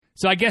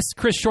So I guess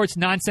Chris Short's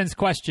nonsense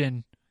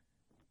question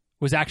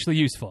was actually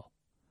useful.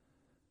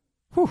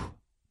 Whew.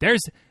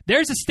 There's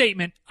a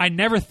statement I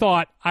never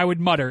thought I would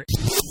mutter.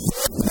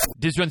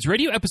 Diz Runs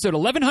Radio, episode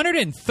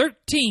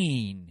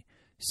 1113,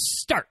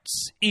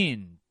 starts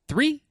in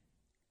 3,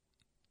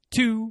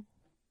 2.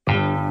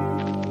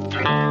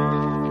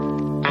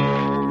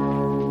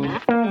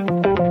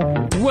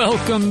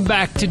 Welcome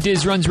back to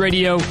Diz Runs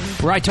Radio,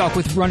 where I talk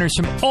with runners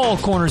from all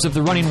corners of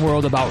the running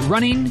world about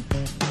running,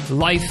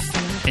 life,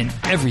 and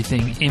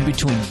everything in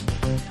between.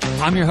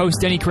 I'm your host,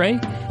 Denny Cray,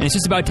 and it's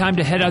just about time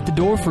to head out the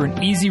door for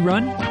an easy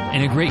run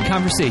and a great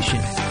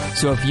conversation.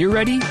 So if you're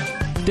ready,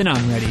 then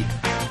I'm ready.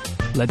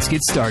 Let's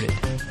get started.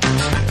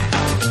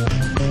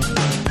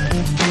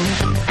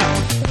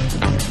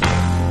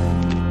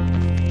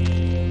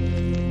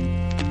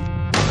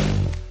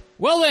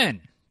 Well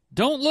then,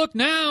 don't look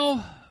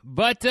now,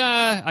 but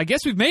I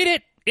guess we've made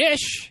it,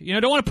 ish.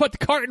 Don't want to put the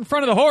cart in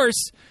front of the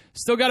horse.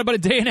 Still got about a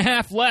day and a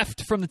half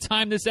left from the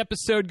time this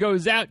episode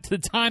goes out to the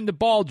time the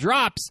ball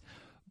drops.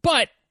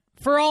 But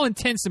for all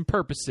intents and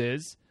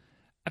purposes,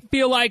 I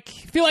feel like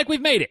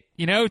we've made it.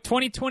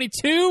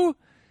 2022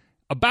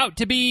 about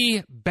to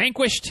be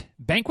banished.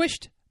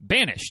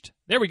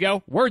 There we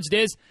go. Words,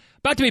 Diz.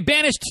 About to be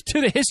banished to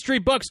the history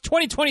books.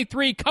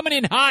 2023 coming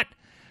in hot.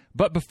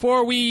 But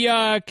before we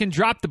can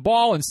drop the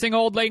ball and sing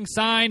Auld Lang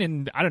Syne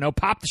and,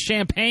 pop the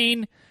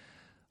champagne,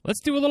 let's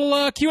do a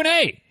little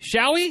Q&A,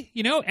 shall we?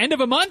 End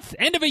of a month,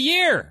 end of a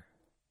year.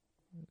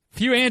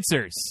 Few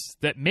answers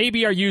that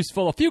maybe are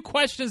useful, a few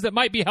questions that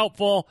might be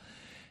helpful,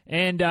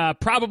 and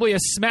probably a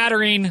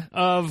smattering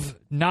of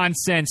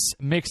nonsense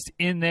mixed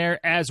in there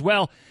as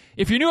well.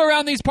 If you're new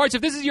around these parts,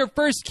 if this is your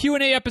first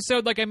Q&A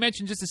episode, like I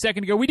mentioned just a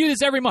second ago, we do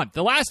this every month.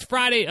 The last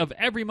Friday of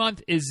every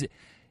month is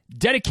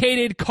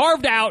dedicated,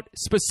 carved out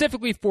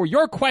specifically for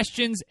your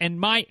questions and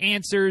my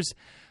answers.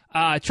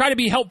 Try to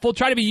be helpful,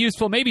 try to be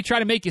useful, maybe try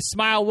to make you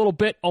smile a little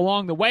bit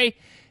along the way.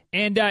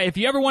 And if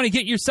you ever want to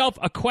get yourself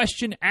a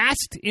question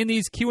asked in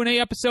these Q&A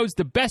episodes,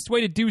 the best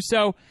way to do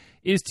so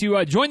is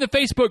to join the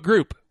Facebook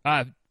group.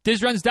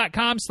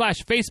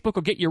 DizRuns.com/Facebook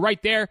will get you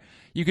right there.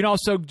 You can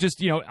also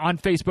just, on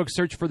Facebook,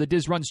 search for the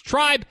Diz Runs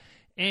Tribe.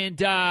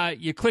 And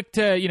you click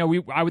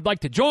to, I would like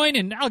to join,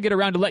 and I'll get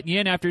around to letting you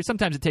in after.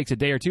 Sometimes it takes a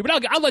day or two, but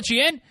I'll let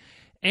you in.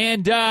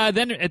 And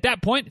then at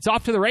that point, it's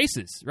off to the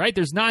races, right?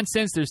 There's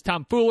nonsense, there's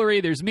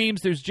tomfoolery, there's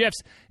memes, there's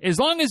GIFs. As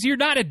long as you're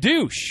not a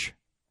douche,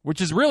 which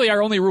is really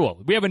our only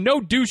rule. We have a no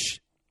douche.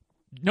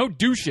 What's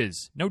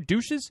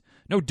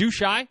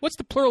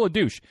the plural of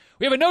douche?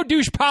 We have a no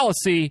douche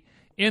policy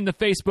in the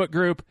Facebook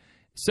group.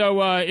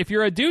 So if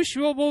you're a douche,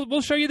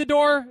 we'll show you the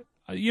door.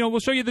 We'll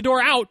show you the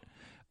door out.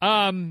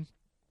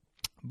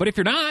 But if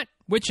you're not,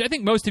 which I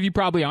think most of you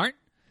probably aren't,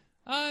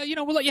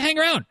 we'll let you hang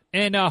around.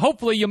 And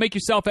hopefully you'll make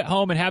yourself at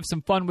home and have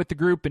some fun with the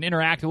group and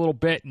interact a little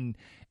bit and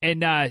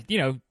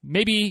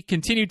maybe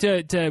continue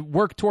to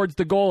work towards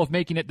the goal of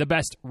making it the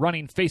best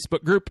running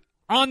Facebook group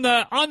on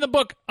the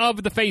book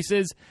of the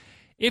faces.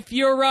 If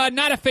you're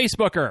not a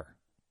Facebooker,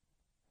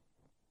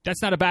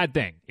 that's not a bad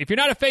thing. If you're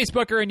not a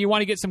Facebooker and you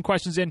want to get some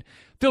questions in,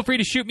 feel free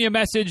to shoot me a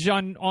message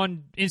on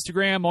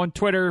Instagram, on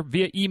Twitter,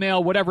 via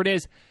email, whatever it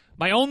is.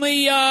 My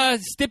only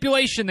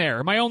stipulation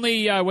there, my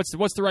only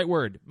what's the right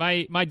word?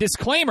 My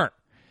disclaimer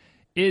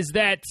is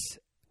that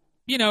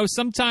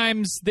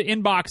sometimes the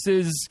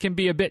inboxes can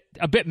be a bit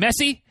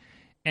messy,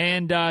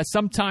 and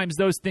sometimes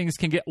those things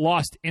can get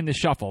lost in the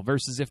shuffle.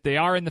 Versus if they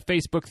are in the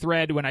Facebook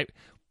thread,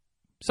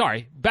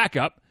 back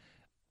up.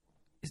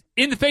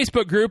 In the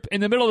Facebook group, in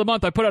the middle of the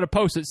month, I put out a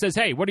post that says,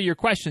 "Hey, what are your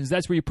questions?"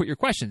 That's where you put your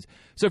questions.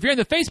 So if you're in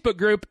the Facebook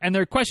group and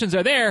their questions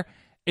are there,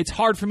 it's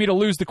hard for me to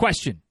lose the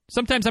question.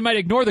 Sometimes I might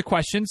ignore the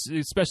questions,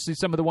 especially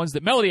some of the ones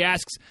that Melody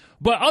asks.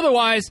 But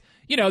otherwise,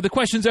 the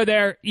questions are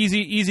there,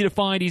 easy to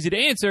find, easy to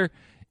answer.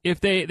 If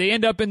they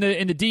end up in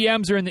the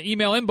DMs or in the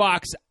email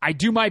inbox, I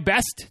do my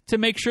best to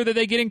make sure that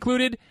they get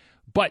included.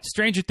 But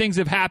stranger things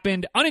have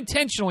happened,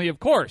 unintentionally, of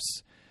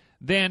course,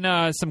 than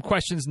some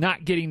questions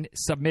not getting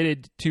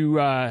submitted to,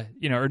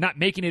 or not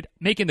making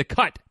the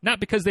cut. Not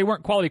because they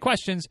weren't quality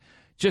questions,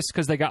 just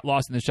because they got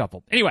lost in the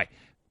shuffle. Anyway,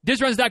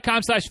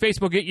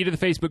 DizRuns.com/Facebook, get you to the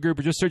Facebook group,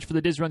 or just search for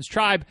the Diz Runs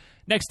Tribe.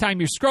 Next time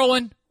you're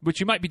scrolling, which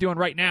you might be doing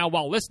right now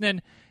while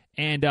listening,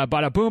 and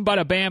bada boom,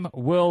 bada bam,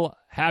 we'll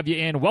have you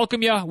in.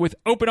 Welcome you with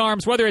open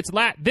arms, whether it's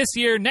this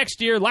year,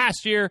 next year,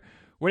 last year,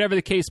 whatever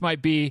the case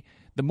might be.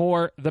 The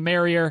more, the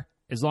merrier,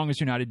 as long as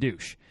you're not a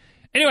douche.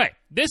 Anyway,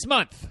 this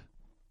month,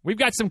 we've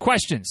got some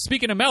questions.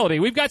 Speaking of Melody,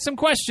 we've got some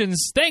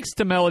questions thanks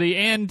to Melody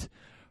and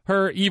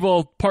her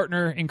evil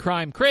partner in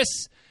crime, Chris.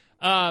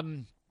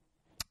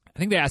 I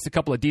think they asked a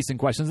couple of decent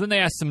questions. Then they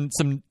asked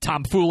some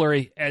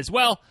tomfoolery as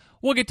well.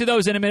 We'll get to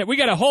those in a minute. We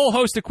got a whole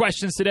host of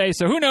questions today,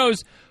 so who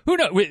knows?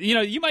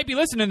 You might be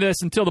listening to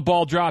this until the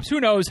ball drops. Who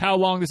knows how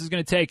long this is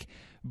going to take?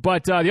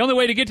 But the only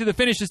way to get to the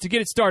finish is to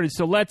get it started.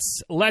 So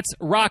let's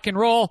rock and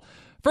roll.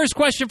 First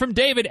question from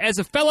David: as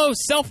a fellow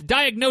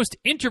self-diagnosed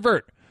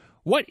introvert,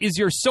 what is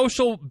your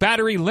social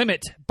battery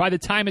limit by the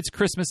time it's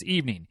Christmas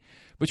evening?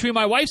 Between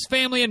my wife's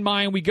family and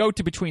mine, we go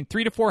to between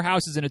 3 to 4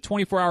 houses in a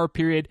 24-hour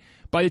period,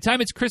 By the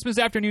time it's Christmas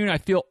afternoon, I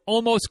feel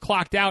almost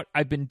clocked out.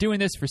 I've been doing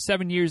this for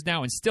 7 years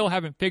now and still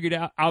haven't figured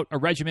out a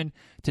regimen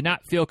to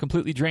not feel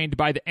completely drained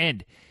by the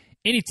end.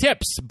 Any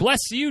tips?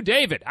 Bless you,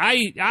 David.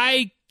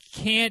 I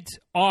can't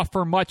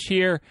offer much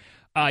here.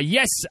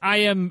 Yes, I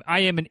am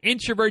an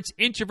introvert's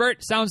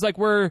introvert. Sounds like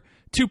we're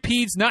two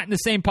peas not in the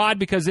same pod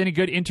because any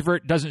good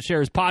introvert doesn't share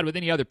his pod with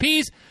any other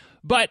peas.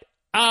 But,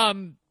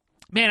 man,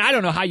 I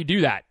don't know how you do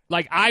that.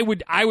 Like, it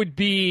would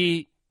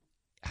be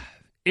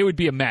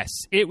a mess.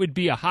 It would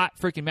be a hot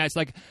freaking mess.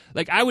 Like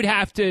I would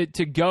have to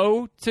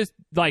go to,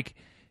 like,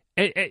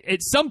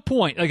 at some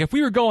point, like if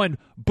we were going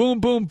boom,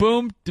 boom,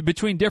 boom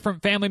between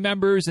different family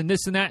members and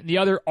this and that and the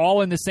other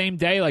all in the same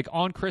day, like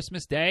on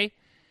Christmas Day,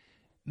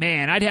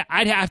 man,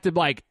 I'd have to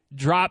like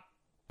drop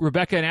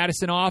Rebecca and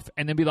Addison off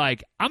and then be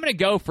like, I'm going to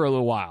go for a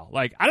little while.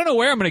 Like, I don't know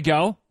where I'm going to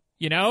go,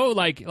 you know,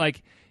 like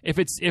if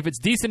it's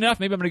decent enough,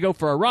 maybe I'm going to go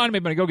for a run. Maybe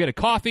I'm going to go get a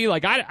coffee.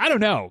 Like, I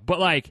don't know, but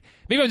like,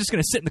 maybe I'm just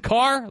going to sit in the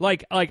car.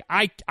 Like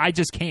I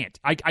just can't,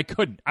 I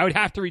couldn't, I would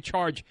have to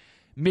recharge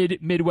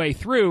midway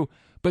through.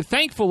 But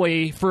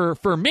thankfully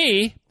for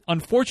me,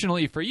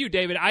 unfortunately for you,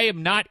 David, I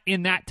am not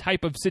in that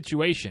type of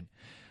situation.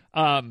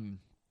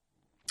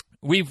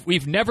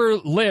 We've never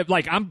lived,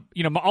 like, I'm,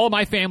 you know, all of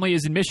my family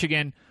is in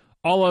Michigan.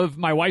 All of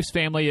my wife's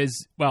family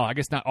is, well, I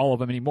guess not all of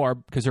them anymore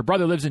because her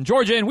brother lives in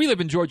Georgia and we live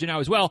in Georgia now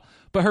as well.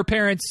 But her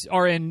parents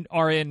are in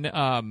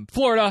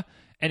Florida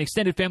and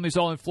extended families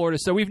all in Florida.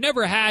 So we've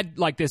never had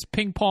like this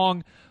ping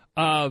pong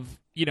of,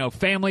 you know,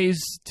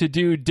 families to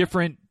do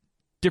different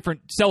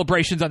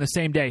celebrations on the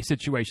same day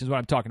situations, what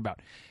I'm talking about.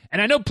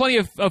 And I know plenty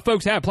of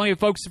folks have, plenty of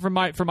folks from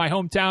my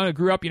hometown who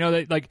grew up, you know,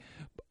 that like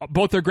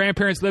both their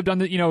grandparents lived on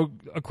the, you know,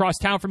 across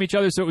town from each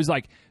other. So it was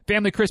like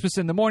family Christmas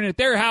in the morning at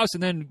their house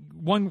and then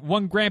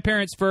one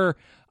grandparents for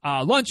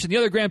lunch and the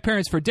other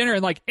grandparents for dinner.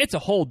 And like, it's a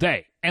whole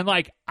day. And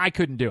like, I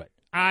couldn't do it.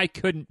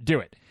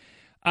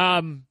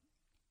 I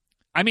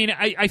mean,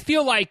 I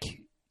feel like,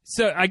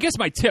 so I guess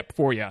my tip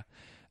for you,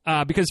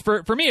 because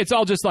for me, it's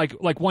all just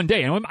like one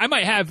day. And I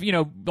might have, you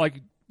know,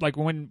 like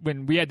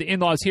when we had the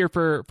in-laws here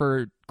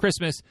for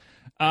Christmas,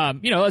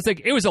 you know, it's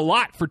like it was a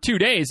lot for 2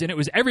 days and it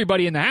was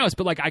everybody in the house,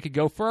 but like I could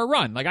go for a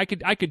run. Like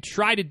I could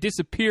try to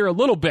disappear a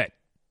little bit.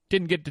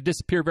 Didn't get to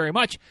disappear very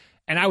much.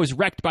 And I was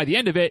wrecked by the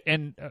end of it.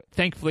 And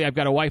thankfully I've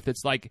got a wife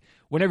that's like,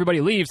 when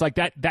everybody leaves, like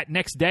that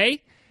next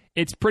day,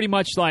 it's pretty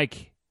much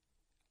like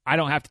I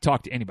don't have to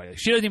talk to anybody.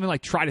 She doesn't even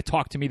like try to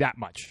talk to me that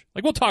much.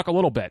 Like we'll talk a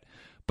little bit,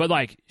 but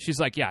like, she's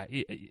like, yeah,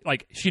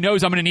 like she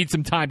knows I'm going to need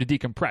some time to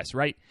decompress.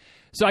 Right.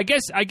 So I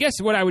guess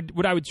what I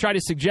would try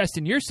to suggest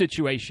in your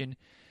situation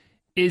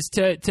is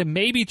to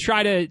maybe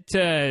try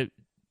to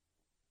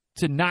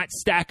not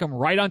stack them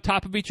right on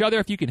top of each other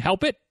if you can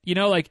help it. You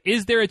know, like,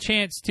 is there a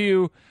chance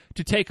to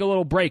take a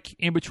little break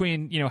in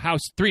between, you know,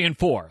 house 3 and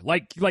 4?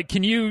 Like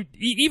can you,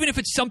 even if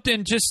it's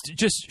something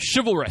just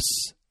chivalrous,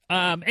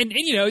 and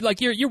you know,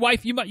 like your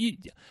wife,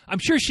 I'm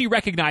sure she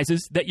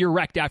recognizes that you're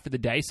wrecked after the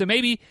day. So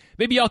maybe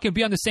y'all can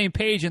be on the same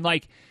page and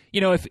like, you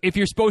know, if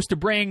you're supposed to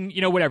bring,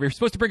 you know, whatever, you're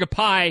supposed to bring a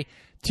pie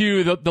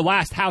to the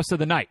last house of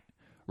the night,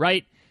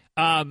 right?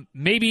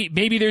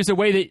 Maybe there's a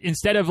way that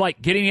instead of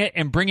like getting it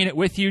and bringing it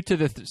with you to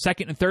the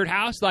second and third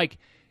house, like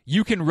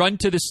you can run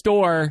to the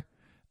store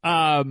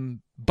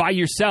by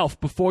yourself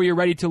before you're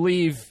ready to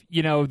leave,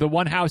 you know, the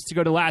one house to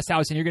go to the last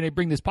house and you're going to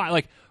bring this pie,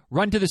 like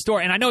run to the store.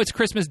 And I know it's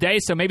Christmas Day,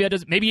 so maybe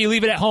you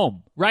leave it at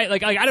home, right?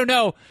 Like I don't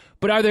know,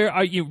 but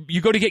are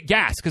you go to get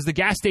gas because the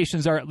gas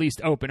stations are at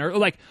least open, or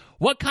like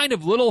what kind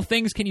of little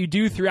things can you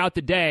do throughout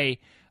the day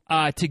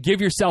to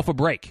give yourself a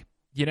break?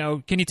 You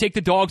know, can you take the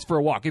dogs for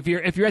a walk? If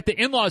you're at the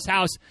in-laws'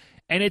 house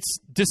and it's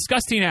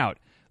disgusting out,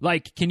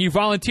 like, can you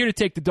volunteer to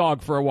take the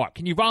dog for a walk?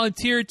 Can you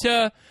volunteer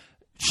to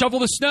shovel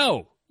the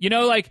snow? You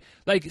know, like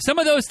some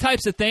of those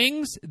types of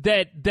things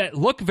that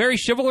look very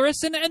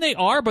chivalrous, and they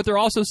are, but they're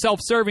also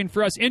self-serving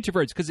for us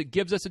introverts because it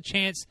gives us a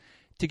chance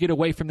to get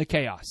away from the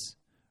chaos,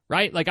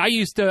 right? Like I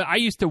used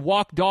to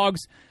walk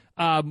dogs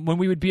when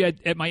we would be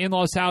at my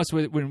in-laws' house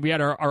when we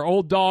had our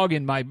old dog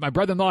and my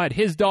brother-in-law had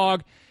his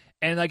dog.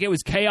 And, like, it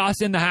was chaos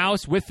in the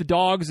house with the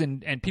dogs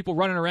and people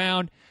running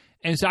around.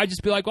 And so I'd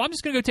just be like, well, I'm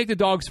just going to go take the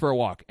dogs for a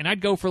walk. And I'd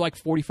go for, like,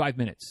 45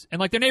 minutes. And,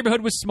 like, their neighborhood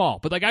was small.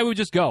 But, like, I would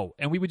just go.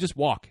 And we would just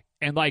walk.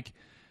 And, like,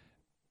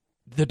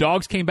 the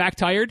dogs came back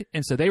tired.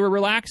 And so they were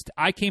relaxed.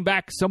 I came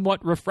back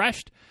somewhat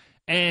refreshed.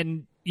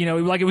 And, you know,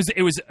 like, it was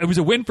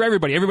a win for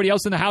everybody. Everybody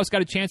else in the house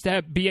got a chance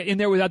to be in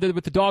there with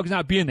the dogs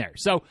not being there.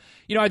 So,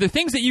 you know, are there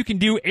things that you can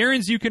do,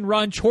 errands you can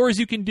run, chores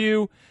you can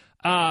do,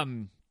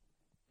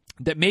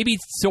 that maybe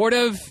sort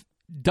of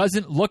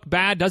doesn't look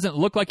bad, doesn't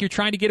look like you're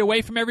trying to get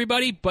away from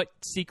everybody, but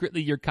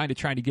secretly you're kind of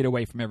trying to get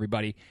away from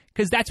everybody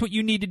because that's what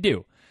you need to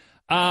do.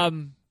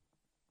 But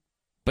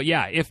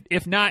yeah,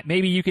 if not,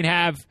 maybe you can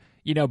have,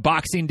 you know,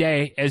 Boxing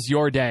Day as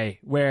your day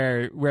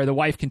where the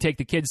wife can take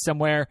the kids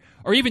somewhere,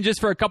 or even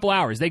just for a couple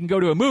hours. They can go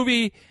to a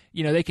movie,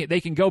 you know, they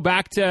can go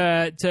back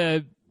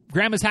to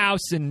grandma's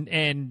house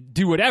and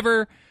do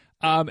whatever,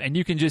 and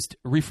you can just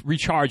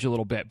recharge a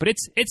little bit. But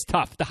it's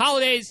tough. The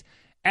holidays,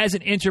 as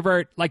an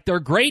introvert, like, they're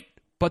great,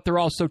 but they're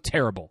also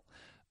terrible.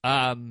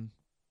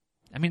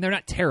 I mean, they're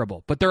not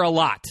terrible, but they're a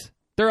lot.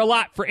 They're a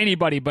lot for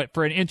anybody, but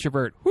for an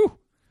introvert, whew,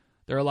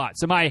 they're a lot.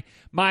 So I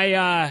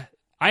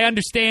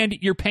understand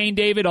your pain,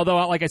 David, although,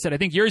 like I said, I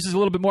think yours is a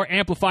little bit more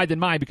amplified than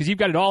mine because you've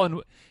got it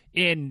all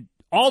in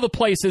all the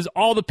places,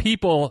 all the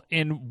people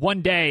in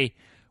one day,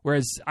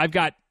 whereas I've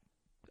got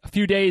a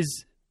few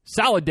days,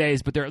 solid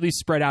days, but they're at least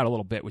spread out a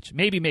little bit, which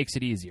maybe makes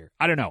it easier.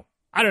 I don't know.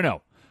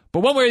 But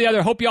one way or the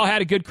other, hope you all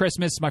had a good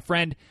Christmas, my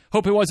friend.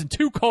 Hope it wasn't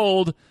too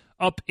cold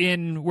up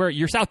in where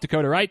you're South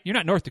Dakota, right? You're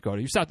not North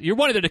Dakota. You're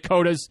one of the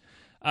Dakotas.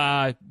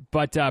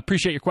 But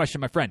appreciate your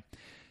question, my friend.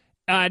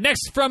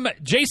 Next from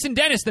Jason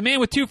Dennis, the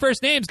man with two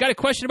first names, got a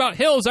question about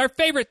hills. Our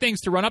favorite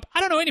things to run up. I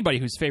don't know anybody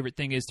whose favorite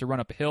thing is to run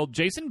up a hill,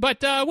 Jason,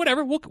 but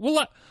whatever.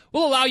 We'll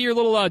allow your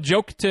little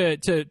joke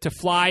to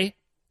fly.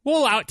 We'll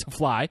allow it to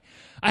fly.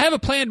 I have a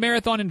planned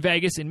marathon in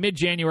Vegas in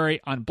mid-January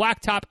on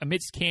blacktop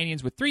amidst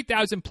canyons with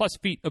 3,000 plus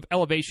feet of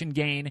elevation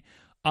gain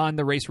on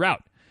the race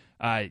route.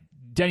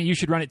 Denny, you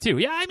should run it too.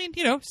 Yeah, I mean,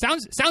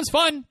 sounds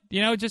fun.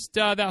 Just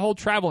that whole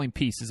traveling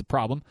piece is a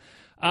problem.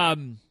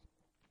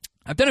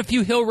 I've done a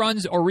few hill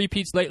runs or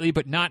repeats lately,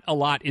 but not a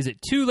lot. Is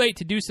it too late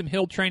to do some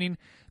hill training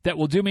that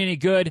will do me any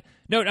good?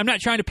 Note, I'm not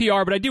trying to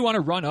PR, but I do want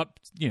to run up,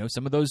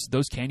 some of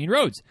those canyon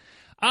roads.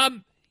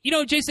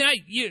 Jason,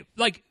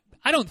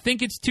 I don't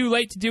think it's too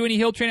late to do any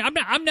hill training.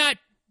 I'm not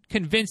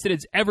convinced that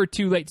it's ever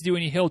too late to do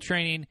any hill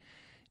training.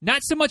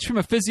 Not so much from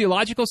a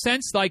physiological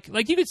sense, like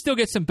you could still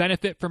get some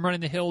benefit from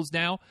running the hills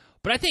now,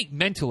 but I think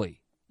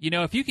mentally,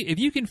 if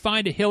you can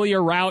find a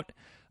hillier route,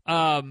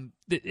 and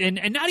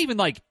not even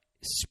like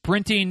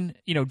sprinting,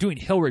 doing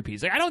hill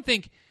repeats. Like I don't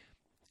think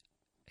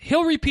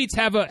hill repeats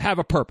have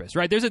a purpose,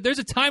 right? There's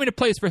a time and a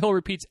place for hill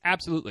repeats,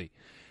 absolutely.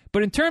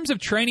 But in terms of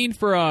training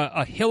for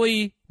a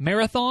hilly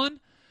marathon,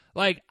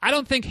 like I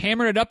don't think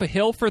hammering it up a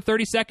hill for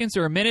 30 seconds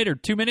or a minute or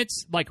 2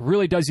 minutes like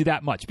really does you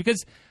that much,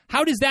 because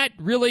how does that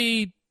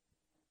really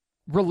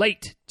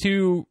relate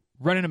to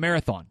running a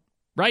marathon,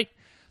 right?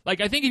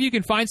 Like I think if you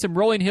can find some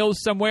rolling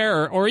hills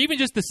somewhere or even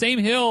just the same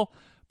hill,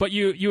 but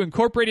you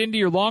incorporate it into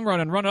your long run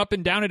and run up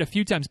and down it a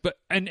few times. But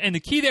and the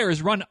key there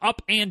is run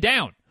up and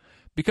down,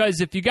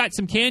 because if you got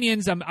some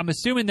canyons, I'm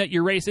assuming that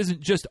your race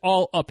isn't just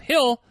all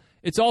uphill;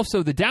 it's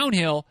also the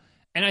downhill.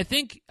 And I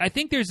think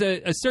there's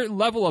a certain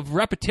level of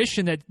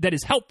repetition that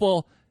is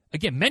helpful,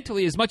 again,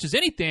 mentally as much as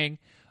anything,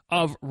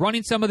 of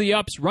running some of the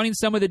ups, running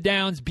some of the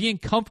downs, being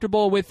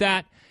comfortable with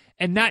that,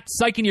 and not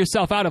psyching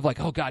yourself out of like,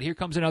 oh God, here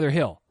comes another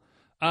hill.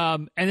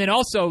 And then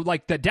also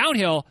like the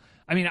downhill.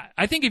 I mean,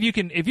 I think if you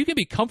can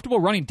be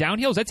comfortable running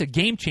downhills, that's a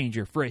game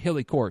changer for a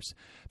hilly course,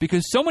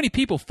 because so many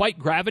people fight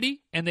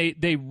gravity and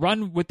they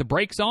run with the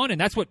brakes on,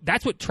 and that's what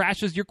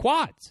trashes your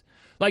quads.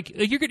 Like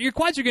your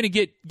quads are going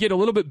to get a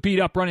little bit beat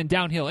up running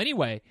downhill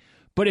anyway.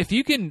 But if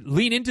you can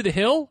lean into the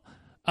hill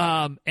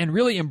and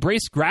really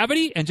embrace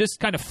gravity and just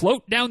kind of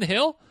float down the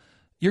hill,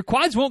 your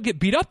quads won't get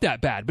beat up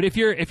that bad. But if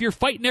you're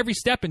fighting every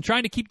step and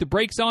trying to keep the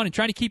brakes on and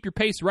trying to keep your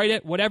pace right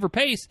at whatever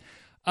pace,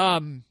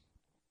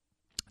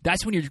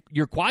 that's when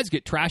your quads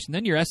get trashed, and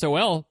then your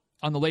SOL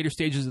on the later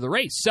stages of the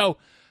race. So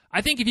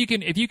I think if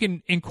you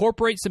can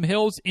incorporate some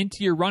hills into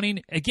your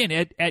running, again,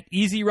 at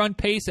easy run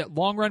pace, at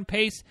long run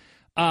pace,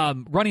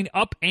 running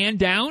up and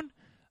down,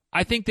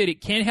 I think that it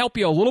can help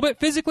you a little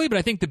bit physically, but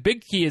I think the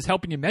big key is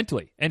helping you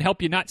mentally and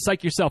help you not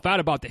psych yourself out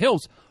about the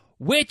hills,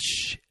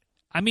 which,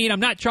 I mean,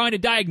 I'm not trying to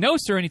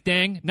diagnose or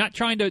anything, not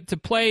trying to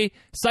play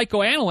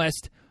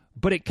psychoanalyst,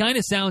 but it kind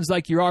of sounds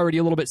like you're already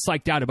a little bit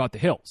psyched out about the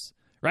hills,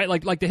 right?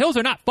 Like the hills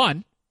are not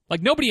fun.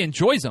 Like, nobody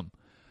enjoys them.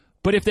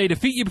 But if they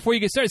defeat you before you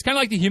get started, it's kind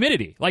of like the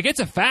humidity. Like, it's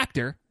a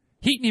factor.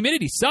 Heat and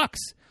humidity sucks.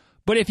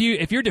 But if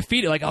you're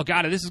defeated, like, oh,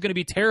 God, this is going to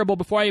be terrible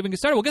before I even get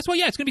started, well, guess what?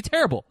 Yeah, it's going to be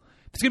terrible.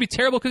 If it's going to be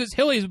terrible because it's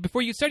hilly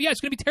before you get started, yeah,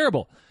 it's going to be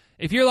terrible.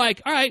 If you're like,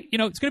 all right,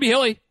 it's going to be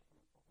hilly.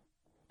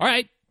 All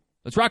right,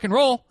 let's rock and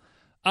roll.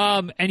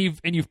 And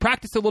you've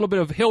practiced a little bit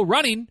of hill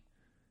running,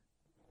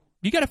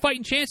 you got a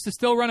fighting chance to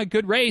still run a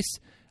good race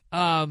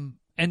and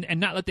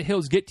not let the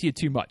hills get to you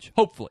too much,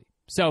 hopefully.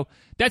 So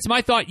that's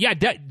my thought. Yeah,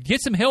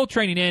 get some hill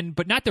training in,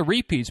 but not the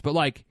repeats, but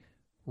like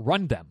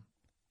run them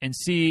and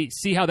see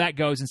how that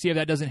goes and see if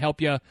that doesn't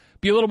help you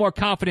be a little more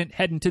confident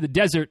heading to the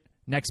desert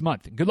next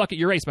month. Good luck at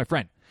your race, my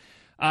friend.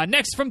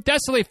 Next from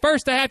Thessaly.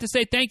 First, I have to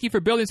say thank you for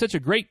building such a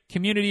great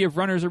community of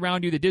runners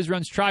around you. The Diz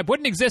Runs tribe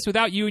wouldn't exist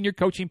without you and your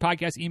coaching,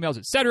 podcast, emails,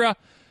 etc.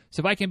 So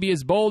if I can be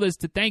as bold as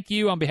to thank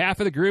you on behalf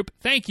of the group,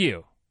 thank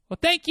you. Well,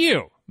 thank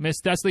you, Miss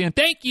Thessaly, and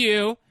thank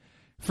you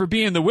for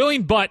being the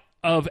willing butt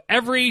of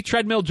every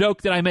treadmill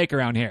joke that I make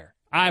around here.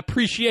 I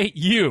appreciate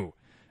you,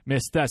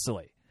 Miss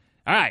Thessaly.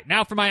 All right,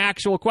 now for my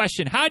actual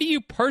question. How do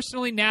you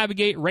personally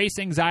navigate race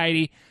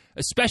anxiety,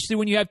 especially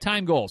when you have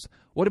time goals?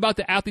 What about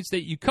the athletes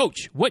that you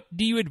coach? What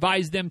do you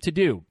advise them to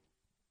do?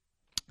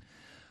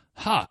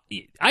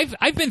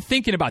 I've been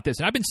thinking about this,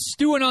 and I've been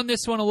stewing on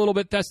this one a little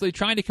bit, Thessaly,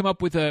 trying to come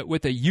up with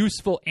a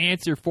useful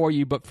answer for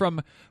you. But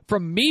from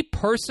me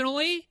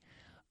personally,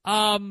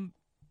 I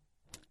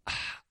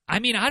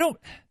mean,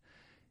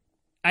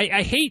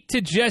 I hate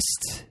to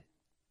just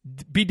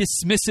be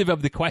dismissive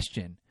of the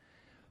question,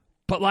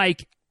 but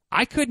like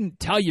I couldn't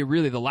tell you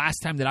really the last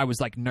time that I was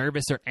like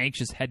nervous or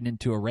anxious heading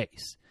into a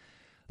race.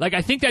 Like,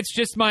 I think that's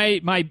just my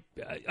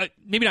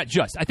maybe not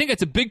just. I think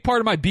that's a big part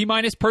of my B-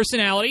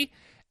 personality.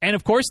 And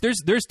of course,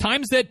 there's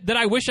times that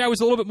I wish I was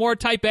a little bit more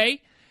type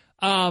A.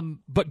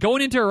 But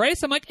going into a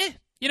race, I'm like,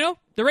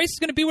 the race is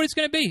going to be what it's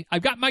going to be.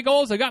 I've got my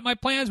goals. I've got my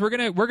plans. We're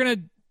gonna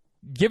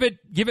give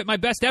it my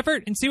best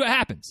effort and see what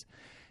happens.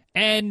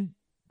 And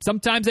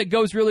sometimes it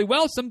goes really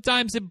well.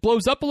 Sometimes it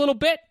blows up a little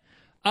bit.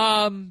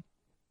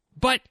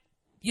 But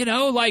it,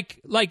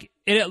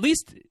 at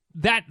least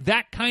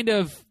that kind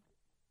of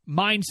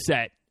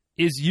mindset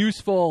is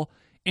useful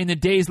in the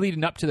days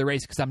leading up to the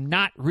race, because I'm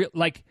not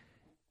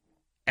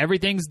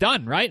everything's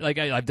done, right? Like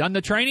I've done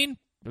the training,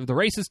 the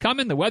race is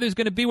coming, the weather's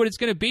going to be what it's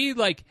going to be.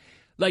 Like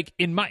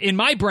in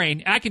my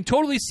brain, I can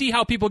totally see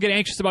how people get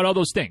anxious about all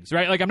those things,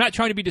 right? Like, I'm not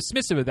trying to be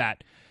dismissive of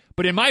that,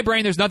 but in my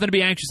brain, there's nothing to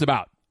be anxious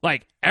about.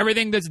 Like,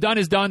 everything that's done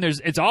is done.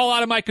 It's all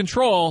out of my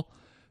control.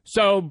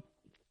 So,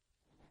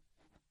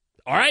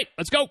 all right,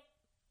 let's go.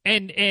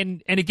 And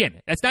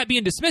again, that's not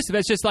being dismissive.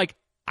 That's just like,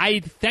 I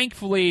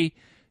thankfully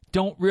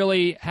don't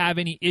really have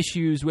any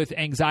issues with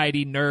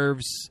anxiety,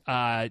 nerves,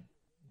 that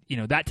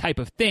type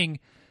of thing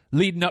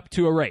leading up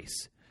to a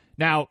race.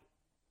 Now,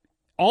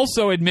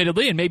 also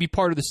admittedly, and maybe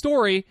part of the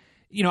story,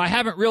 I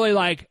haven't really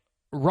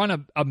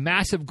run a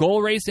massive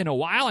goal race in a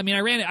while. I mean, I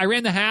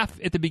ran the half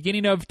at the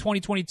beginning of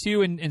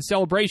 2022 in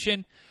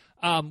Celebration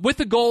with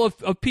the goal of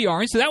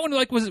PRing. So that one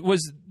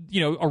was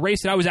a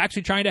race that I was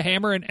actually trying to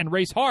hammer and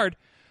race hard.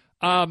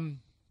 But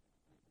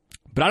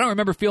I don't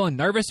remember feeling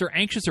nervous or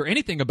anxious or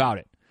anything about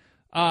it.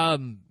 I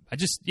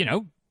just,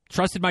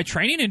 trusted my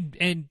training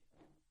and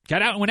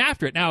got out and went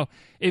after it. Now,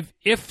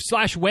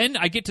 if/when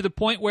I get to the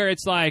point where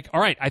it's like, all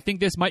right, I think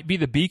this might be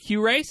the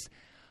BQ race,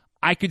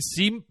 I could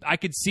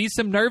see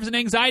some nerves and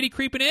anxiety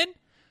creeping in.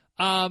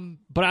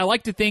 But I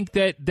like to think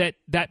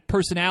that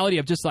personality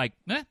of just like,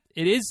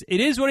 it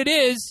is what it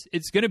is.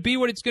 It's going to be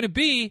what it's going to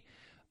be.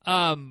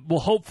 Will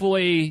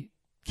hopefully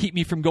keep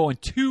me from going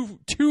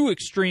too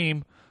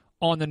extreme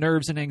on the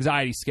nerves and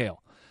anxiety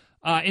scale.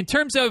 In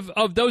terms of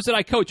those that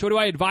I coach, what do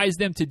I advise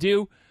them to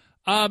do?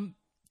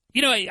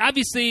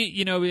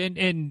 Obviously,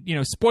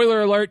 and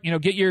spoiler alert,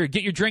 get your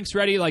drinks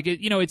ready. Like,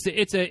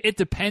 it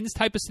depends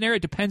type of scenario.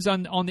 It depends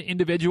on the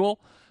individual,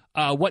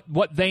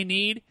 what they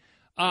need.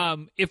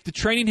 If the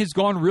training has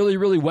gone really,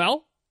 really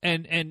well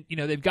and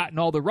they've gotten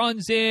all the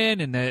runs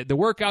in and the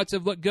workouts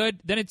have looked good,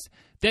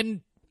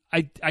 then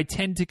I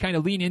tend to kind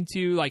of lean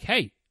into like,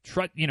 hey,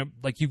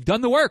 you've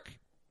done the work.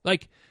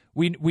 Like,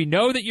 we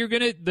know that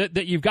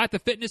that you've got the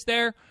fitness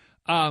there.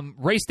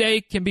 Race day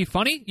can be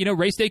funny.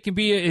 Race day can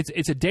be,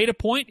 it's a data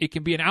point. It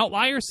can be an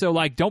outlier. So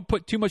don't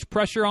put too much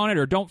pressure on it,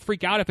 or don't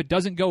freak out if it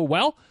doesn't go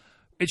well.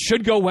 It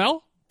should go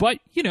well, but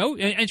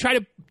and try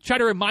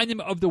to remind them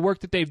of the work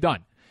that they've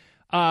done.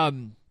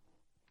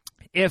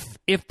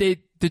 If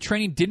the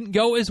training didn't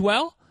go as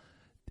well,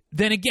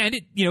 then again,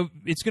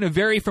 it's going to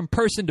vary from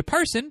person to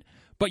person,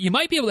 but you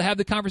might be able to have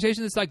the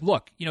conversation that's like,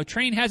 look,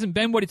 training hasn't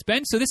been what it's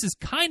been. So this is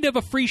kind of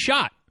a free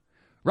shot,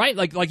 right?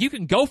 Like you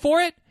can go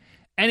for it.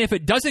 And if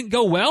it doesn't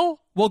go well,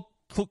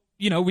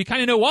 we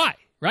kind of know why,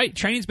 right?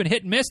 Training's been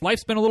hit and miss.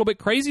 Life's been a little bit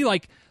crazy.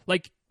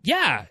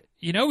 Yeah,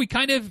 we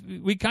kind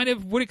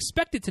of would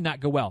expect it to not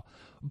go well.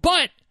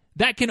 But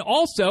that can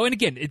also, and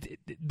again,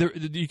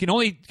 you can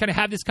only kind of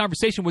have this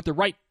conversation with the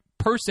right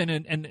person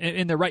and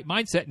in the right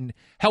mindset, and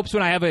helps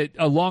when I have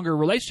a longer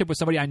relationship with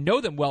somebody. I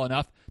know them well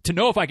enough to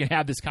know if I can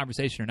have this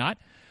conversation or not.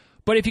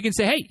 But if you can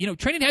say, hey,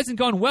 training hasn't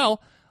gone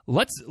well,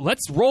 let's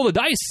roll the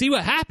dice, see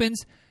what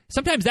happens.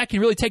 Sometimes that can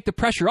really take the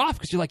pressure off,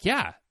 because you're like,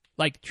 yeah,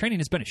 training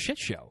has been a shit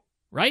show,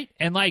 right?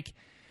 And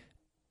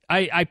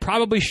I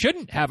probably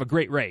shouldn't have a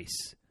great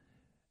race.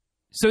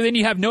 So then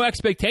you have no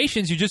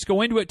expectations. You just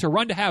go into it to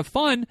run, to have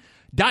fun, ...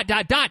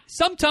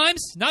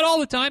 Sometimes, not all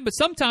the time, but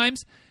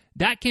sometimes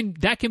that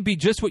can be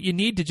just what you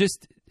need to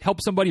just help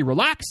somebody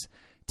relax,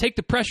 take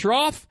the pressure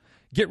off,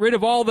 get rid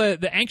of all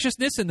the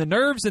anxiousness and the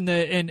nerves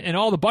and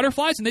all the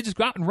butterflies, and they just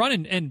go out and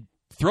run and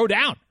throw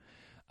down.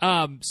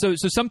 So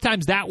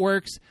sometimes that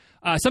works.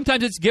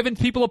 Sometimes it's giving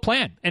people a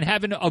plan and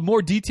having a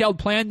more detailed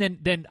plan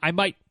than I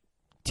might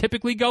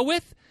typically go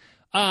with.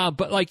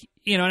 But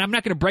and I'm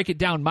not going to break it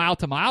down mile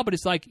to mile, but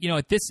it's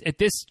at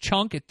this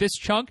chunk,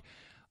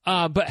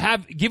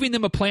 but giving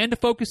them a plan to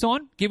focus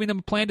on, giving them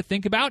a plan to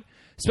think about,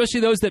 especially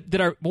those that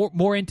are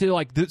more into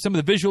some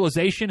of the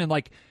visualization and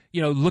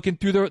looking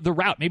through the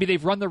route. Maybe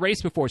they've run the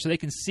race before, so they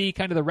can see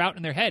kind of the route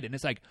in their head. And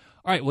it's like,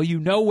 all right, well,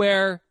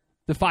 where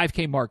the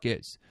 5K mark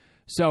is.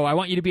 So I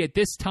want you to be at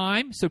this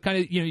time. So kind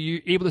of, you're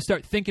able to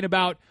start thinking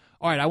about,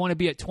 all right, I want to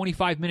be at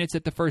 25 minutes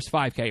at the first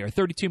 5K, or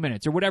 32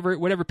 minutes, or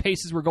whatever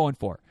paces we're going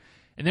for.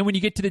 And then when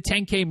you get to the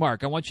 10K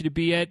mark, I want you to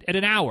be at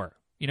an hour.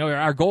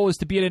 Our goal is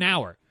to be at an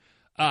hour.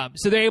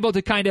 So they're able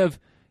to kind of,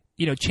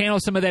 channel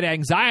some of that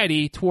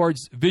anxiety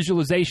towards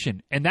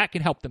visualization, and that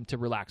can help them to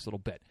relax a little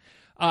bit.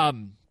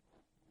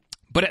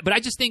 But I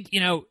just think,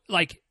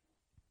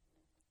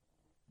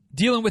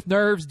 dealing with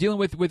nerves, dealing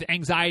with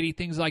anxiety,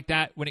 things like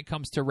that when it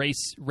comes to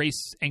race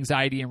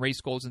anxiety and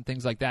race goals and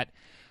things like that,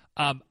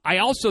 I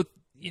also,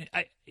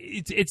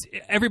 it's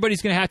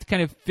everybody's going to have to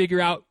kind of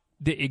figure out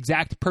the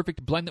exact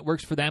perfect blend that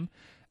works for them.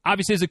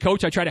 Obviously, as a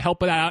coach, I try to help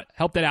that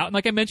out. And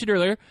like I mentioned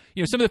earlier,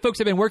 some of the folks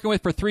I've been working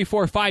with for 3,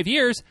 4, 5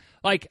 years,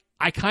 like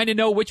I kind of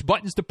know which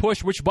buttons to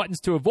push, which buttons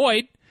to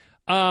avoid.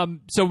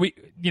 So we,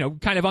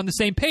 kind of on the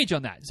same page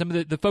on that. Some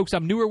of the folks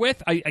I'm newer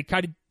with, I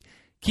kind of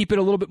keep it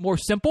a little bit more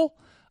simple,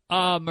 or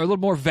a little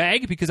more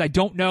vague because I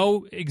don't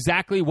know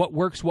exactly what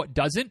works, what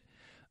doesn't.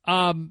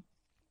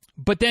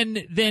 But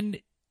then,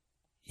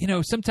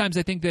 sometimes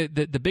I think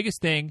the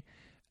biggest thing,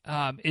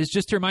 is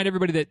just to remind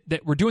everybody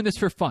that we're doing this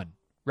for fun.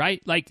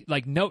 Right?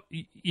 Like no,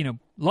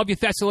 love you,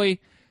 Thessaly.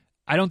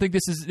 I don't think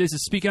this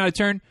is speaking out of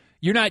turn.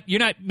 You're not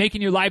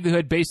making your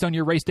livelihood based on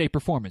your race day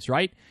performance,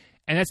 right?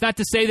 And that's not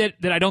to say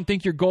that I don't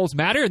think your goals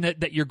matter and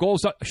that your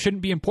goals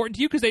shouldn't be important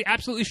to you, because they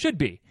absolutely should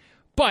be.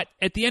 But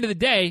at the end of the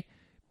day,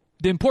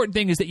 the important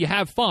thing is that you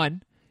have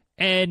fun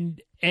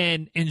and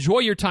enjoy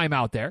your time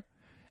out there.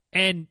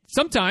 And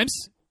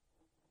sometimes,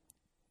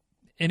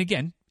 and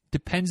again,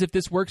 depends if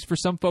this works for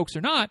some folks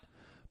or not,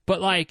 but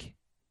like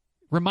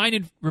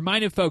reminded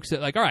folks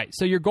that, like, all right,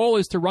 so your goal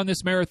is to run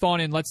this marathon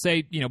in, let's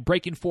say,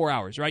 break in 4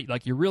 hours, right?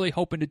 Like you're really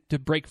hoping to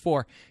break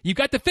 4. You've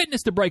got the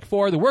fitness to break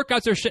 4. The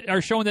workouts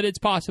are showing that it's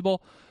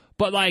possible.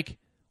 But like,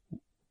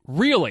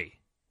 really,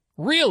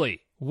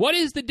 what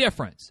is the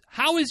difference?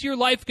 How is your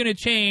life going to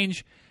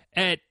change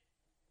at,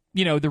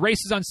 the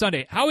races on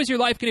Sunday? How is your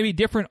life going to be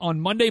different on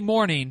Monday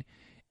morning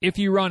if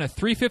you run a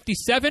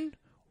 3:57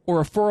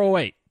 or a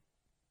 4:08?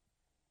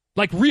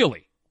 Like,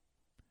 really?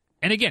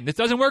 And again, this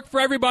doesn't work for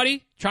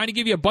everybody. Trying to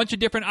give you a bunch of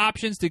different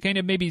options to kind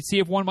of maybe see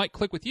if one might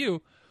click with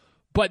you.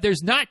 But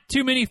there's not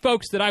too many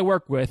folks that I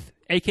work with,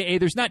 a.k.a.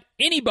 there's not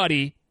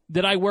anybody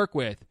that I work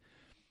with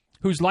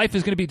whose life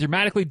is going to be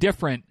dramatically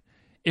different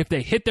if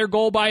they hit their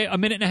goal by a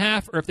minute and a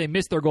half or if they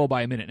miss their goal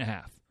by a minute and a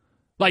half.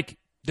 Like,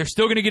 they're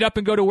still going to get up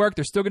and go to work.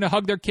 They're still going to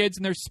hug their kids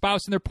and their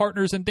spouse and their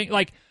partners and things.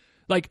 Like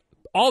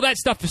all that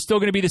stuff is still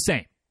going to be the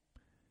same.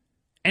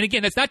 And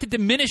again, that's not to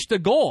diminish the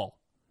goal.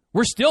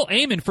 We're still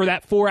aiming for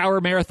that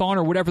 4-hour marathon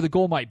or whatever the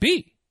goal might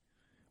be.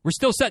 We're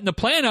still setting the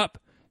plan up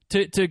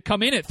to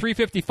come in at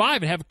 3:55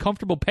 and have a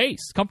comfortable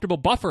pace, comfortable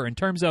buffer in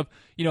terms of,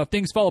 if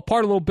things fall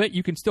apart a little bit,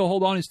 you can still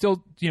hold on and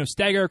still,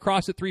 stagger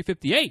across at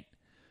 3:58.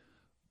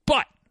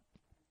 But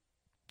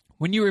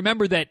when you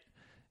remember that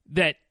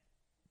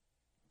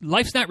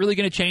life's not really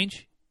going to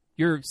change,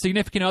 your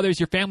significant others,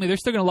 your family, they're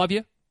still going to love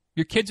you.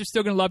 Your kids are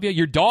still going to love you.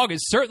 Your dog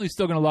is certainly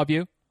still going to love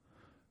you,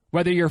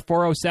 whether you're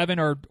 4:07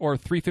 or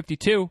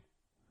 3:52.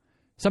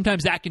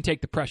 Sometimes that can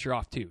take the pressure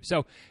off too.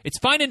 So it's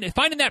finding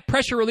that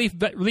pressure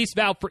release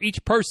valve for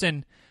each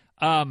person,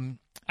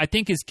 I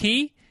think, is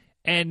key.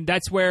 And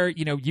that's where,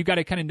 you got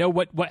to kind of know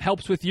what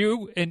helps with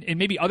you and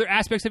maybe other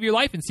aspects of your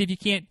life, and see if you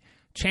can't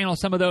channel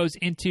some of those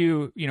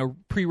into,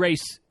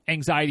 pre-race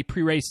anxiety,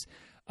 pre-race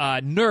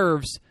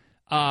nerves,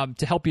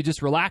 to help you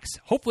just relax,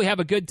 hopefully have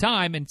a good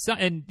time. And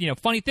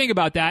funny thing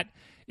about that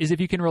is if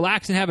you can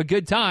relax and have a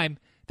good time,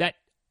 that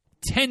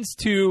tends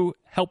to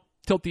help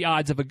tilt the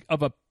odds of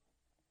a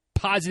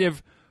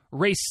positive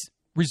race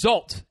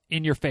result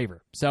in your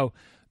favor. So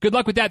good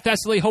luck with that,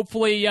 Thessaly.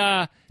 Hopefully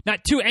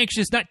not too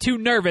anxious, not too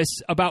nervous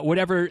about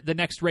whatever the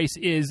next race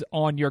is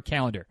on your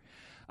calendar.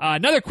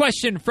 Another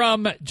question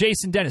from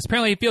Jason Dennis.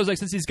 Apparently he feels like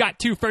since he's got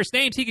 2 first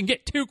names, he can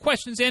get 2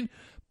 questions in,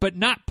 but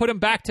not put them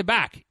back to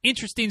back.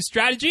 Interesting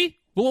strategy.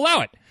 We'll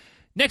allow it.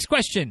 Next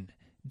question.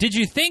 Did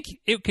you think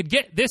it could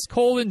get this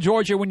cold in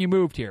Georgia when you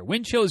moved here?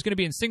 Wind chill is going to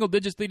be in single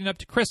digits leading up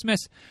to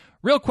Christmas.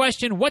 Real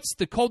question, what's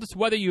the coldest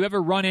weather you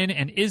ever run in,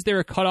 and is there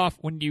a cutoff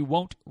when you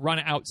won't run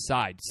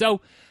outside?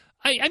 So,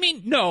 I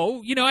mean,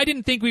 no. I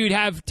didn't think we would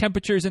have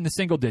temperatures in the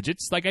single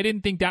digits. Like, I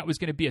didn't think that was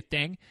going to be a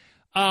thing.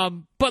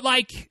 But,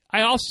 like,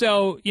 I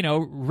also,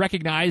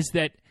 recognize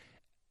that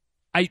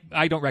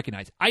I don't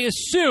recognize. I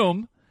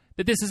assume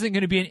that this isn't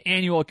going to be an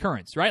annual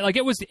occurrence, right? Like,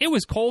 it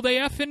was cold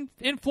AF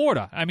in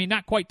Florida. I mean,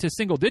 not quite to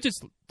single digits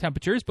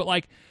temperatures, but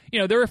like,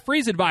 there are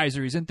freeze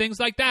advisories and things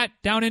like that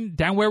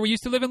down where we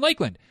used to live in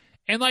Lakeland.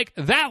 And like,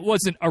 that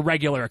wasn't a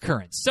regular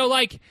occurrence. So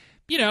like,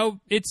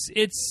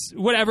 it's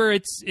whatever,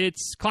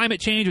 it's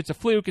climate change, it's a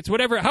fluke, it's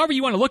whatever, however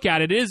you want to look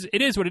at it,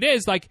 it is what it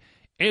is. Like,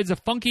 it's a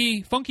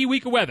funky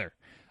week of weather.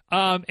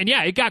 And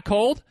yeah, it got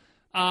cold.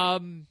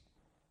 But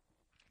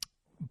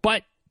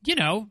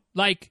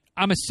like,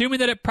 I'm assuming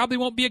that it probably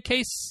won't be a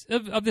case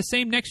of the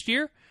same next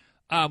year.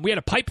 We had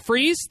a pipe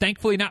freeze,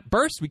 thankfully not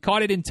burst. We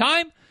caught it in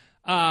time,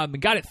 and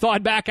got it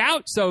thawed back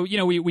out. So,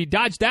 we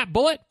dodged that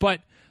bullet,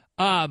 but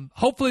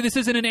hopefully this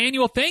isn't an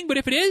annual thing. But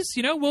if it is,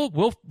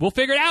 we'll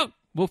figure it out.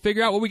 We'll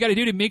figure out what we got to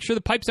do to make sure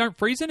the pipes aren't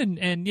freezing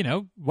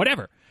and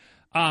whatever.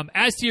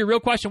 As to your real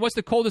question, what's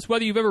the coldest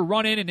weather you've ever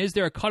run in, and is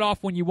there a cutoff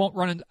when you won't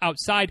run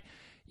outside?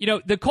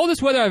 The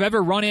coldest weather I've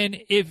ever run in,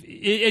 if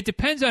it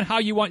depends on how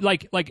you want,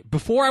 like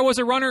before I was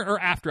a runner or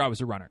after I was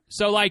a runner.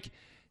 So like,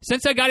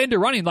 since I got into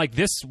running, like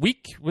this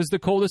week was the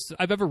coldest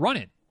I've ever run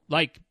in,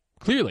 like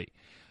clearly.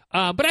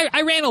 But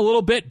I ran a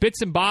little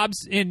bits and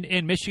bobs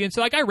in Michigan.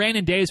 So like, I ran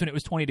in days when it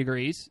was 20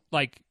 degrees,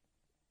 like,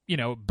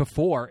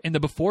 before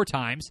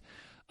times.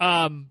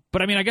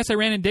 But I mean, I guess I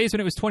ran in days when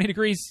it was 20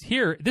 degrees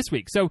here this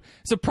week. So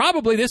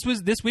probably this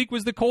week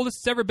was the coldest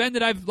it's ever been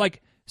that I've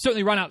like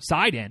certainly run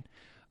outside in.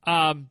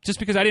 Just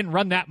because I didn't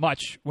run that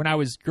much when I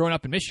was growing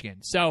up in Michigan.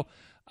 So,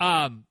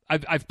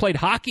 I've played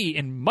hockey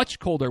in much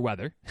colder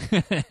weather,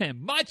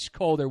 much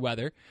colder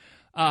weather,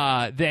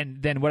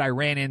 than what I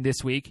ran in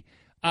this week.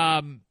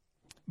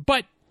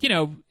 But you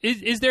know,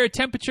 is there a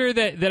temperature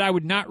that I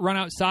would not run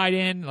outside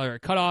in or a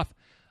cutoff?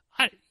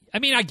 I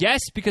mean, I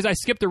guess because I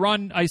skipped the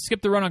run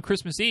on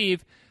Christmas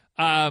Eve.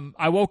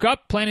 I woke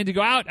up planning to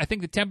go out. I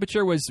think the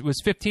temperature was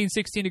 15,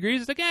 16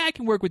 degrees. I was like, yeah, I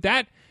can work with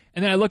that.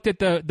 And then I looked at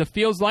the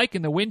feels like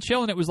and the wind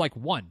chill, and it was like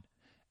 1.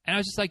 And I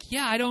was just like,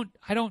 yeah, I don't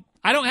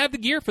have the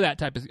gear for that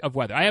type of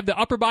weather. I have the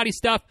upper body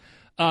stuff,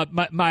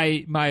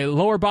 my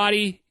lower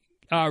body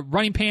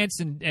running pants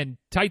and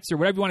tights or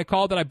whatever you want to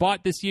call it that I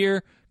bought this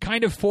year,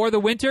 kind of for the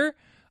winter.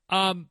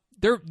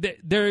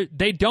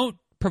 They don't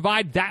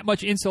provide that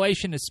much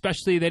insulation,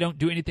 especially they don't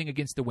do anything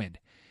against the wind.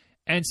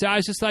 And so I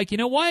was just like, you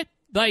know what?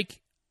 Like,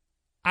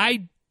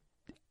 I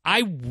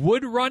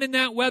would run in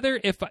that weather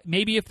if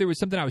there was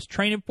something I was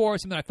training for,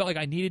 something I felt like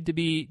I needed to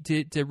be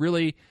to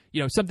really,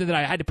 you know, something that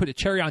I had to put a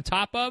cherry on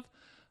top of.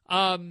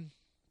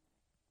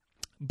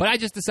 But I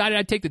just decided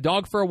I'd take the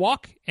dog for a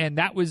walk, and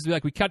that was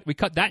like we cut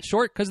that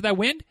short because of that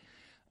wind.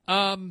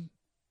 And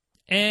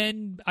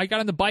I got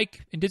on the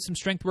bike and did some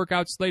strength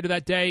workouts later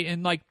that day,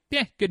 and like,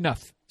 yeah, good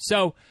enough.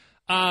 So,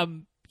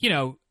 you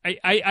know,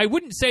 I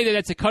wouldn't say that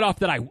that's a cutoff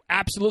that I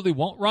absolutely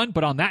won't run,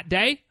 but on that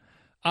day,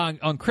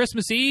 on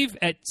Christmas Eve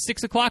at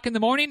 6 o'clock in the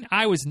morning,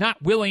 I was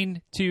not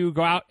willing to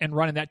go out and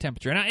run in that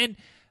temperature, and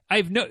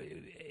I've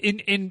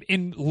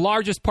in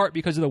largest part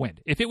because of the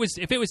wind. If it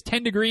was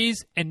 10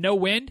 degrees and no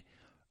wind,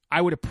 I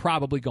would have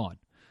probably gone.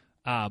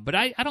 But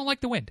I don't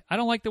like the wind. I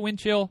don't like the wind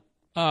chill.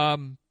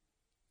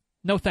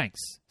 No thanks.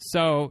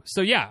 So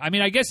yeah. I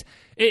mean, I guess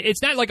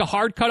it's not like a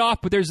hard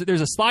cutoff, but there's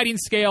a sliding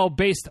scale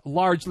based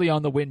largely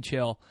on the wind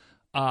chill.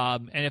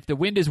 And if the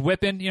wind is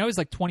whipping, you know, it's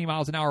like 20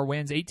 miles an hour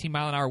winds, 18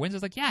 mile an hour winds.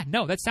 It's like, yeah,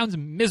 no, that sounds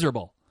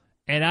miserable.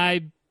 And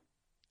I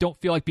don't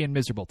feel like being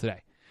miserable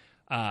today.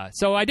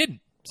 So I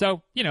didn't.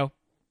 So, you know,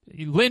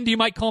 Lind, you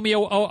might call me a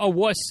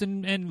wuss,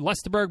 and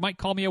Lesterberg might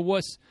call me a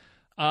wuss.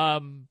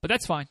 But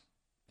that's fine.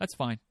 That's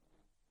fine.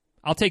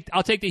 I'll take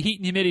the heat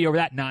and humidity over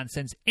that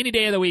nonsense any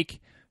day of the week,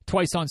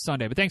 twice on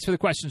Sunday. But thanks for the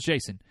questions,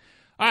 Jason.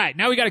 All right,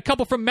 now we got a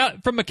couple from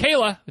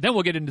Michaela. Then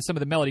we'll get into some of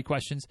the melody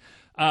questions.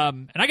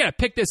 And I got to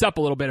pick this up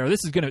a little bit, or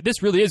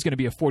this really is gonna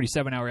be a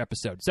 47-hour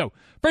episode. So,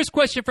 first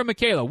question from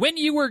Michaela: when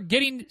you were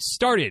getting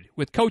started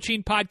with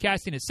coaching,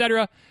 podcasting,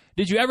 etc.,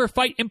 did you ever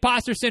fight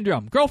imposter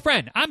syndrome?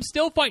 Girlfriend, I'm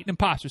still fighting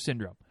imposter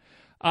syndrome.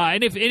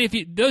 And if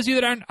those of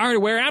you that aren't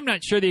aware, I'm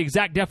not sure the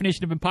exact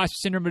definition of imposter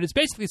syndrome, but it's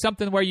basically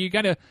something where you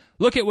kind of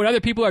look at what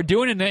other people are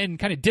doing and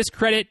kind of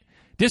discredit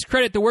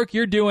the work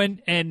you're doing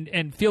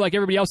and feel like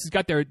everybody else has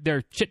got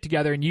their shit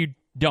together and you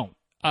don't.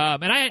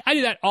 And I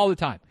do that all the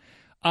time.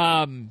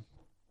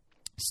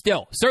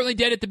 Still, certainly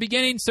did at the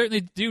beginning,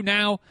 certainly do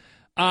now.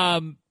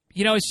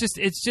 You know, it's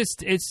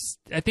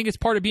I think it's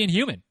part of being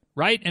human,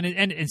 right?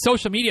 And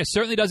social media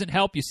certainly doesn't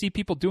help. You see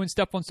people doing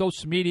stuff on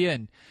social media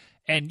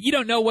and you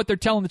don't know what they're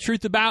telling the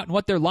truth about and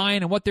what they're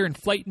lying and what they're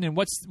inflating and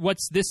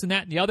what's this and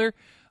that and the other.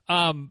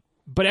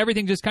 But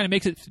everything just kind of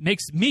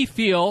makes me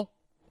feel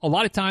a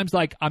lot of times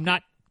like I'm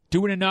not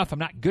doing enough. I'm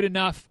not good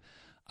enough.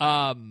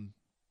 But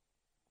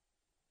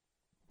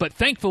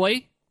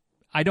thankfully,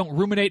 I don't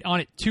ruminate on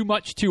it too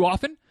much too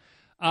often.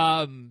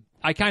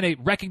 I kind of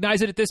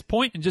recognize it at this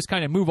point and just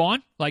kind of move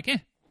on. Like,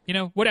 you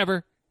know,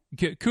 whatever.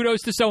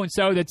 Kudos to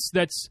so-and-so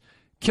that's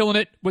killing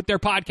it with their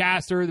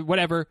podcast or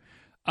whatever.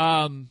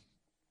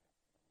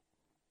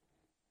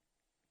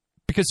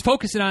 Because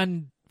focusing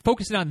on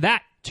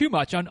that too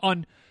much,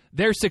 on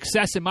their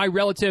success and my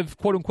relative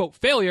quote-unquote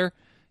failure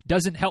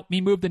doesn't help me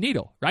move the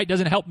needle, right?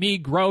 Doesn't help me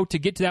grow to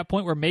get to that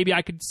point where maybe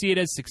I could see it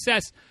as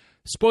success.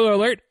 Spoiler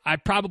alert, I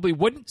probably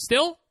wouldn't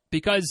still,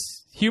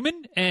 because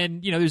human,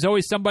 and you know, there's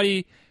always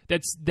somebody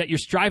that you're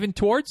striving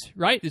towards,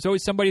 right? There's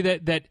always somebody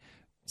that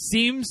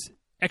seems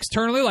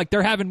externally like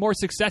they're having more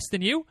success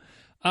than you.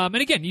 And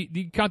again,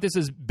 you count this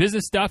as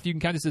business stuff. You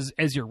can count this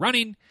as you're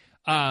running,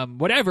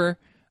 whatever.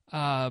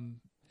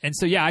 And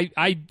so, yeah,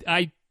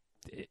 I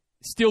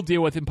still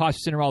deal with imposter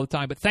syndrome all the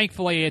time, but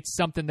thankfully it's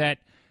something that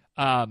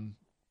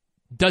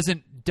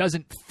doesn't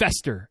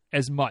fester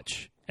as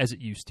much as it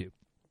used to.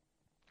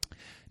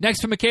 Next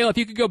from Michaela: if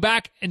you could go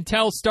back and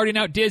tell starting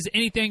out Diz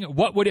anything,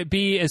 what would it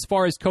be as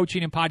far as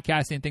coaching and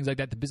podcasting and things like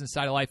that, the business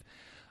side of life?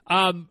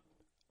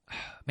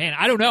 Man,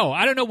 I don't know.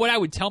 I don't know what I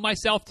would tell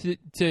myself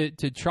to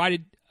try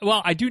to.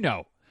 Well, I do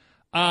know.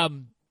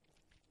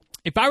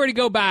 If I were to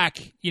go back,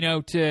 you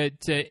know, to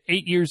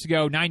 8 years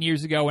ago, 9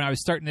 years ago, when I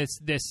was starting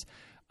this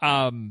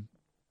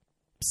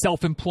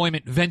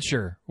self-employment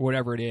venture, or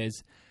whatever it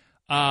is,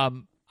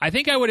 I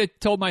think I would have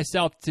told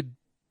myself to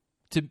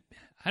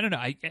I don't know.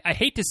 I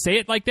hate to say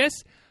it like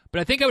this,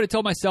 but I think I would have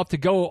told myself to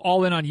go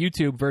all in on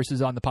YouTube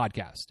versus on the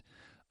podcast.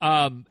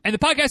 And the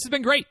podcast has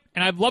been great,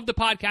 and I've loved the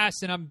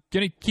podcast, and I'm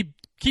gonna keep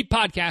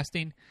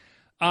podcasting.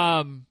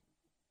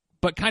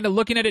 but kind of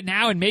looking at it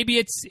now, and maybe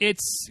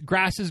it's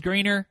grass is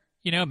greener,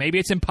 maybe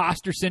it's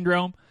imposter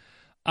syndrome.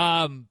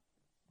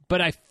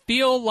 But I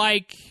feel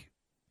like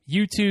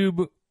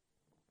YouTube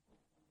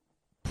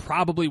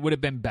probably would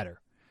have been better.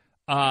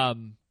 I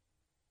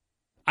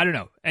don't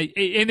know.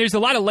 And there's a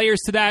lot of layers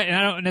to that, and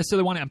I don't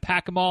necessarily want to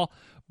unpack them all,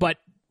 but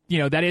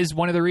that is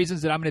one of the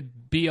reasons that I'm going to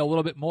be a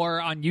little bit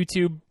more on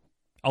YouTube,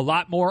 a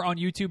lot more on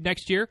YouTube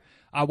next year.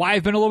 Why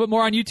I've been a little bit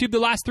more on YouTube the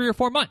last 3 or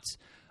 4 months.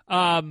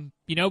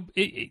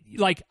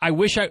 Like I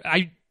wish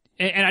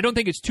and I don't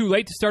think it's too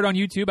late to start on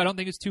YouTube. I don't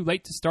think it's too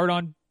late to start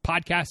on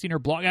podcasting or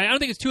blogging. I don't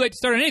think it's too late to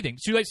start on anything.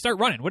 It's too late to start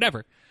running,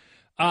 whatever.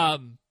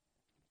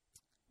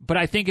 But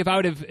I think if I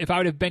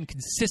would have been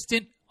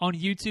consistent on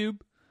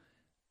YouTube,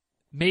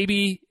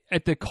 maybe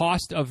at the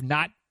cost of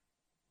not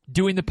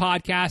doing the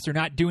podcast or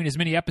not doing as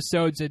many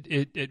episodes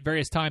at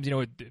various times,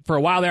 for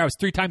a while there, I was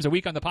 3 times a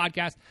week on the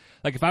podcast.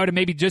 Like if I would have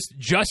maybe just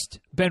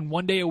been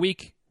 1 day a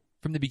week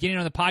from the beginning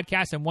on the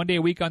podcast and 1 day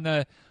a week on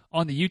the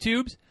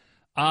YouTubes,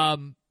 I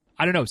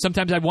don't know.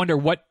 Sometimes I wonder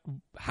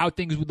how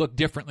things would look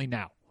differently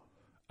now.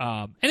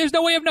 And there's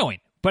no way of knowing.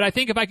 But I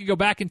think if I could go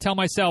back and tell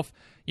myself,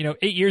 8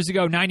 years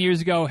ago, 9 years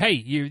ago, hey,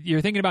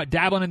 you're thinking about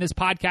dabbling in this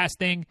podcast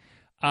thing,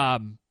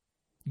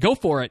 go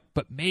for it,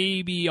 but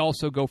maybe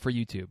also go for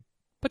YouTube.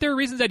 But there are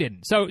reasons I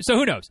didn't. So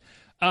who knows?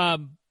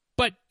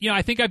 But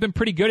I think I've been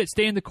pretty good at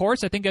staying the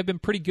course. I think I've been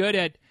pretty good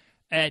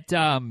at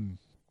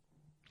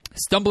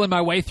stumbling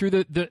my way through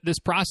this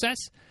process.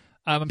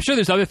 I'm sure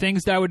there's other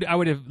things that I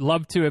would have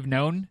loved to have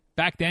known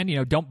back then.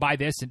 Don't buy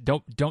this and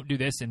don't do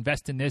this.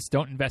 Invest in this.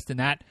 Don't invest in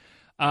that.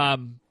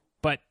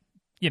 But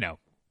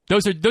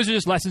those are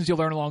just lessons you'll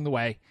learn along the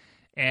way,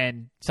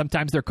 and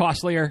sometimes they're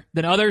costlier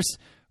than others.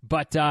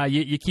 But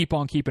you keep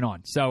on keeping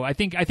on. So I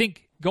think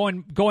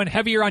going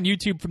heavier on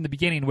YouTube from the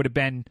beginning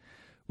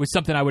was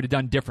something I would have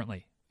done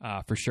differently,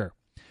 for sure.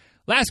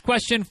 Last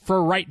question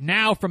for right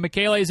now from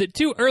Michaela. Is it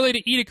too early to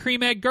eat a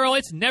cream egg? Girl,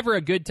 it's never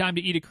a good time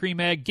to eat a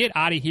cream egg. Get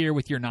out of here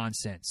with your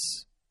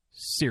nonsense.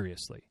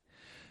 Seriously.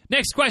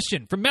 Next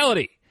question from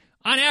Melody.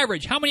 On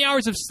average, how many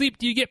hours of sleep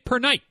do you get per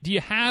night? Do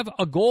you have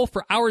a goal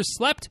for hours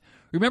slept?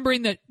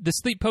 Remembering that the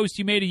sleep post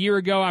you made a year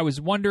ago, I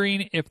was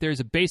wondering if there's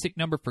a basic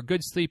number for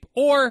good sleep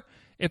or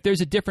if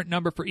there's a different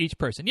number for each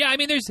person. Yeah, I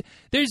mean,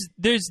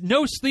 there's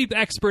no sleep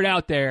expert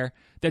out there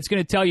that's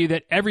going to tell you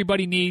that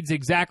everybody needs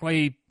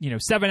exactly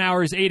 7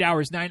 hours, 8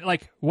 hours, 9,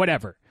 like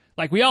whatever.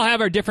 Like we all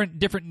have our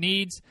different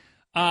needs.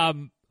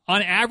 On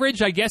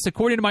average, I guess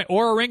according to my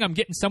Oura Ring, I'm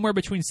getting somewhere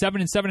between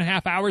 7 and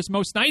 7.5 hours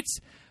most nights,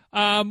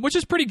 which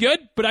is pretty good.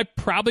 But I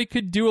probably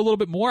could do a little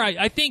bit more.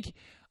 I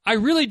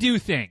really do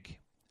think,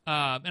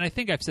 and I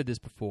think I've said this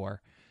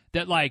before,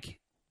 that like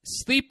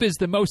sleep is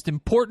the most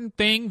important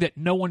thing that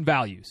no one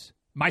values,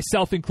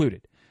 myself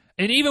included.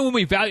 And even when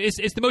we value,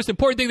 it's the most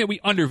important thing that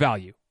we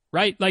undervalue,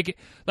 right? Like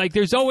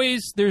there's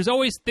always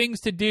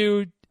things to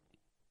do,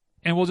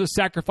 and we'll just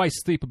sacrifice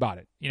sleep about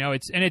it.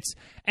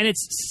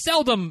 It's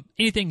seldom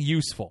anything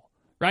useful,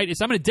 right?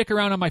 I'm going to dick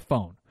around on my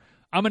phone.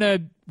 I'm going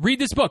to read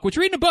this book, which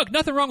reading a book,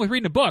 nothing wrong with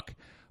reading a book,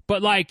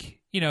 but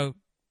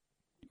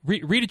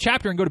read a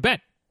chapter and go to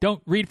bed.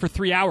 Don't read for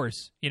 3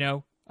 hours,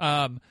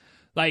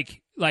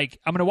 like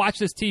I'm going to watch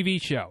this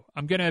TV show.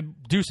 I'm going to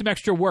do some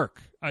extra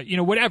work,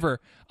 whatever.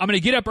 I'm going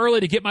to get up early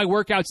to get my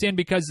workouts in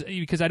because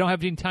I don't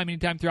have any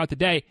time throughout the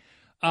day.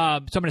 So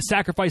I'm going to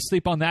sacrifice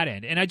sleep on that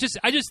end. And I just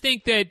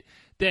think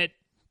that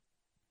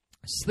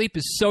sleep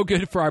is so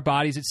good for our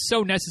bodies. It's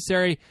so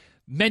necessary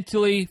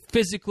mentally,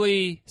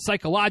 physically,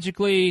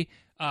 psychologically,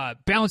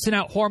 balancing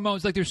out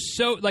hormones. Like there's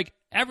so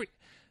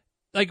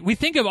we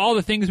think of all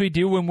the things we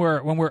do when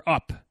we're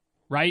up,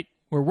 right?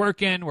 We're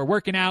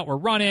working out, we're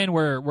running,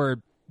 we're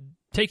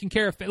taking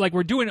care of, like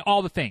we're doing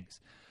all the things.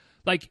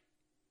 Like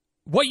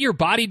what your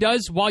body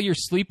does while you're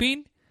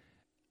sleeping,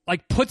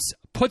 like puts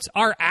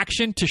our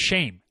action to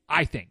shame,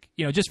 I think.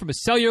 Just from a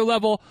cellular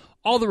level,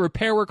 all the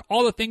repair work,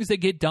 all the things that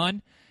get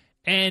done.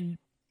 And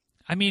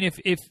I mean,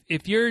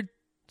 if you're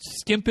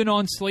skimping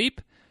on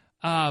sleep,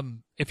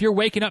 if you're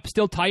waking up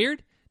still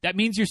tired, that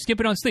means you're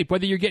skimping on sleep.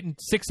 Whether you're getting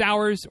 6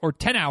 hours or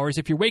 10 hours,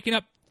 if you're waking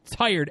up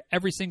tired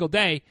every single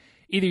day,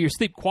 either your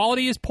sleep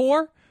quality is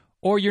poor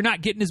or you're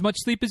not getting as much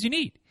sleep as you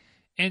need.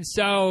 And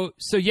so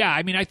yeah,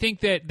 I mean, I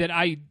think that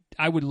I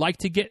would like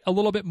to get a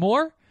little bit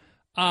more.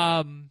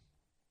 I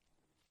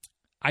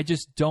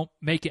just don't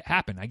make it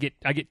happen. I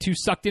get too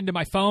sucked into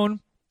my phone,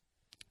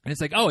 and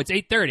it's like, oh, it's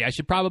 8:30. I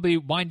should probably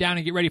wind down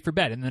and get ready for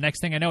bed. And the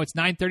next thing I know, it's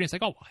 9:30. It's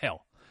like, oh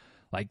hell,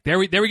 like there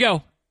we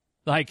go.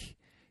 Like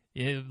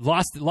you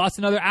lost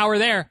another hour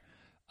there.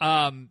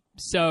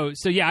 So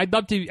yeah, I'd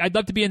love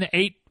to be in the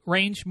 8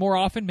 range more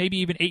often, maybe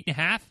even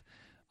 8.5.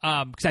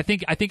 Because I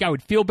think I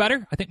would feel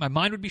better. I think my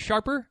mind would be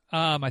sharper.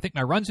 I think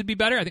my runs would be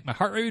better. I think my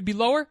heart rate would be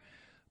lower.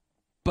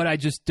 But I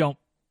just don't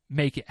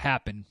make it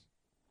happen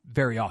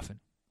very often.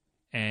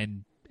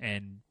 And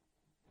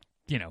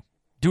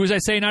do as I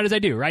say, not as I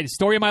do, right? It's the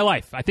story of my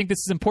life. I think this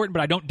is important,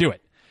 but I don't do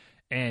it.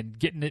 And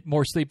getting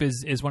more sleep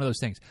is one of those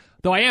things.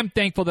 Though I am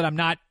thankful that I'm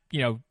not,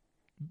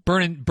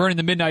 burning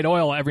the midnight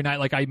oil every night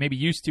like I maybe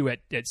used to at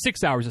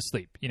 6 hours of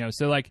sleep.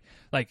 So like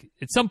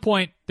at some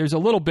point there's a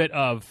little bit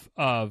of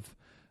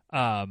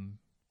I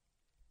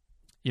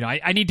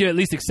need to at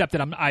least accept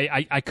that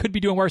I could be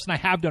doing worse, and I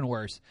have done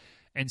worse.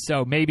 And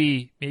so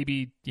maybe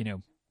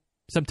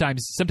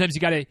sometimes you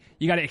gotta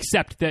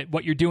accept that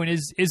what you're doing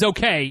is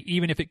okay,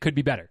 even if it could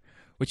be better.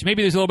 Which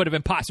maybe there's a little bit of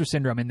imposter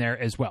syndrome in there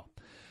as well.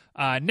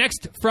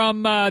 Next,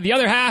 from the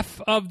other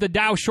half of the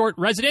Dow Short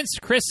residents,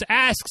 Chris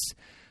asks,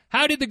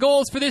 how did the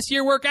goals for this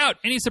year work out?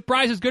 Any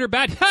surprises, good or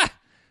bad?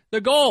 The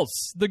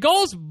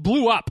goals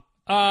blew up.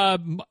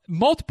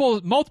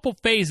 Multiple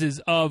phases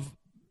of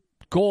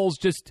goals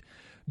just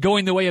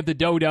going the way of the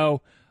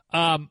dodo.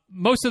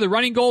 Most of the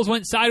running goals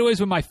went sideways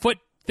when my foot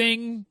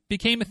thing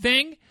became a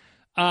thing.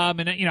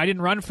 And I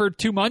didn't run for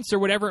 2 months or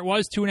whatever it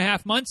was,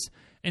 2.5 months.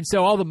 And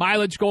so all the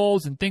mileage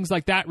goals and things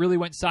like that really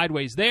went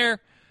sideways there.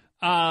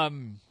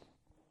 The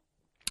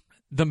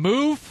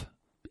move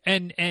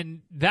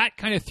and that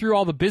kind of threw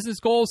all the business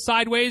goals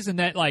sideways, and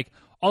that like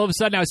all of a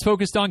sudden I was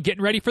focused on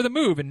getting ready for the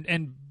move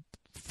and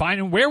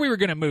finding where we were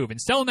going to move and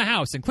selling the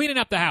house and cleaning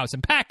up the house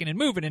and packing and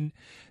moving and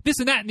this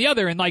and that and the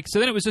other. And like, so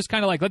then it was just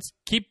kind of like, let's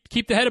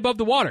keep the head above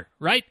the water,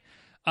 right?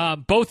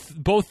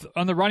 Both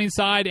on the running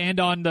side and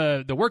on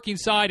the working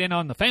side and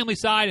on the family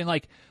side. And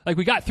like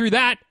we got through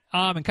that,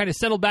 and kind of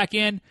settled back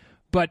in.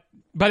 But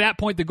by that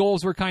point, the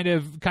goals were kind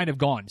of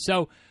gone.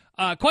 So,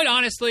 quite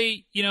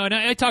honestly, and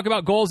I talk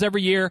about goals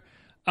every year.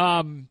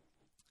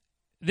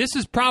 This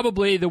is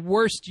probably the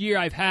worst year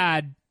I've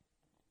had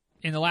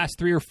in the last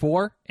 3 or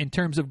 4 in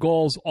terms of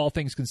goals, all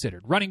things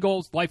considered. Running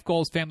goals, life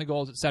goals, family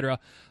goals, etc.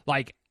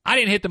 Like, I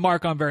didn't hit the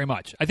mark on very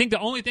much. I think the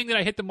only thing that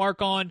I hit the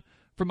mark on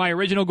for my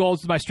original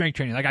goals was my strength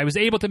training. Like, I was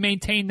able to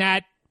maintain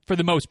that for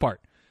the most part.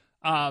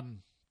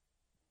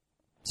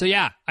 So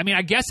yeah, I mean,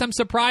 I guess I'm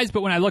surprised,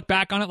 but when I look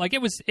back on it, like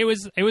it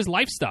was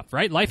life stuff,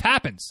 right? Life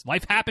happens.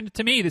 Life happened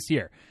to me this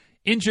year.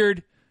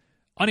 Injured,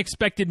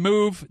 unexpected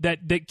move that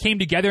came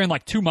together in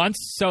like 2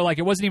 months. So like,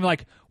 it wasn't even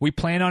like we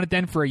planned on it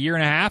then for a year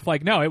and a half.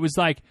 Like, no, it was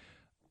like,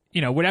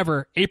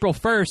 whatever, April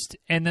 1st.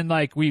 And then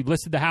like we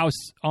listed the house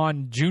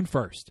on June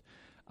 1st.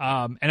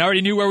 And I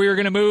already knew where we were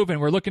going to move, and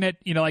we're looking at,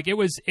 like it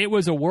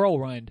was a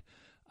whirlwind.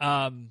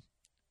 And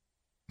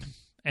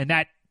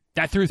that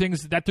threw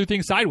things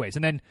sideways.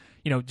 And then,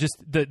 just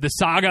the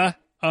saga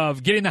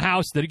of getting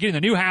the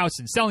new house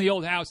and selling the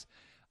old house.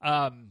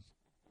 I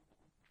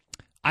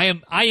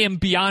am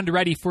beyond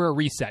ready for a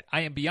reset.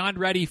 I am beyond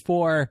ready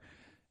for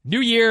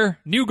new year,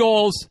 new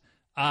goals.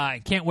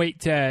 I can't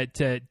wait to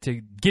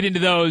get into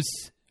those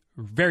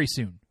very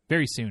soon.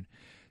 Very soon.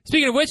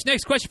 Speaking of which,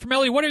 next question from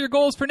Ellie. What are your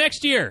goals for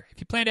next year?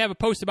 If you plan to have a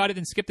post about it,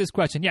 then skip this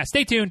question. Yeah,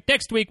 stay tuned.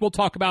 Next week, we'll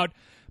talk about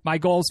my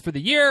goals for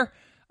the year.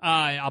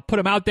 I'll put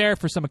them out there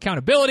for some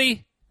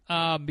accountability,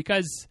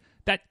 because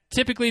that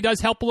typically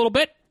does help a little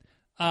bit.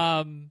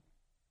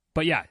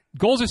 But yeah,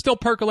 goals are still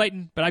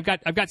percolating, but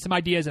I've got some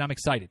ideas, and I'm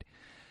excited.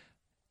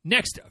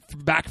 Next,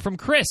 back from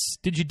Chris.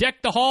 Did you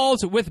deck the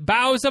halls with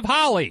boughs of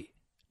holly?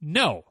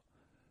 No.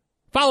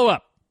 Follow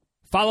up.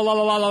 Follow la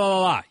la la la la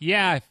la.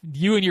 Yeah,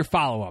 you and your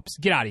follow-ups.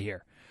 Get out of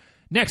here.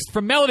 Next,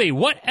 from Melody.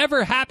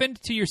 Whatever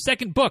happened to your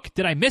second book?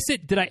 Did I miss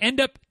it? Did it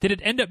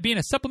end up being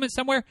a supplement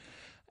somewhere?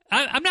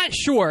 I'm not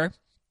sure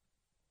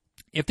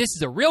if this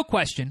is a real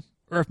question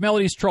or if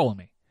Melody's trolling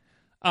me.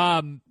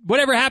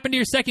 Whatever happened to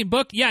your second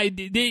book? Yeah,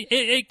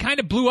 it kind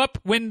of blew up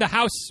when the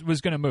house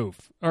was going to move,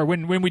 or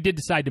when we did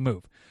decide to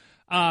move.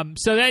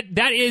 So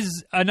that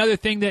is another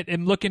thing that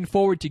I'm looking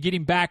forward to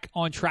getting back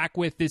on track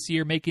with this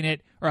year,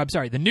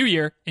 the new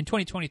year in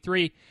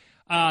 2023.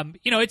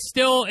 It's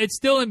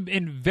still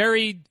in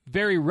very,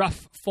 very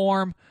rough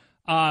form.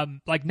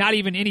 Like not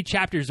even any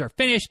chapters are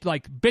finished,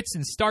 like bits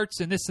and starts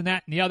and this and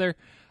that and the other.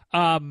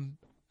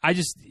 I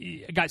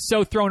got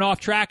so thrown off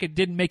track, it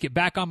didn't make it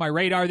back on my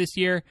radar this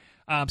year.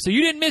 So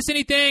you didn't miss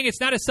anything.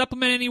 It's not a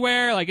supplement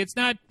anywhere. Like it's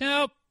not,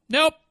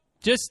 nope,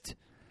 just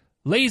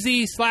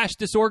lazy /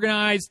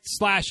 disorganized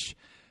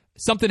 /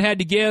 something had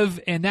to give.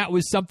 And that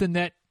was something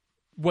that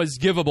was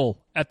givable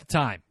at the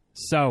time.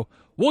 So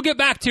we'll get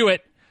back to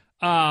it.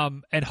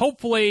 And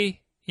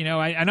hopefully,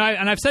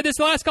 I've said this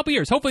the last couple of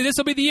years, hopefully this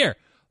will be the year.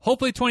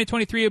 Hopefully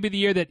 2023 will be the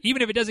year that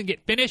even if it doesn't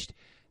get finished,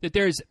 that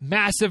there's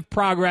massive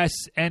progress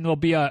and there'll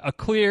be a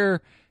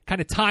clear kind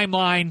of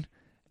timeline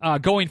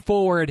going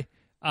forward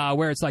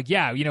where it's like,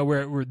 yeah,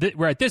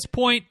 we're at this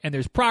point and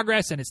there's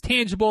progress and it's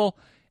tangible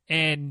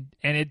and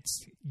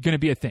it's going to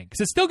be a thing. Because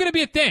it's still going to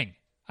be a thing,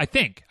 I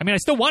think. I mean, I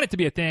still want it to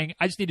be a thing.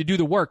 I just need to do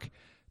the work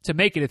to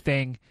make it a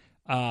thing,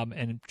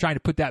 and trying to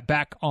put that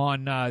back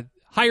on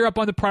higher up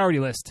on the priority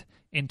list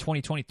in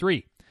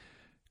 2023.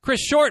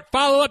 Chris Short,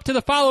 follow-up to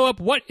the follow-up.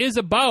 What is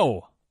a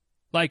bow?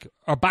 Like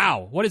a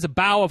bough. What is a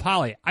bough of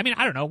holly? I mean,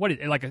 I don't know. What is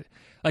it? Like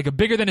a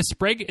bigger than a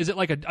sprig? Is it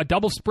like a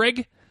double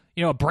sprig?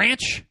 A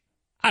branch?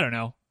 I don't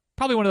know.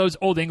 Probably one of those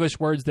old English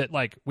words that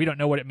like we don't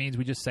know what it means.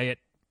 We just say it.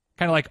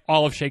 Kind of like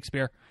all of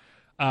Shakespeare.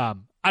 I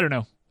don't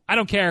know. I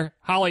don't care.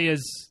 Holly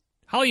is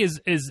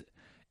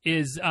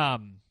a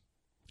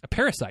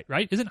parasite,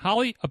 right? Isn't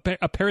holly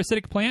a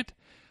parasitic plant?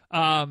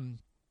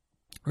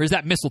 Or is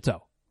that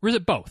mistletoe? Or is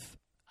it both?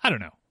 I don't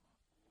know.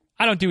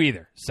 I don't do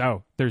either.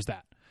 So there's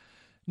that.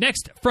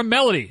 Next, from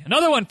Melody.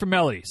 Another one from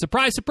Melody.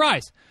 Surprise,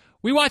 surprise.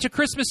 We watch A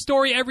Christmas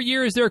Story every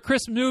year. Is there a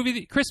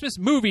Christmas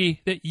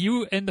movie that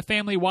you and the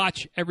family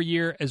watch every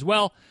year as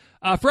well?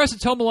 For us,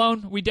 it's Home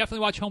Alone. We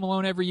definitely watch Home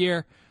Alone every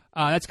year.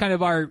 That's kind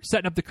of our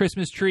setting up the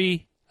Christmas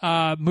tree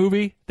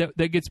movie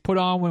that gets put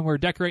on when we're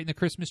decorating the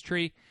Christmas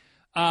tree.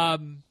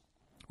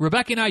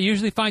 Rebecca and I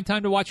usually find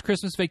time to watch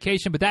Christmas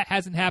Vacation, but that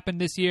hasn't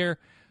happened this year.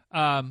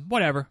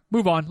 Whatever.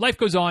 Move on. Life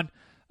goes on.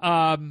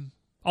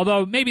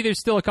 Although maybe there's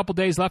still a couple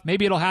days left.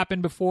 Maybe it'll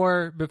happen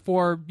before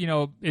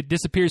it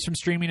disappears from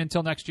streaming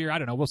until next year. I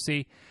don't know. We'll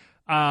see.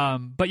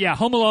 But yeah,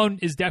 Home Alone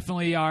is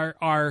definitely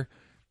our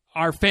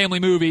family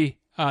movie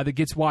that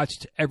gets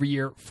watched every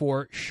year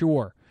for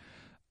sure.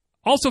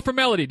 Also for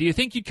Melody, do you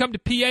think you'd come to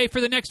PA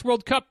for the next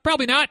World Cup?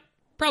 Probably not.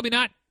 Probably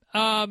not.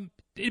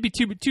 It'd be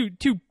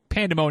too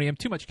pandemonium,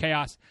 too much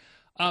chaos.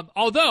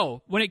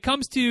 Although when it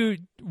comes to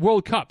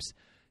World Cups,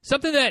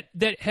 something that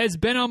has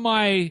been on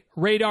my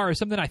radar is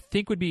something I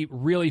think would be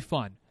really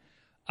fun.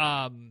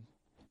 Not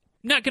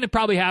going to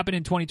probably happen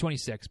in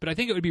 2026, but I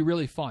think it would be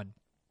really fun.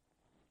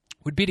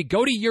 Would be to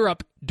go to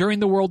Europe during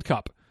the World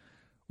Cup,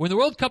 when the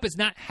World Cup is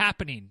not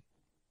happening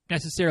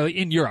necessarily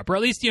in Europe, or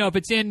at least if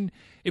it's in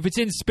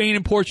Spain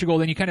and Portugal,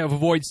 then you kind of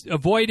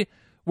avoid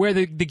where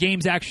the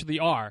games actually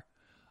are.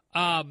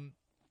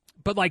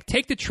 But like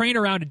take the train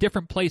around to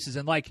different places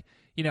and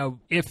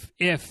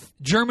if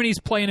Germany's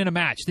playing in a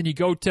match, then you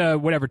go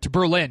to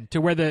Berlin,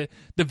 to where the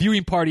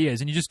viewing party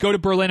is, and you just go to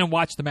Berlin and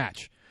watch the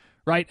match,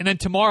 right? And then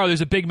tomorrow there's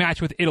a big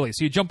match with Italy,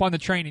 so you jump on the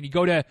train and you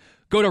go to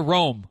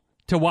Rome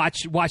to watch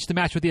the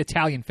match with the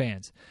Italian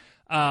fans.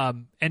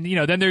 And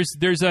then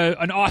there's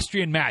an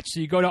Austrian match, so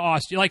you go to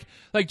Austria,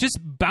 like just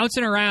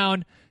bouncing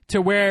around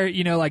to where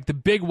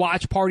the big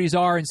watch parties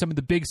are in some of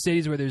the big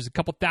cities where there's a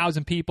couple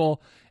thousand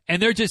people,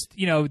 and they're just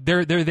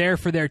they're there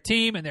for their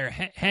team, and they're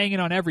hanging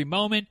on every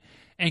moment.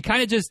 And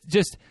kind of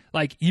just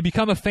like you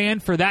become a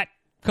fan for that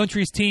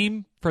country's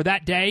team for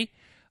that day,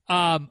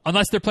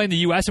 unless they're playing the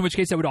U.S., in which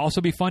case it would also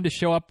be fun to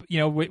show up,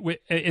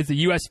 as a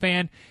U.S.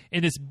 fan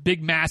in this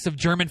big mass of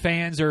German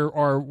fans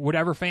or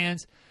whatever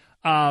fans.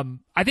 I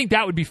think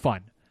that would be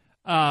fun.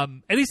 At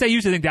least I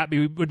usually think that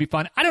would be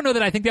fun. I don't know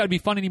that I think that would be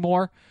fun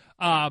anymore,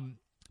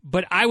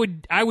 but I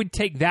would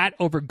take that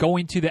over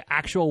going to the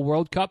actual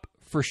World Cup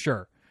for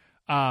sure.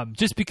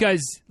 Just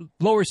because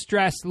lower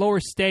stress, lower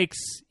stakes,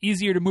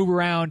 easier to move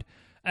around.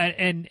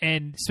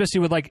 And especially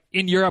with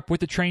in Europe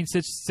with the train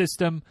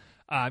system,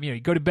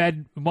 you go to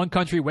bed in one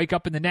country, wake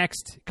up in the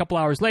next, a couple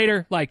hours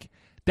later.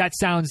 That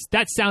sounds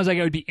like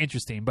it would be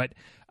interesting. But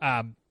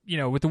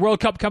with the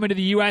World Cup coming to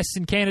the U.S.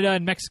 and Canada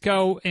and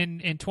Mexico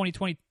in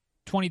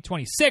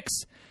 2026,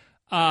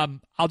 I'll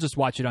just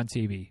watch it on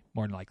TV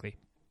more than likely.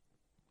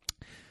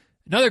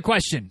 Another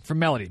question from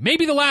Melody,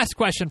 maybe the last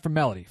question from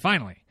Melody.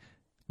 Finally,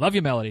 love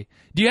you, Melody.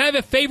 Do you have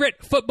a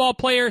favorite football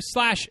player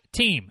 /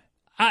 team?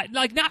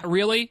 Not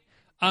really.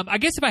 I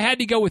guess if I had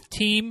to go with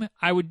team,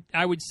 I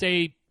would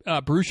say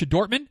Borussia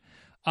Dortmund.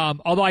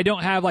 Although I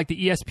don't have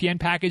the ESPN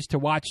package to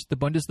watch the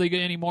Bundesliga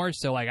anymore,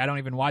 so I don't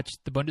even watch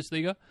the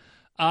Bundesliga.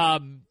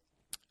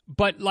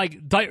 But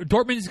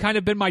Dortmund has kind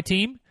of been my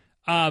team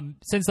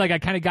since I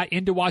kind of got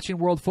into watching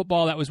world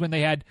football. That was when they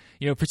had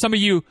for some of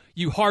you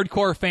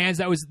hardcore fans,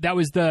 that was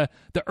the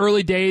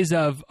early days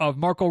of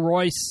Marco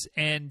Reus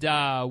and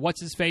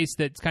what's his face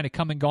that's kind of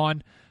come and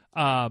gone.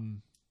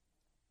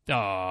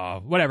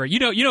 Whatever. You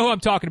know who I'm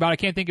talking about. I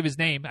can't think of his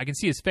name. I can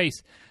see his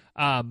face.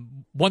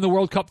 Won the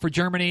World Cup for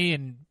Germany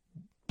and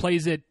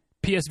plays at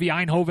PSV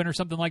Eindhoven or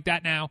something like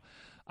that now.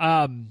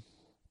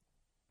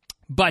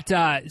 But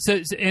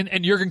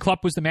Jurgen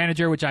Klopp was the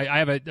manager, which I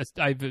have a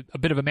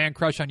bit of a man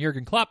crush on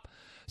Jurgen Klopp.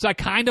 So I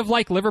kind of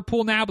like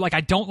Liverpool now, but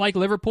I don't like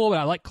Liverpool, but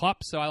I like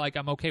Klopp, so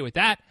I'm okay with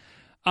that.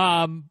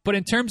 But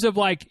in terms of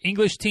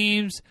English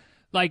teams,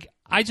 I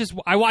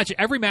watch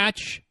every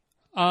match.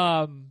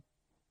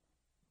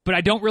 But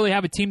I don't really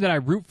have a team that I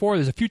root for.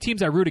 There's a few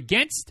teams I root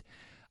against.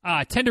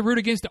 I tend to root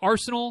against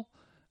Arsenal.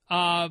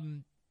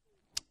 Although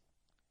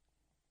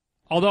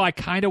I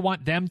kind of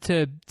want them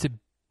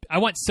I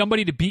want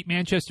somebody to beat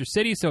Manchester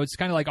City, so it's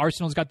kind of like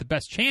Arsenal's got the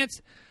best chance.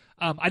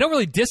 I don't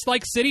really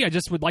dislike City. I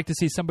just would like to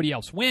see somebody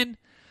else win.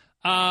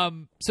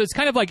 So it's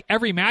kind of like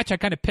every match I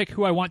kind of pick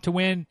who I want to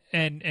win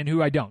and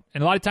who I don't.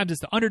 And a lot of times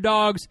it's the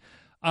underdogs.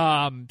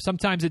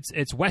 Sometimes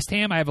it's West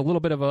Ham. I have a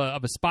little bit of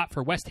a spot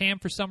for West Ham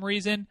for some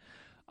reason.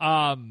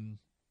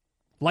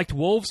 Liked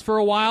Wolves for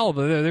a while,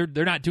 although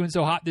they're not doing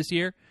so hot this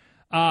year.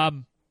 But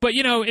I'm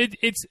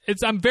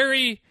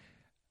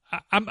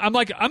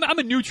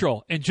a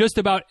neutral in just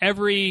about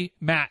every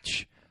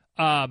match,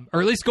 or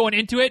at least going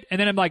into it. And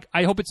then I'm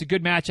I hope it's a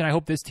good match and I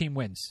hope this team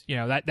wins,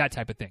 that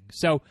type of thing.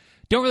 So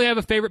don't really have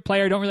a favorite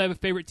player. Don't really have a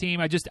favorite team.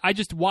 I just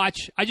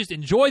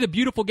enjoy the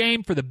beautiful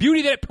game for the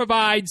beauty that it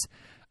provides.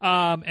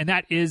 And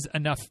that is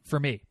enough for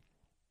me.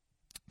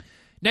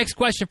 Next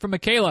question from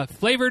Michaela.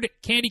 Flavored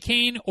candy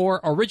cane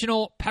or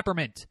original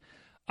peppermint?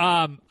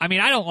 I mean,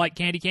 I don't like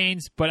candy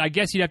canes, but I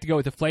guess you'd have to go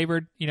with the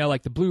flavored,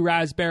 like the blue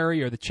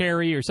raspberry or the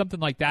cherry or something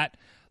like that.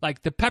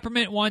 Like the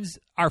peppermint ones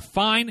are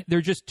fine.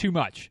 They're just too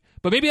much.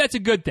 But maybe that's a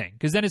good thing,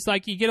 because then it's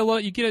like you get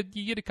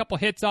a couple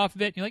hits off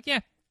of it. And you're like, yeah,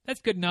 that's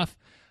good enough.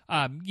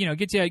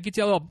 Gets you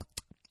a little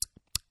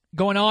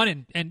going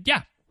on, and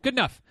yeah, good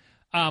enough.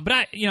 But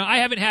I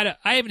haven't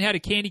had a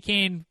candy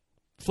cane,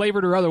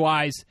 flavored or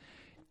otherwise,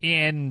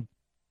 in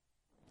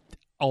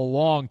a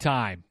long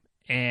time,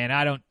 and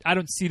I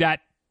don't see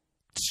that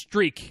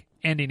streak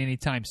ending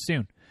anytime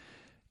soon.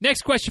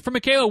 Next question from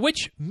Michaela: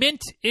 which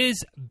mint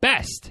is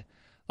best?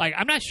 Like,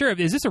 I'm not sure.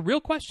 Is this a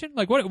real question?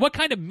 Like, what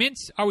kind of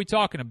mints are we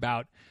talking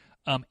about?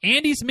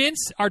 Andy's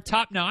mints are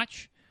top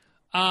notch.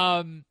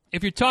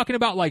 If you're talking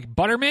about like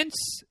butter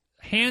mints,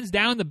 hands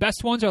down the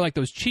best ones are like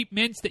those cheap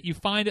mints that you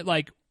find at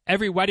like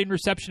every wedding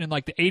reception in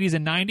like the 80s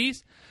and 90s.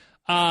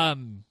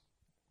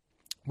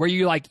 Where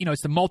you like,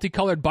 it's the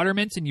multicolored butter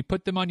mints, and you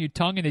put them on your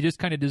tongue and they just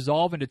kind of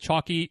dissolve into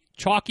chalky,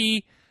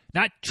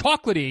 not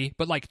chocolatey,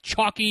 but like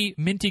chalky,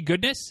 minty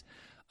goodness.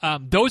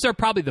 Those are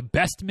probably the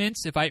best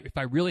mints if I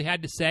really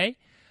had to say.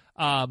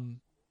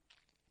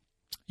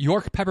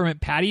 York peppermint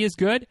patty is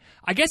good.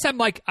 I guess I'm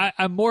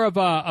more of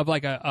a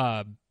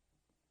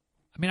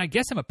I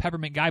guess I'm a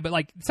peppermint guy, but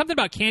like something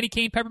about candy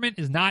cane peppermint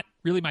is not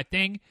really my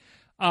thing.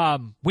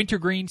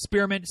 Wintergreen,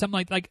 spearmint,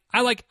 something like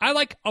I like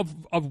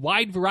a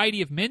wide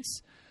variety of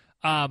mints,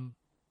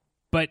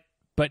 but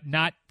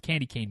not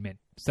candy cane mint.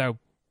 So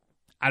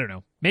I don't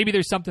know. Maybe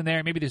there's something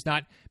there. Maybe there's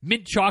not.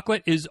 Mint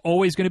chocolate is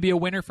always going to be a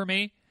winner for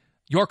me.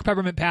 York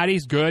peppermint patty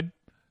is good.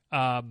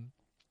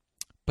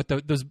 But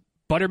those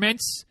butter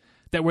mints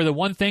that were the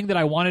one thing that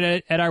I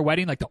wanted at our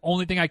wedding, like the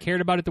only thing I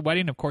cared about at the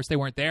wedding, of course they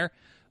weren't there.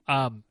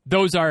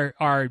 Those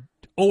are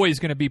always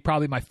going to be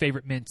probably my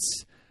favorite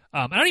mints.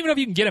 I don't even know if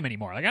you can get them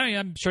anymore. Like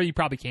I'm sure you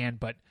probably can,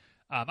 but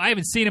I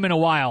haven't seen them in a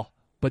while.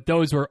 But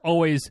those were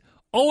always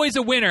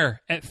a winner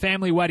at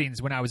family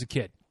weddings when I was a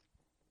kid.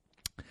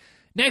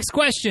 Next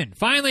question.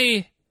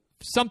 Finally,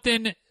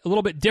 something a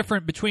little bit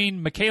different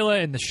between Michaela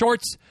and the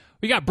shorts.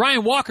 We got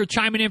Brian Walker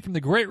chiming in from the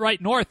Great Right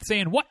North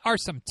saying, what are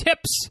some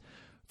tips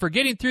for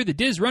getting through the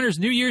Diz Runners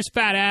New Year's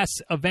Fat Ass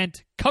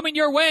event coming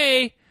your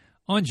way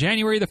on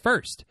January the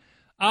 1st?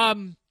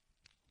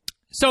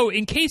 So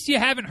in case you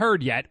haven't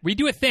heard yet, we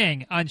do a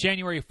thing on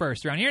January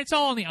 1st around here. It's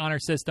all on the honor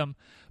system.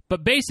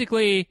 But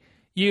basically,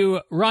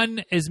 you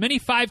run as many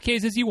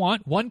 5Ks as you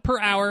want, 1 per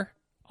hour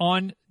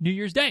on New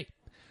Year's Day.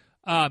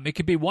 It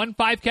could be 1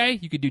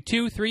 5K. You could do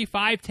 2, 3,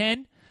 5,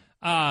 10.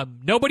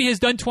 Nobody has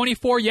done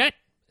 24 yet.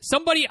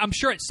 Somebody, I'm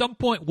sure, at some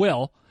point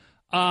will.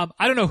 I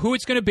don't know who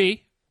it's going to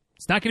be.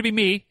 It's not going to be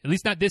me, at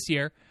least not this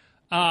year.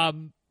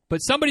 But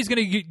somebody's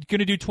going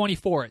to do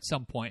 24 at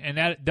some point,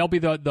 and they'll be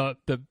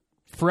the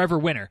forever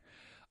winner.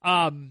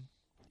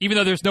 Even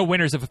though there's no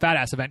winners of a fat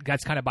ass event,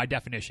 that's kind of by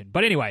definition.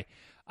 But anyway,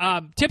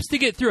 tips to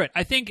get through it.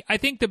 I think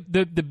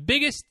the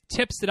biggest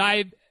tips that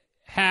I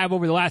have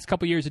over the last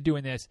couple years of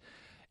doing this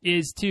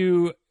is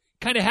to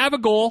kind of have a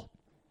goal,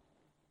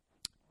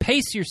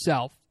 pace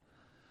yourself,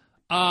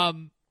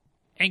 and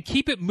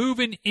keep it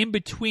moving in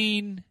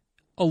between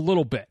a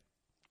little bit.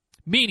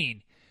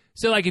 Meaning,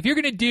 so like if you're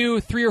going to do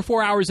 3 or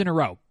 4 hours in a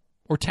row,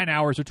 or 10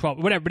 hours or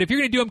 12, whatever, but if you're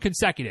going to do them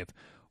consecutive,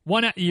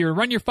 you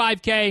run your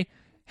 5K,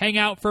 hang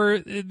out for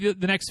the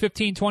next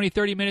 15, 20,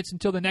 30 minutes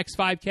until the next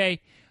 5K.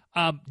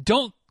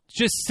 Don't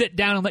just sit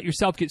down and let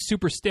yourself get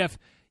super stiff.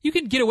 You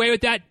can get away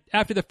with that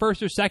after the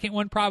first or second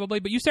one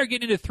probably, but you start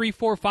getting into 3,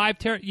 4, 5,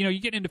 you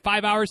get into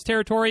 5 hours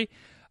territory.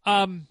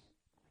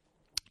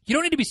 You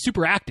don't need to be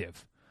super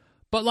active.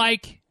 But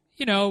like,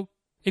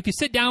 if you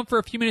sit down for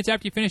a few minutes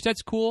after you finish,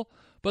 that's cool.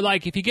 But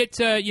like if you get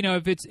to,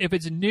 if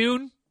it's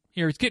noon,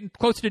 it's getting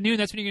closer to noon,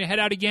 that's when you're going to head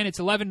out again. It's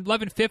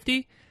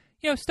 11:50.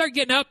 Start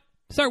getting up,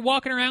 start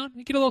walking around,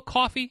 get a little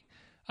coffee,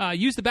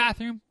 use the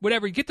bathroom,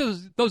 whatever. Get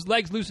those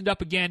legs loosened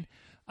up again,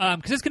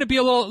 because it's going to be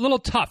a little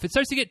tough. It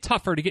starts to get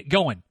tougher to get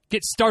going,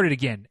 get started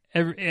again.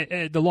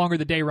 The longer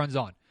the day runs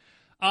on.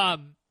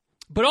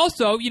 But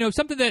also,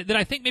 something that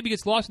I think maybe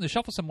gets lost in the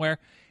shuffle somewhere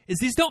is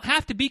these don't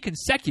have to be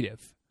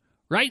consecutive,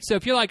 right? So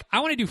if you're like, I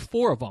want to do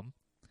 4 of them,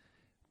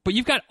 but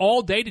you've got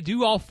all day to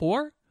do all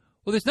 4.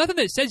 Well, there's nothing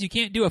that says you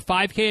can't do a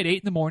 5K at 8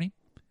 in the morning,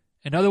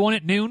 another one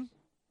at noon,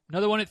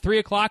 another one at 3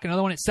 o'clock,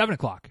 another one at 7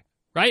 o'clock,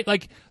 right?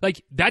 Like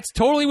that's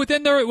totally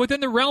within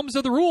the realms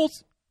of the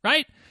rules,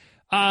 right?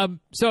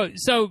 So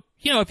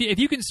if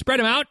you can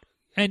spread them out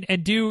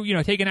and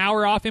do take an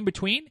hour off in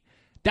between,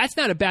 that's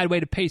not a bad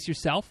way to pace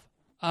yourself.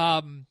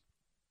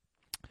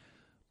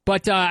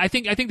 But I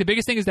think the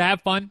biggest thing is to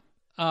have fun,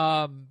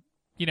 and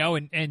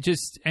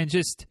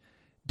just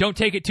don't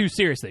take it too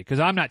seriously,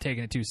 because I'm not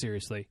taking it too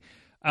seriously.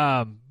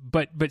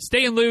 But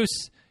staying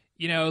loose,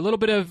 a little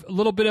bit of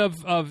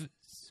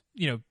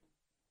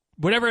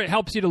whatever it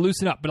helps you to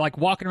loosen up. But like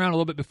walking around a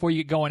little bit before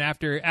you get going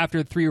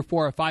after 3 or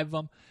 4 or 5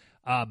 of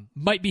them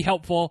might be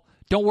helpful.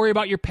 Don't worry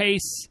about your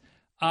pace.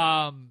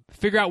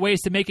 Figure out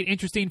ways to make it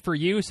interesting for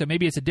you. So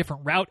maybe it's a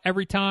different route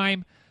every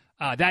time.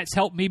 That's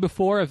helped me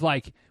before. Of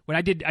like when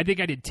I think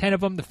I did 10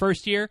 of them the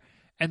first year,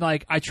 and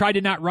like I tried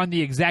to not run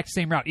the exact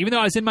same route. Even though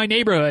I was in my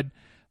neighborhood,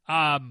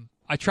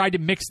 I tried to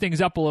mix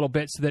things up a little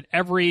bit so that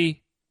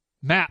every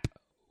map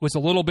was a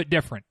little bit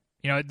different.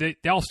 You know,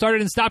 they all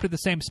started and stopped at the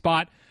same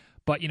spot,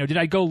 but, you know, did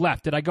I go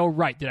left? Did I go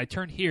right? Did I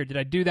turn here? Did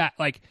I do that?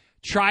 Like,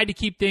 tried to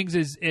keep things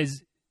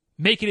as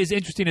make it as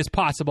interesting as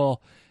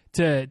possible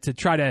to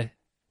try to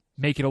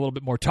make it a little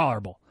bit more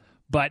tolerable.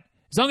 But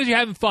as long as you're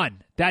having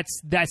fun,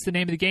 that's the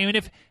name of the game.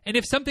 And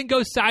if something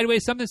goes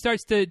sideways, something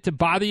starts to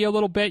bother you a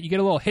little bit, you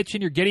get a little hitch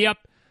in your giddy up,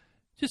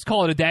 just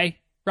call it a day,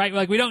 right?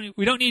 Like we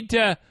don't need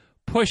to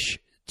push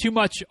too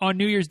much on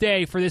New Year's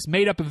Day for this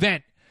made up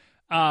event,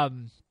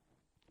 and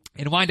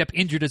wind up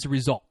injured as a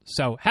result.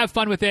 So have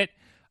fun with it.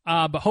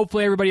 But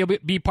hopefully everybody will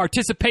be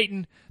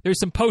participating. There's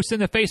some posts in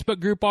the Facebook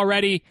group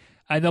already.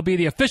 There'll be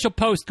the official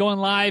post going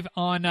live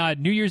on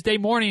New Year's Day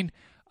morning,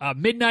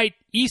 midnight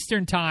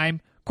Eastern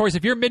time. Of course,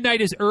 if your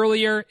midnight is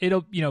earlier,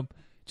 it'll, you know,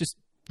 just,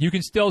 you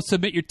can still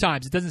submit your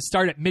times. It doesn't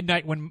start at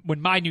midnight when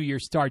my New Year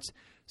starts.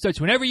 So it's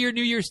whenever your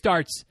New Year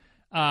starts,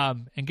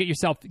 and get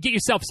yourself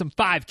some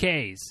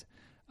 5Ks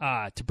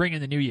to bring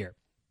in the new year.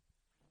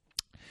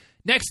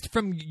 Next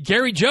from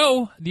Gary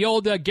Joe, the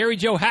old Gary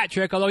Joe hat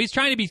trick, although he's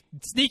trying to be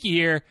sneaky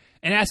here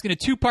and asking a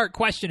two-part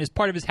question as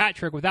part of his hat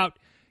trick without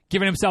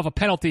giving himself a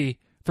penalty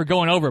for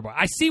going overboard.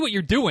 I see what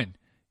you're doing,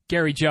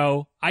 Gary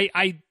Joe.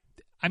 I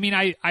mean,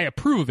 I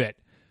approve of it,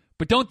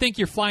 but don't think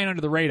you're flying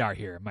under the radar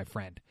here, my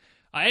friend.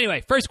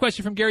 Anyway, first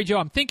question from Gary Joe.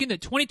 I'm thinking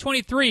that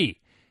 2023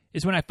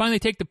 is when I finally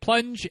take the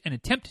plunge and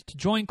attempt to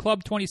join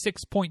Club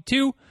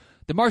 26.2.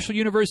 The Marshall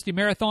University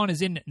Marathon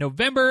is in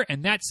November,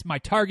 and that's my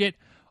target.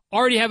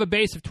 Already have a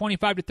base of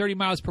 25 to 30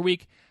 miles per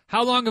week.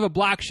 How long of a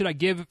block should I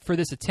give for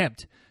this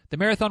attempt? The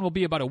marathon will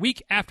be about a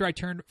week after I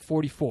turn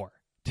 44.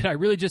 Did I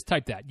really just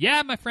type that?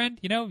 Yeah, my friend.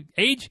 You know,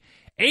 age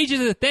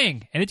is a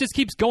thing, and it just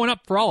keeps going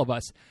up for all of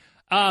us.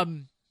 But,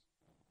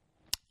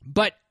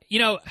 you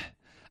know,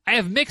 I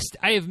have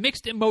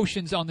mixed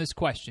emotions on this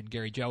question,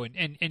 Gary Joe,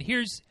 and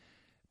here's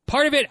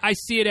part of it. I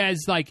see it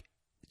as like,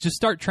 just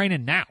start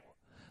training now.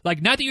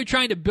 Like, not that you're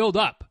trying to build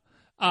up,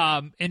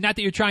 and not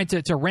that you're trying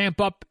to ramp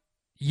up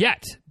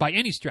yet by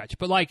any stretch,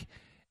 but like,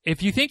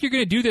 if you think you're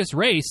going to do this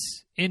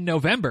race in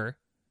November,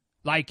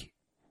 like,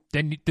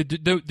 then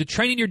the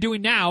training you're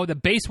doing now, the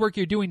base work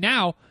you're doing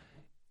now,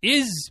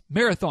 is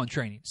marathon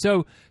training.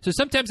 So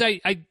sometimes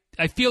I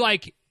feel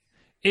like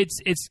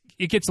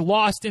it gets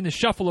lost in the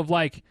shuffle of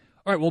like,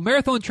 all right, well,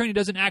 marathon training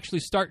doesn't actually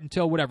start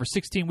until whatever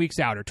 16 weeks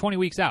out or 20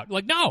 weeks out.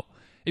 Like, no,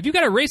 if you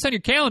got a race on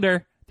your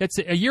calendar that's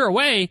a year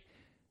away,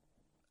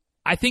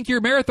 I think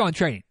you're marathon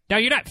training. Now,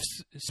 you're not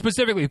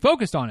specifically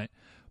focused on it,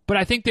 but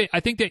I think that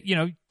you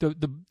know,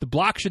 the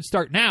block should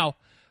start now.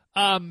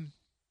 And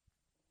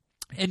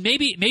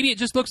maybe it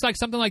just looks like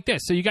something like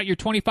this. So you got your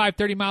 25,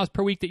 30 miles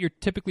per week that you're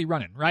typically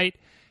running, right?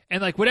 And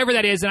like whatever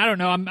that is, and I don't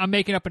know, I'm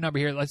making up a number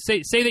here. Let's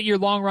say that your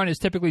long run is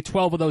typically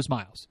 12 of those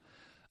miles.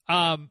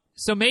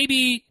 So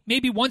maybe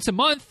once a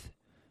month,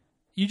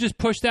 you just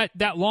push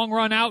that long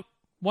run out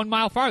 1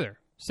 mile farther.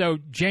 So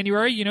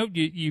January, you know,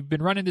 you've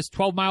been running this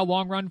 12-mile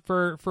long run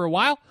for a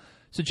while.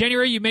 So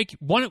January, you make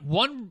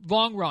one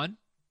long run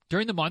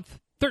during the month,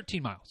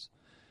 13 miles.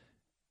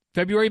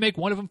 February, you make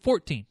one of them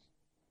 14.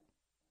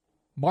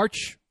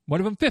 March, one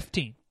of them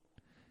 15.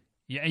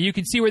 Yeah, you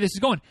can see where this is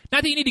going.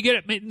 Not that you need to get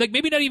it, like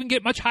maybe not even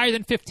get much higher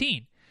than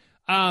 15.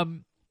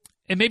 And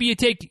maybe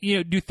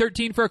you do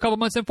 13 for a couple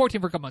months and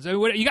 14 for a couple months. I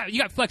mean, you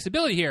got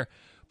flexibility here,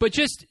 but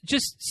just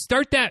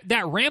start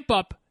that ramp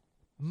up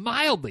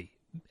mildly,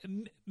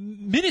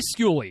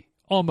 minusculely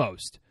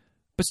almost,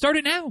 but start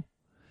it now.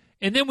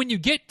 And then when you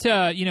get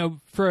to, you know,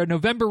 for a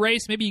November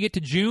race, maybe you get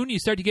to June, you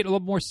start to get a little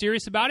more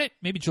serious about it.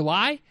 Maybe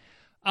July.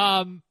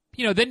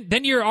 You know,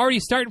 then you're already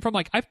starting from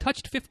like, I've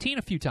touched 15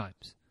 a few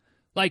times.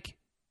 Like,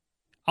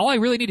 all I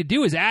really need to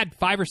do is add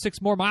 5 or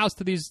 6 more miles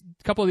to these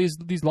couple of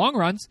these long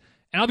runs,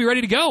 and I'll be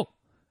ready to go.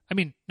 I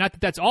mean, not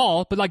that that's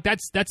all, but like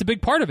that's a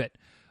big part of it.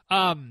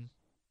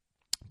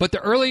 But the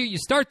earlier you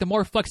start, the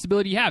more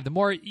flexibility you have, the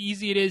more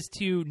easy it is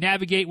to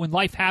navigate when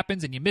life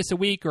happens and you miss a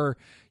week, or,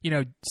 you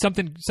know,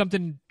 something,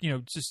 you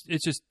know,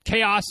 it's just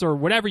chaos or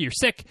whatever, you're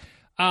sick.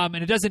 And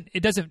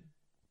it doesn't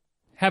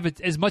have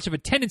as much of a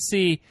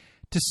tendency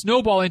to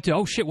snowball into,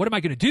 oh shit, what am I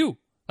going to do?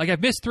 Like,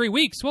 I've missed 3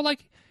 weeks. Well,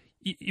 like,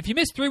 if you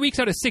miss 3 weeks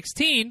out of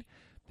 16,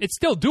 it's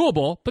still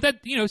doable, but that,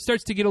 you know,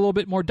 starts to get a little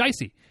bit more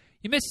dicey.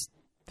 You miss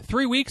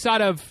 3 weeks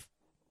out of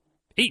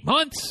 8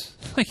 months,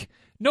 like,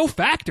 no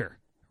factor,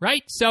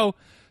 right? So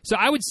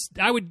I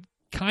would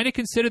kind of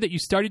consider that you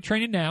started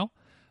training now,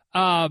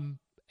 and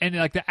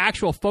like the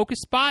actual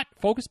focus block,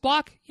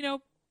 you know,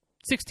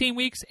 16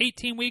 weeks,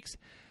 18 weeks,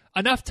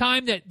 enough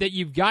time that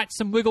you've got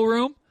some wiggle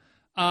room,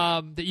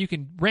 that you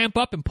can ramp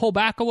up and pull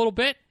back a little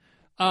bit.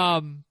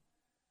 But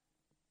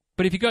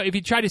if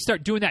you try to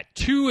start doing that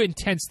too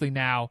intensely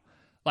now,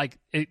 like,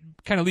 it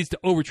kind of leads to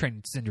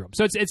overtraining syndrome.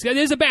 So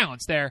there's a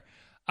balance there.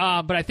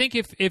 But I think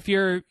if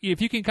you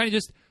can kind of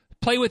just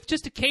play with,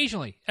 just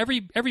occasionally,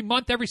 every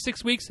month, every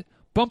 6 weeks,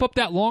 bump up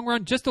that long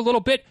run just a little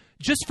bit,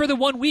 just for the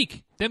 1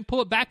 week, then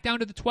pull it back down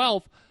to the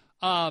 12.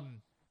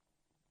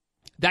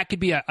 that could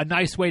be a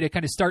nice way to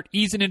kind of start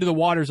easing into the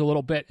waters a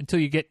little bit until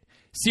you get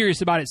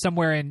serious about it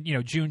somewhere in,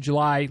 June,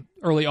 July,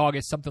 early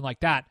August, something like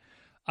that.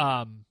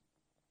 And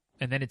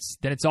then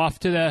it's off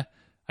to the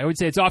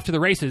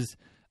races.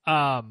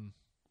 Then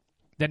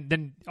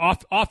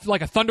off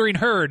like a thundering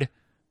herd.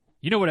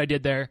 You know what I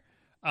did there,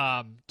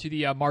 to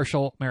the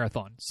Marshall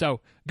Marathon.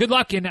 So good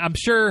luck. And I'm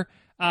sure,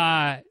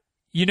 a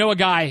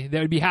guy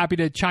that would be happy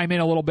to chime in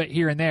a little bit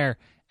here and there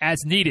as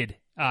needed,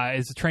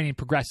 as the training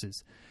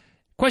progresses.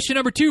 Question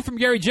number 2 from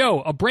Gary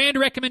Joe. A brand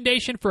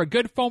recommendation for a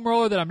good foam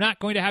roller that I'm not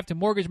going to have to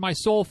mortgage my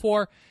soul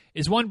for.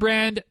 Is one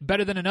brand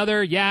better than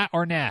another? Yeah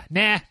or nah?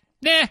 Nah.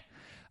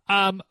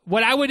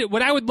 What I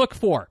would look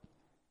for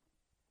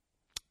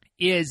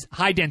is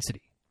high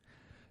density.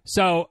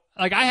 So,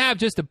 like, I have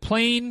just a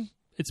plain,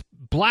 it's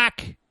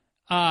black,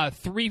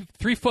 3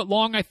 foot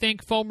long, I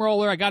think, foam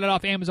roller. I got it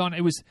off Amazon.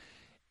 It was,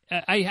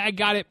 I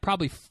got it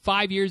probably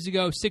 5 years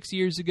ago, 6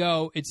 years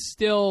ago. It's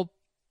still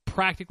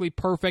practically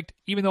perfect,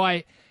 even though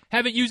I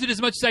haven't used it as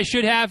much as I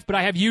should have, but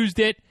I have used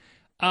it.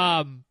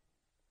 And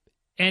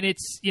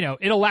it's,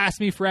 it'll last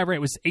me forever. It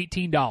was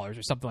 $18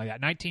 or something like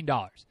that,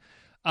 $19.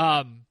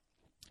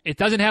 It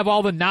doesn't have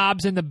all the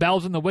knobs and the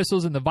bells and the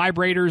whistles and the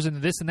vibrators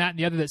and this and that and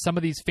the other that some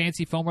of these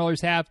fancy foam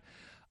rollers have.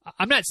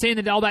 I'm not saying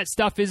that all that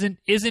stuff isn't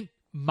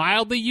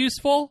mildly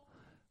useful,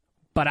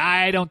 but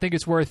I don't think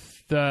it's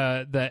worth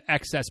the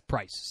excess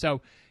price.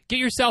 So get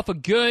yourself a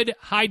good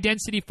high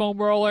density foam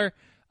roller.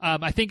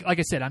 I think, like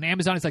I said, on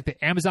Amazon, it's like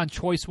the Amazon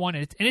Choice one,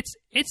 and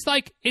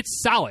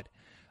it's solid,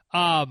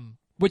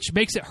 which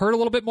makes it hurt a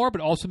little bit more,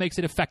 but also makes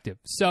it effective.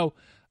 So,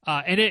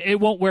 and it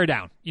won't wear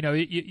down.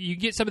 You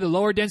get some of the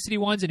lower density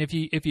ones, and if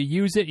you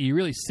use it, you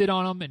really sit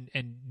on them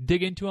and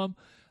dig into them,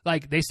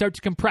 like they start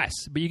to compress.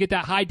 But you get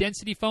that high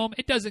density foam,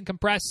 it doesn't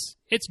compress.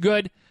 It's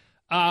good,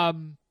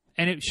 and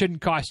it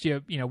shouldn't cost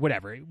you,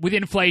 whatever. With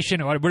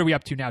inflation, what are we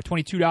up to now?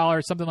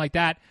 $22, something like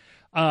that.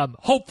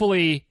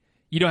 Hopefully,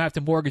 you don't have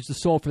to mortgage the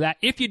soul for that.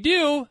 If you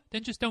do,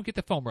 then just don't get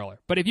the foam roller.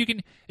 But if you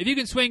can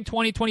swing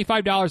 $20,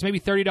 $25,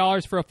 maybe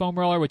 $30 for a foam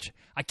roller, which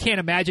I can't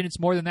imagine it's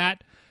more than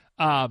that,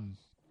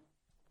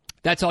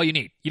 that's all you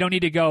need. You don't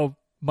need to go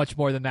much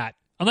more than that,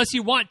 unless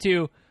you want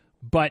to,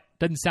 but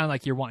doesn't sound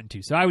like you're wanting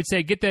to. So I would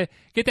say get that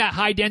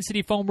high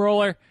density foam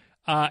roller,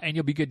 and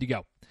you'll be good to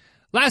go.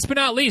 Last but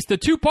not least, the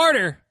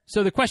two-parter.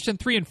 So the question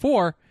 3 and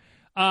 4,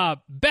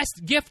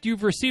 best gift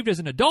you've received as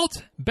an adult,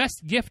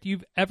 best gift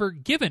you've ever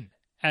given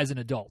as an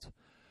adult.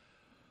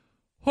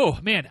 Oh,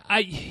 man,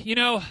 I'm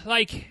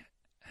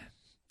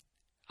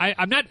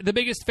not the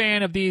biggest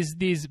fan of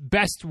these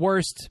best,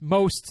 worst,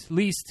 most,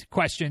 least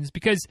questions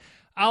because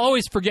I'll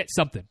always forget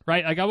something,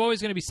 right? Like, I'm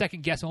always going to be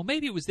second guessing. Well,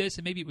 maybe it was this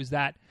and maybe it was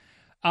that.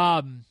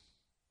 But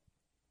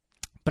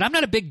I'm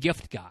not a big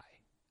gift guy.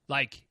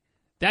 Like,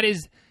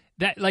 if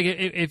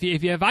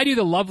I do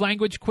the love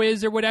language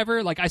quiz or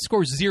whatever, like, I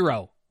score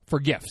 0 for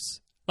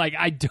gifts. Like,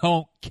 I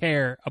don't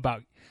care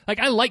about,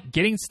 like, I like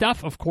getting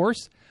stuff, of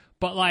course,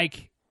 but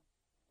like,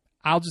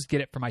 I'll just get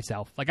it for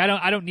myself. Like,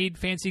 I don't need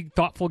fancy,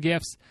 thoughtful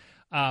gifts.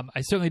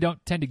 I certainly don't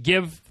tend to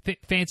give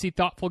fancy,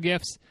 thoughtful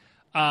gifts.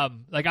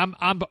 Like,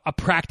 I'm a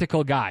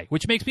practical guy,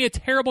 which makes me a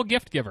terrible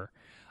gift giver.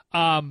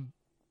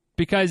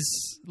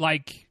 Because,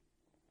 like,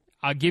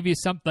 I'll give you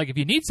something. Like, if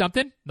you need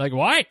something, like,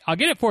 why? I'll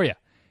get it for you.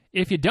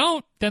 If you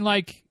don't, then,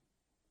 like,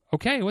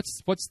 okay,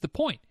 what's the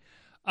point?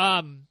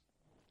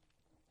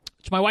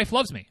 Which my wife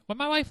loves me. But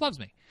my wife loves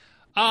me.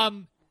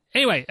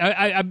 Anyway,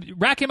 I'm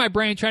racking my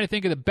brain trying to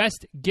think of the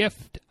best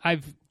gift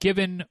I've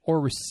given or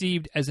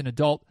received as an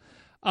adult.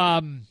 I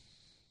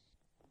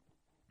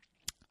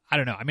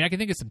don't know. I mean, I can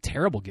think of some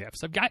terrible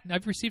gifts.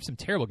 I've received some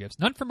terrible gifts.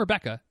 None from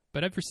Rebecca,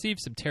 but I've received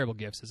some terrible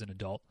gifts as an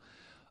adult.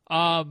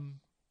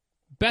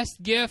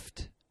 Best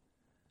gift.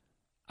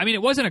 I mean,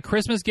 it wasn't a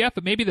Christmas gift,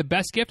 but maybe the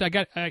best gift I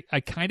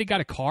kind of got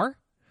a car.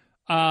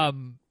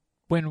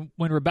 When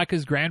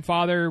Rebecca's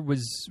grandfather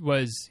was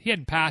he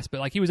hadn't passed, but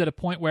like he was at a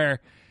point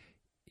where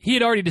he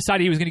had already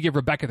decided he was going to give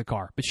Rebecca the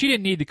car, but she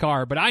didn't need the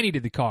car, but I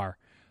needed the car.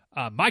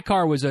 My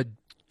car was a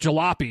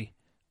jalopy.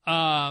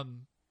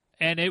 And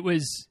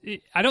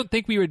I don't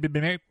think we had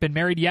been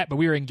married yet, but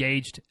we were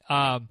engaged.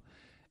 And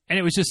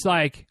it was just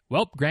like,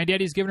 well,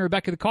 Granddaddy's giving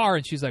Rebecca the car.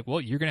 And she's like, well,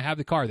 you're going to have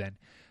the car then.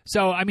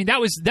 So, I mean, that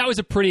was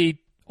a pretty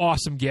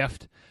awesome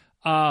gift.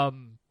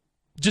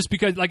 Just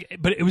because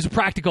but it was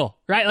practical,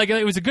 right? Like,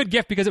 it was a good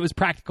gift because it was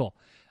practical.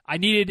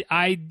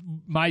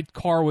 My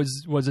car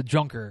was a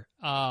junker.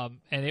 And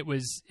it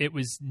was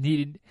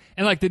needed.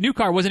 And like the new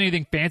car wasn't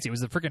anything fancy. It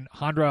was a freaking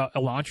Honda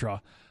Elantra.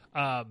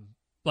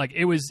 Like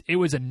it was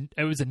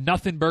a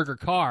nothing burger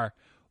car,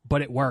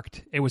 but it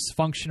worked. It was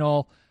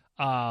functional.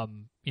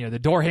 The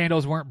door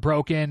handles weren't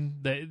broken.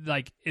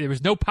 There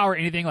was no power,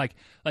 anything like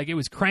it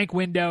was crank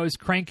windows,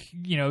 crank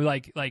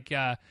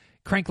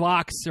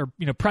locks or,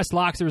 press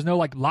locks. There was no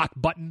like lock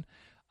button.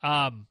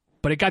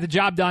 But it got the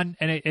job done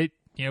and it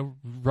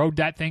rode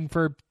that thing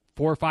for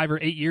 4 or 5 or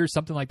 8 years,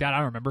 something like that. I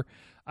don't remember.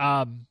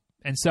 And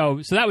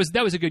so that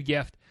was a good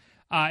gift.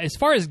 As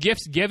far as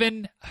gifts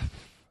given,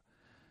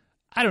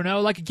 I don't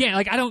know. Like, again,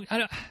 like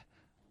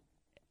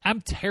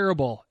I'm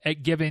terrible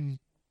at giving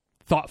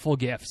thoughtful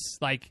gifts.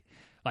 Like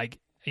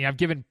I've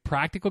given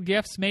practical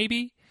gifts,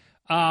 maybe.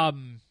 I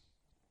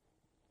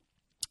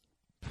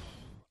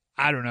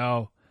don't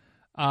know.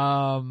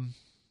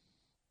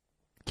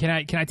 Can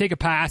I take a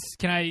pass?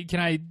 Can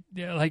I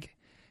like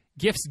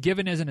gifts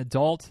given as an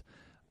adult?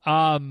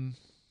 Trying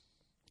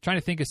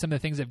to think of some of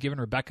the things I've given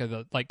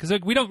Rebecca, because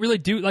we don't really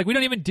do, we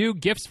don't even do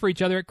gifts for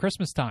each other at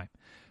Christmas time.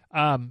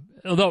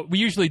 Although we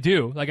usually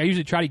do. I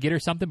usually try to get her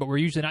something, but we're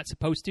usually not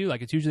supposed to.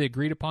 It's usually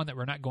agreed upon that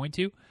we're not going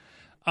to.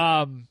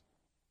 I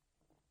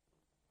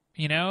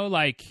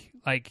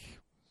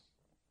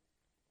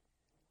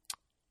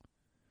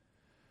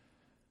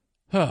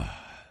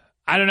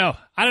don't know.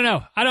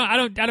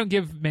 I don't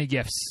give many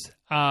gifts.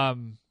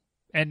 And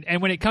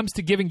when it comes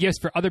to giving gifts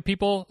for other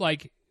people,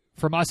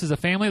 from us as a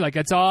family,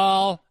 that's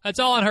all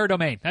on her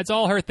domain. That's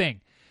all her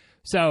thing.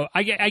 So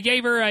I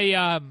gave her a,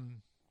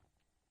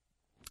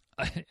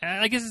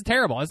 I guess it's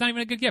terrible. It's not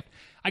even a good gift.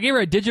 I gave her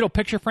a digital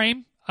picture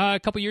frame a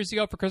couple years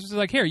ago for Christmas. I was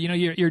like, here,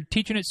 you're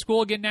teaching at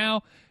school again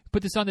now.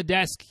 Put this on the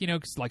desk,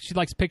 because she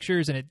likes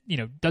pictures and it,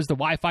 does the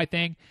Wi-Fi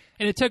thing.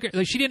 And it took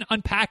her, she didn't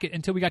unpack it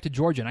until we got to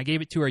Georgia, and I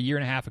gave it to her a year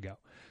and a half ago.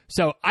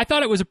 So I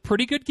thought it was a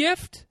pretty good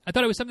gift. I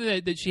thought it was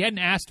something that she hadn't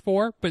asked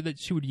for, but that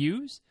she would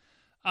use.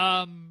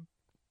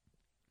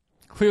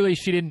 Clearly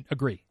she didn't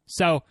agree.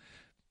 So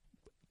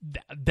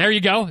there you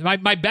go.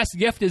 My best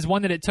gift is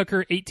one that it took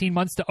her 18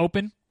 months to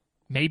open.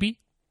 Maybe.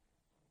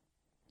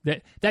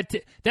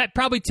 That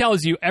probably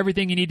tells you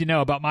everything you need to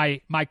know about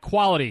my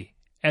quality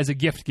as a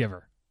gift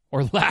giver,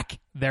 or lack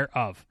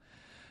thereof.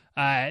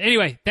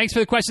 Anyway, thanks for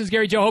the questions,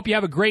 Gary Joe. Hope you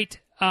have a great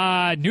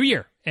new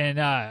year and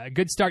a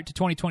good start to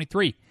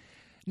 2023.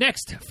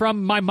 Next,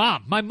 from my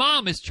mom. My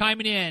mom is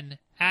chiming in,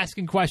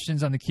 asking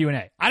questions on the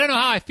Q&A. I don't know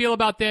how I feel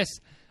about this.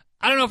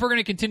 I don't know if we're going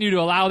to continue to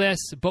allow this,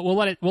 but we'll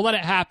let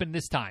it happen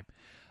this time.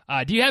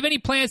 Do you have any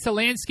plans to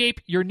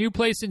landscape your new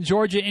place in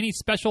Georgia? Any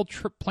special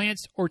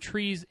plants or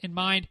trees in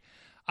mind?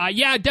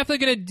 Yeah, definitely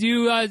going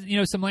to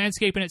do some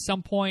landscaping at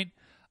some point.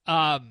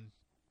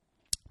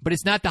 But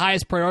it's not the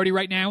highest priority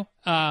right now,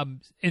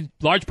 in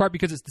large part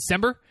because it's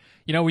December.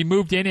 We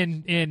moved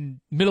in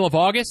middle of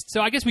August,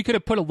 so I guess we could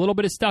have put a little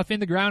bit of stuff in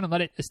the ground and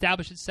let it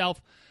establish itself.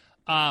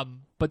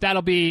 But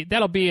that'll be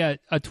a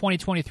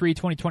 2023,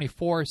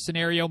 2024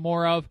 scenario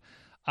more of.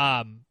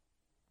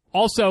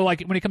 Also,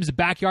 when it comes to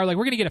backyard, we're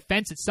going to get a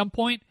fence at some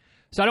point,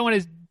 so I don't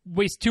want to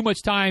waste too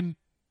much time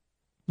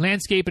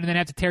landscaping and then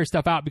have to tear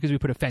stuff out because we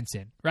put a fence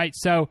in, right?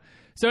 So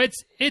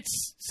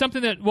it's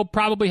something that will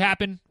probably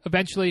happen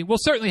eventually. Will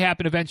certainly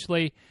happen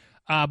eventually,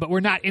 but we're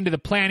not into the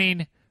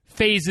planning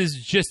phases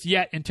just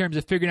yet in terms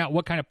of figuring out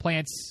what kind of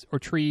plants or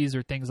trees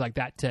or things like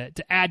that to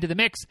add to the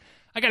mix.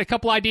 I got a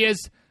couple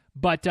ideas,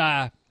 but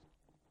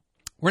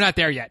we're not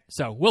there yet.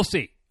 So we'll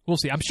see.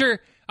 I'm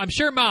sure,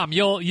 Mom,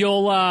 you'll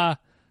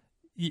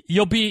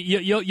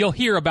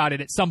hear about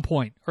it at some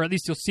point, or at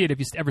least you'll see it if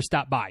you ever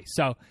stop by.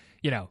 So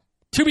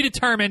to be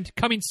determined,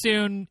 coming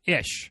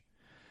soon-ish.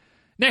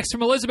 Next,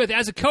 from Elizabeth,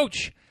 as a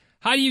coach,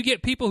 how do you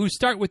get people who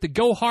start with the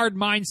go-hard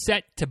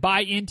mindset to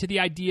buy into the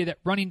idea that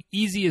running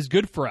easy is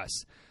good for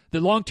us? The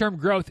long-term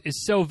growth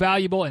is so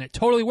valuable, and it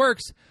totally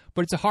works,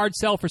 but it's a hard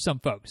sell for some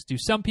folks. Do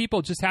some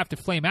people just have to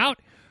flame out,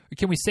 or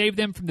can we save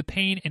them from the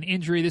pain and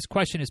injury? This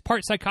question is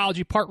part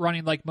psychology, part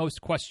running, like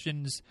most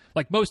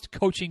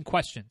coaching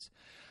questions.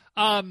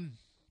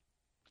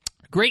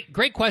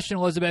 Great question,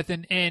 Elizabeth,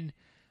 and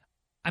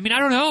I mean, I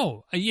don't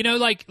know. I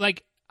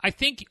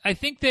think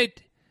that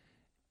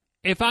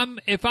if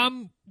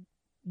I'm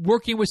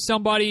working with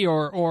somebody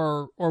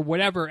or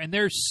whatever, and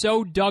they're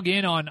so dug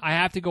in on I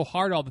have to go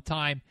hard all the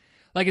time,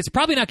 it's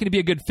probably not going to be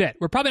a good fit.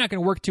 We're probably not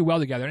going to work too well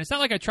together. And it's not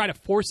like I try to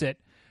force it,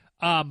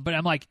 but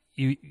I'm like,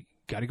 you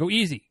got to go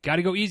easy.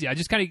 I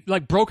just kind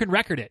of broken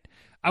record it.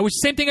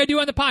 Same thing I do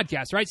on the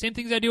podcast, right? Same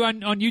things I do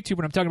on YouTube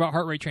when I'm talking about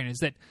heart rate training is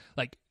that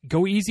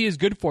go easy is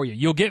good for you.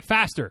 You'll get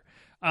faster.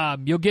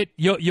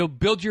 You'll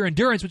build your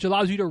endurance, which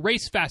allows you to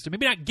race faster.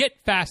 Maybe not get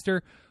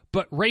faster,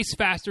 but race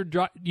faster,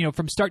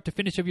 from start to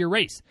finish of your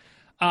race.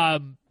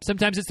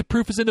 Sometimes it's the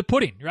proof is in the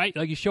pudding, right?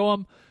 You show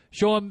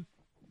them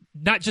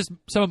not just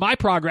some of my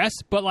progress,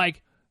 but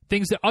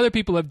things that other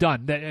people have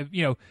done that,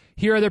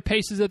 here are their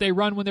paces that they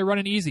run when they're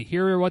running easy.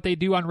 Here are what they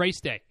do on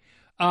race day.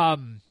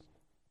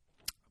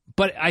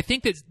 But I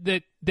think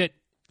that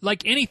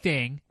like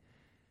anything,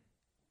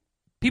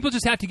 people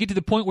just have to get to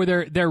the point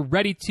where they're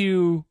ready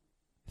to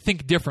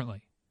think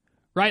differently,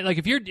 right?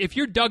 If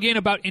you're dug in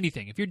about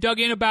anything, if you're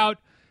dug in about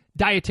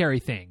dietary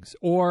things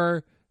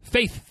or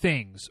faith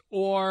things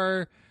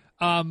or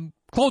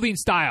clothing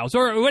styles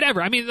or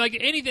whatever. I mean,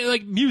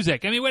 anything,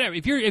 music. I mean, whatever.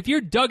 If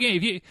you're dug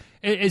in,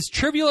 as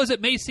trivial as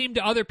it may seem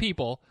to other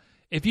people,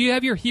 if you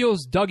have your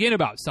heels dug in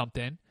about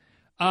something,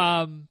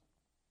 and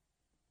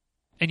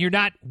you're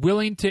not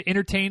willing to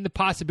entertain the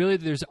possibility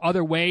that there's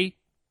other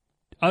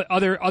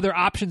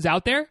options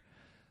out there,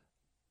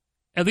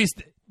 at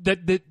least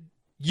that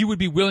you would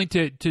be willing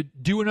to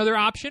do another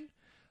option,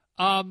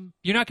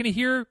 you're not going to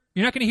hear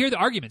the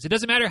arguments. It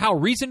doesn't matter how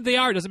reasoned they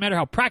are. It doesn't matter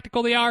how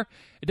practical they are.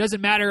 It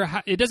doesn't matter.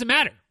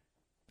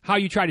 how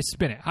you try to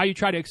spin it, how you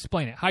try to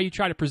explain it, how you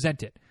try to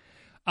present it.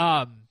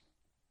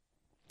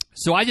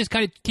 So I just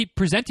kind of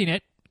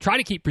try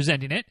to keep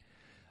presenting it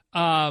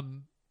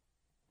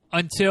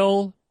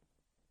until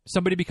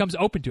somebody becomes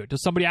open to it, until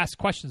somebody asks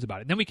questions about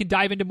it. And then we can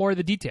dive into more of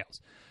the details.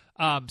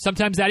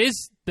 Sometimes that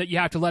is that you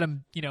have to let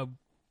them,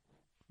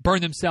 burn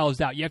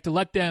themselves out. You have to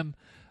let them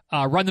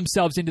run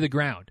themselves into the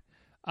ground.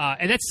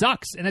 And that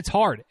sucks, and that's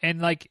hard.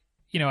 And, I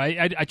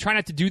try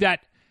not to do that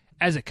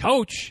as a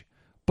coach,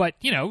 but,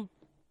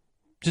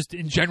 just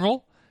in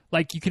general,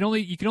 you can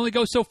only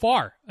go so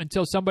far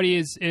until somebody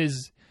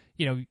is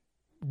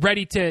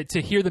ready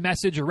to hear the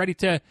message or ready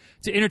to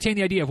entertain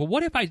the idea of, well,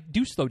 what if I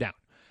do slow down?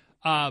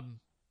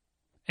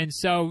 And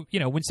so,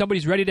 when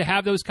somebody's ready to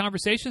have those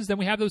conversations, then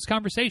we have those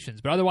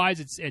conversations. But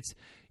otherwise, it's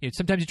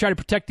sometimes you try to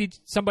protect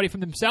somebody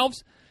from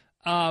themselves.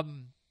 But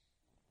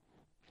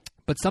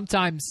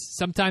sometimes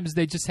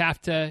they just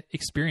have to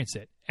experience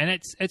it, and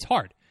it's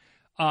hard.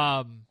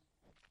 But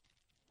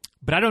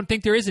I don't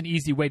think there is an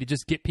easy way to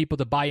just get people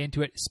to buy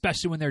into it,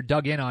 especially when they're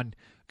dug in on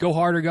go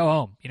hard or go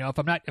home. If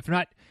I'm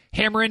not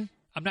hammering,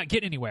 I'm not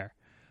getting anywhere.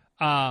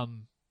 But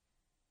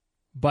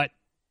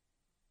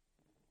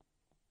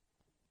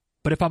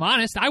if I'm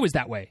honest, I was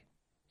that way.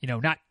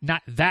 Not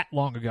that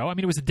long ago. I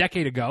mean, it was a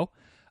decade ago.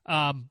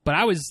 But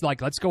I was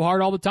like, let's go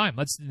hard all the time.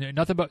 Let's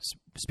nothing but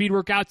speed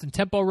workouts and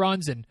tempo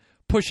runs and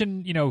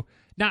pushing,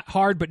 not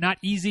hard but not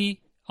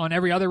easy on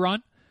every other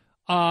run.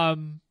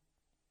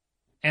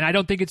 And I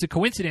don't think it's a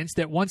coincidence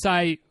that once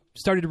I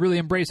started to really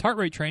embrace heart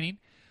rate training,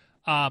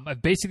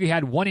 I've basically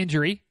had one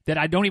injury that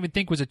I don't even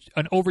think was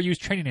an overused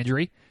training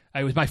injury.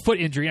 It was my foot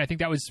injury, and I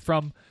think that was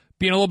from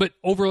being a little bit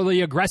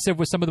overly aggressive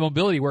with some of the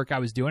mobility work I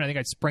was doing. I think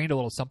I sprained a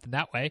little something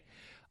that way.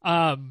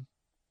 But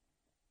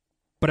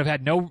I've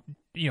had no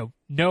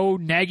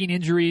nagging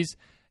injuries,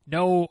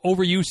 no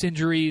overuse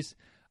injuries.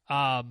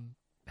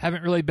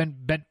 Haven't really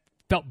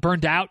felt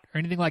burned out or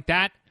anything like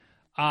that.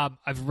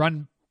 I've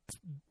run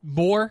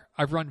more.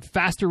 I've run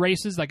faster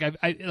races.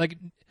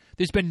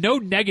 There's been no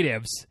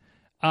negatives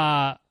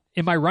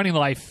in my running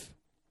life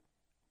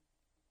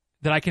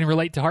that I can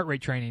relate to heart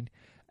rate training.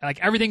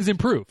 Everything's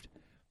improved,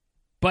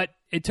 but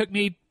it took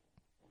me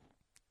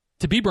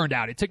to be burned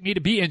out. It took me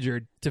to be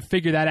injured to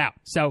figure that out.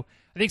 So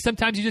I think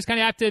sometimes you just kind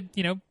of have to,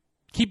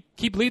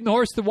 keep leading the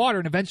horse to the water,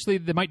 and eventually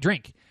they might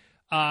drink.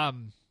 But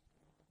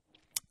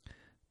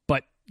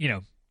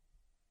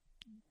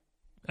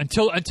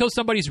until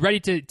somebody's ready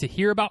to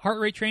hear about heart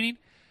rate training,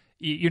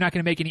 you're not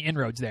going to make any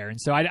inroads there. And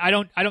so I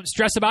don't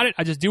stress about it.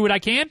 I just do what I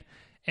can,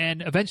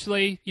 and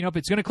eventually, if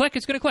it's going to click,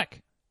 it's going to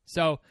click.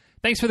 So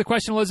thanks for the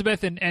question,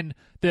 Elizabeth, and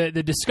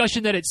the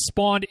discussion that it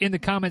spawned in the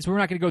comments. We're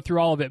not going to go through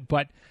all of it,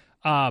 but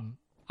I'm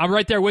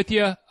right there with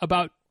you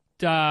about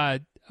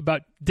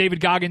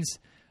David Goggins.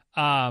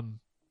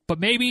 But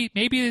maybe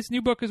this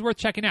new book is worth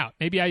checking out.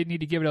 Maybe I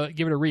need to give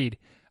it a read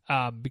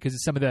because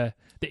of some of the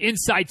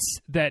insights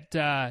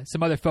that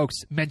some other folks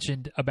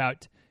mentioned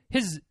about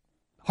his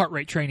heart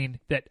rate training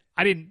that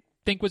I didn't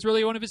think was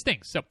really one of his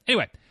things. So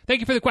anyway, thank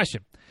you for the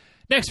question.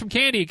 Next from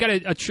Candy, got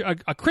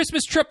a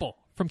Christmas triple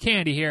from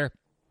Candy here.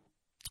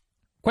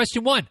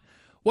 Question 1,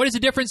 what is the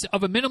difference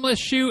of a minimalist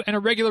shoe and a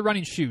regular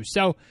running shoe?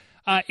 So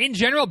in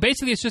general,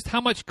 basically it's just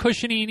how much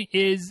cushioning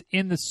is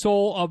in the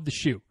sole of the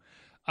shoe.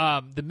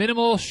 The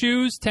minimal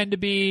shoes tend to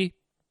be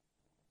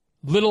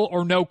little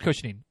or no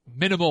cushioning,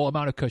 minimal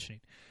amount of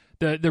cushioning.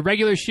 The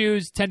regular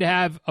shoes tend to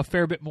have a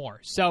fair bit more.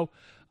 So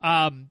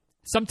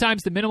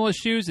sometimes the minimalist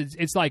shoes,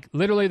 it's like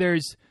literally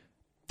there's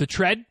the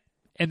tread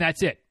and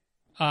that's it.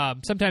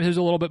 Sometimes there's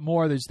a little bit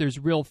more. There's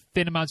real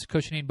thin amounts of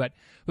cushioning, but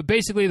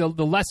basically the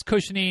less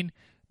cushioning,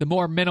 the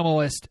more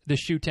minimalist the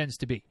shoe tends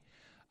to be.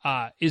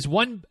 Is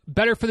one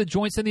better for the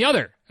joints than the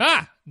other?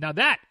 Now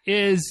that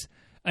is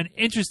an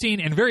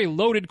interesting and very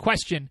loaded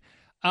question.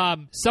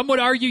 Some would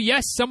argue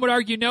yes, some would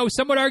argue no.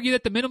 Some would argue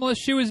that the minimalist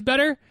shoe is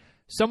better.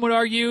 Some would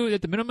argue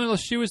that the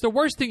minimalist shoe is the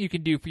worst thing you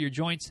can do for your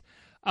joints.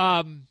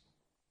 And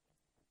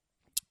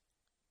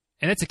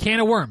that's a can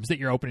of worms that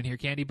you're opening here,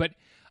 Candy. But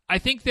I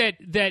think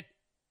that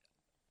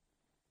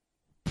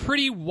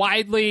pretty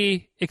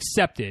widely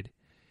accepted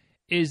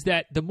is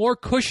that the more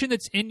cushion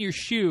that's in your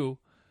shoe,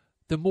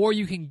 the more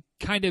you can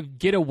kind of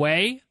get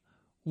away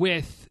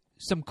with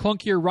some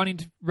clunkier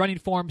running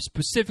forms,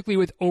 specifically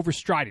with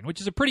overstriding,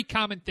 which is a pretty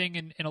common thing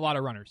in a lot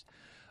of runners.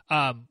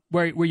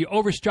 Where you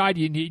overstride,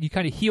 you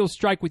kind of heel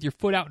strike with your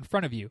foot out in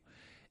front of you.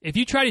 If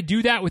you try to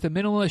do that with a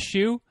minimalist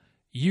shoe,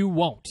 you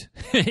won't.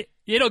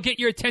 It'll get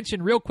your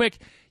attention real quick.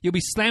 You'll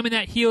be slamming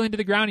that heel into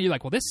the ground, and you're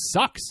like, well, this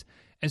sucks.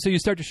 And so you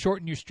start to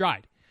shorten your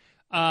stride.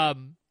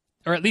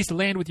 Or at least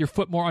land with your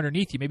foot more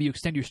underneath you. Maybe you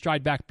extend your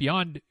stride back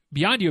beyond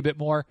you a bit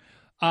more.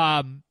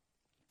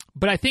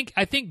 But I think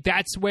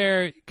that's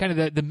where kind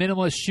of the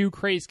minimalist shoe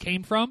craze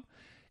came from,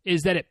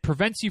 is that it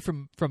prevents you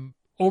from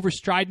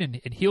overstriding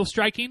and heel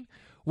striking,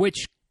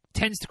 which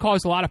tends to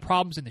cause a lot of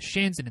problems in the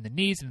shins and in the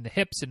knees and in the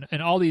hips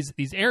and all these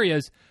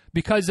areas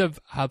because of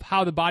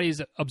how the body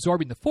is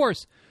absorbing the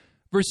force,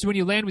 versus when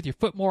you land with your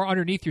foot more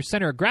underneath your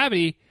center of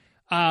gravity,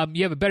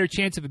 you have a better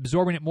chance of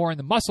absorbing it more in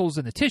the muscles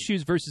and the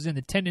tissues versus in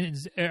the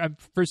tendons, in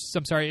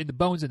the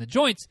bones and the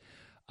joints.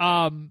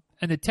 And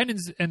the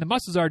tendons and the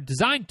muscles are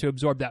designed to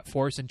absorb that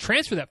force and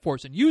transfer that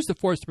force and use the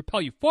force to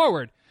propel you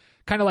forward,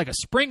 kind of like a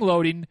spring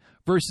loading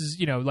versus,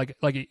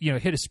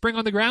 hit a spring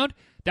on the ground.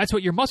 That's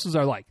what your muscles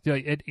are like.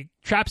 It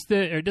traps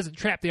it doesn't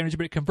trap the energy,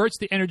 but it converts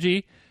the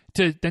energy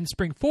to then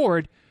spring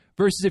forward.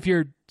 Versus if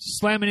you're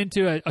slamming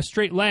into a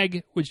straight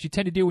leg, which you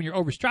tend to do when you're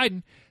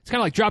overstriding, it's kind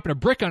of like dropping a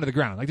brick onto the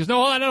ground. Like there's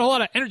not a whole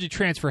lot of energy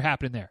transfer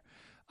happening there.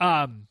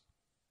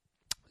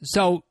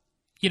 So,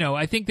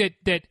 I think that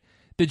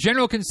the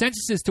general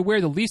consensus is to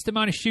wear the least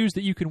amount of shoes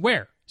that you can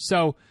wear.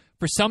 So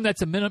for some,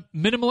 that's a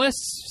minimalist.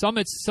 Some,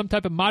 it's some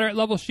type of moderate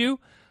level shoe.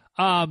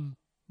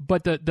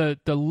 But the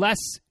less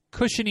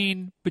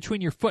cushioning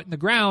between your foot and the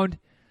ground,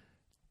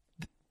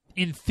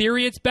 in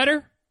theory, it's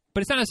better.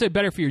 But it's not necessarily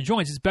better for your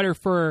joints. It's better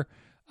for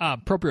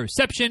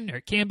proprioception, or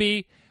it can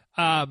be.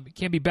 It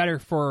can be better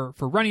for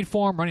running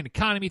form, running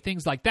economy,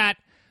 things like that.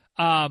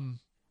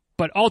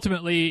 But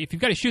ultimately, if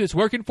you've got a shoe that's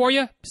working for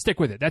you, stick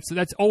with it.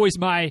 That's always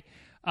my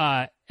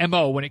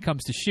MO when it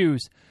comes to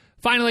shoes.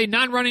 Finally,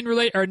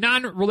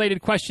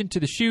 non-related question to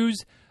the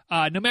shoes.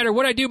 No matter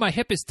what I do, my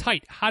hip is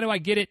tight. How do I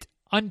get it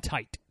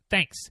untight?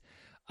 Thanks.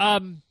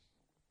 I'm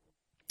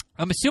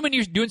assuming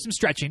you're doing some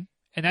stretching,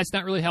 and that's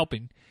not really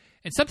helping.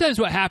 And sometimes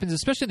what happens,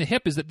 especially in the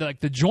hip, is that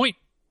the joint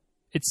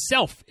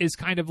itself is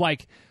kind of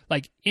like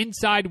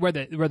inside where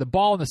the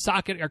ball and the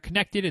socket are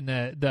connected, and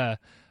the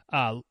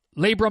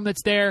labrum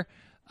that's there.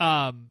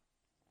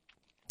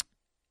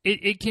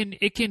 It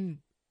can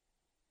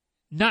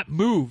not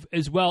move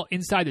as well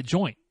inside the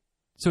joint.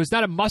 So it's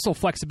not a muscle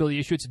flexibility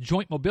issue; it's a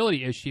joint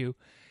mobility issue.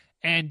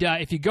 And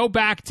if you go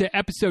back to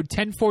episode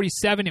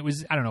 1047, it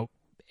was, I don't know,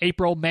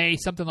 April, May,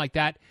 something like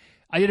that.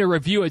 I did a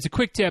review. It's a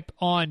quick tip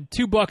on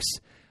 2 books.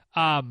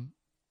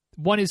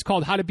 One is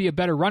called How to Be a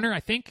Better Runner,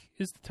 I think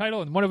is the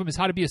title. And one of them is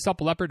How to Be a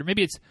Supple Leopard. Or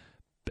maybe it's,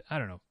 I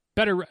don't know,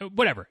 better,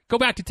 whatever. Go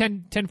back to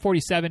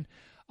 1047.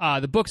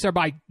 The books are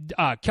by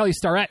Kelly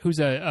Starrett, who's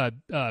a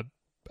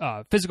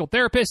physical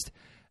therapist.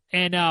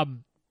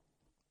 And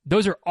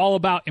those are all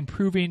about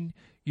improving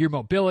your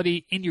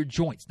mobility in your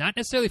joints, not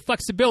necessarily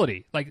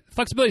flexibility. Like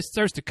flexibility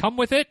starts to come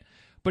with it,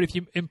 but if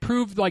you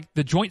improve like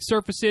the joint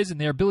surfaces and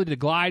their ability to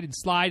glide and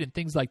slide and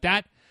things like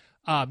that,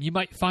 you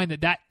might find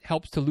that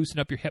helps to loosen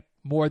up your hip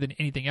more than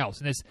anything else.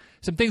 And there's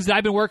some things that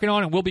I've been working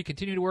on and will be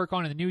continuing to work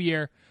on in the new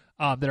year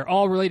that are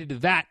all related to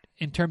that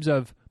in terms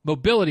of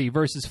mobility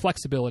versus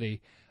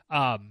flexibility,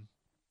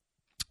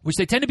 which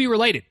they tend to be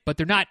related, but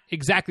they're not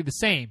exactly the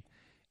same.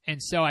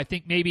 And so I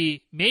think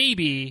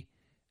maybe,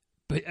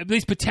 but at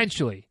least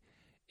potentially,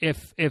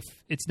 if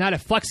it's not a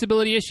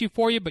flexibility issue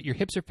for you, but your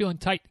hips are feeling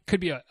tight, it could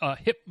be a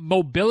hip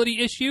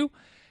mobility issue,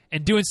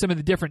 and doing some of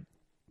the different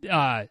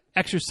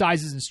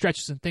exercises and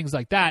stretches and things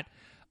like that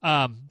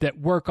that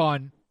work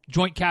on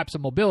joint caps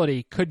and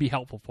mobility could be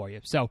helpful for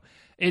you. So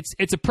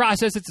it's a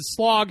process, it's a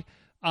slog,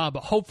 but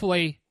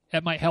hopefully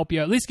that might help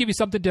you, at least give you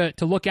something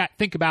to look at,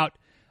 think about.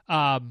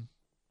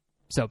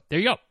 So there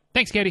you go.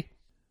 Thanks, Katie.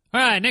 All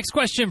right, next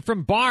question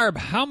from Barb.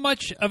 How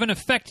much of an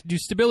effect do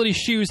stability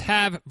shoes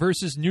have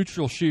versus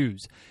neutral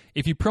shoes?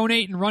 If you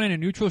pronate and run in a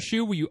neutral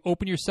shoe, will you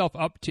open yourself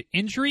up to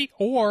injury?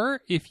 Or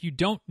if you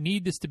don't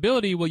need the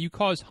stability, will you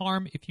cause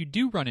harm if you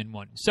do run in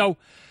one? So,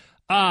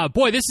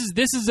 boy, this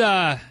is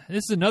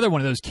another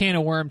one of those can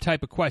of worm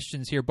type of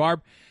questions here,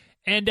 Barb.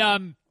 And I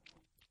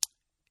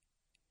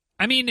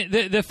mean,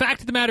 the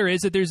fact of the matter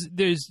is that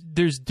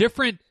there's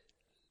different,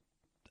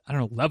 I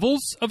don't know,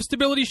 levels of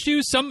stability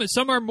shoes. Some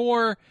are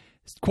more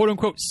quote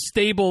unquote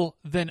stable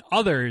than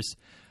others.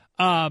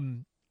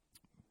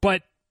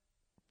 But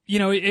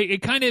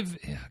it kind of,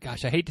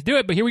 gosh, I hate to do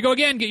it, but here we go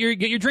again. Get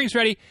your drinks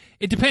ready.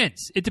 It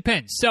depends.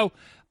 So,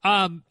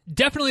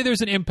 definitely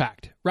there's an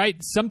impact, right?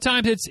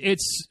 Sometimes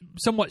it's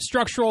somewhat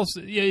structural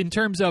in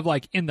terms of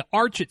like in the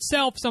arch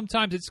itself.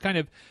 Sometimes it's kind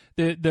of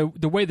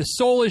the way the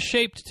sole is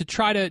shaped to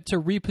try to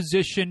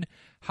reposition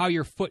how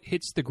your foot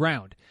hits the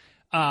ground.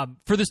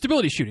 For the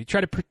stability shoe, to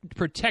try to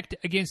protect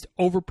against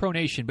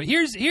overpronation. But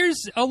here's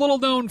a little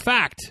known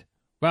fact.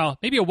 Well,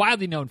 maybe a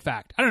widely known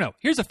fact. I don't know.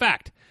 Here's a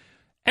fact.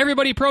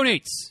 Everybody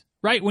pronates,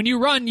 right? When you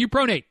run, you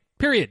pronate,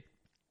 period.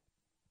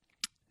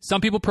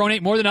 Some people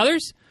pronate more than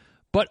others,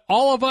 but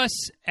all of us,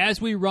 as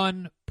we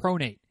run,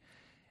 pronate.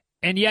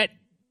 And yet,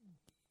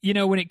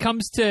 when it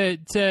comes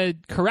to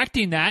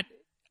correcting that,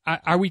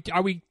 are we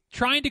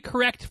trying to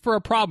correct for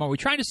a problem? Are we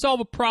trying to solve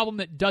a problem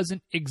that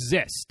doesn't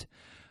exist?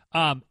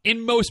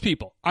 In most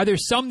people. Are there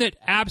some that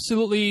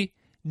absolutely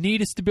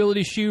need a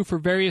stability shoe for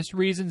various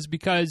reasons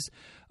because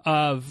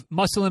of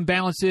muscle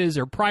imbalances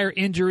or prior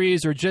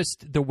injuries or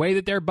just the way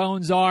that their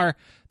bones are?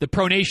 The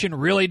pronation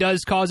really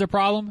does cause a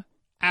problem?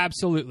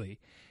 Absolutely.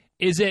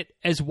 Is it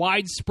as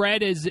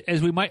widespread as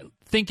we might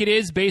think it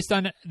is based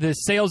on the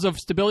sales of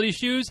stability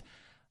shoes?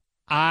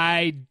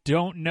 I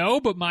don't know,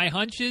 but my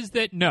hunch is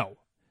that no.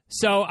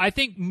 So I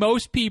think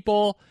most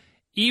people,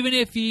 even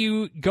if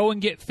you go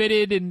and get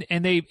fitted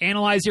and they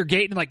analyze your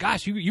gait and like,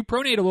 gosh, you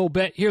pronate a little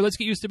bit. Here, let's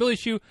get you a stability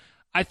shoe.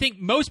 I think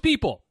most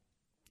people,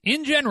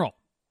 in general,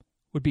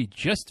 would be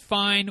just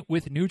fine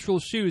with neutral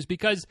shoes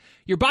because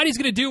your body's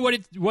going to do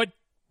what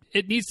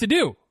it needs to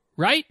do,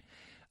 right?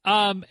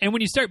 And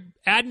when you start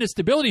adding a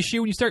stability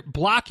shoe, when you start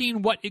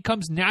blocking what it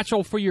comes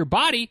natural for your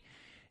body,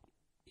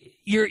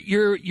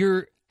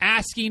 you're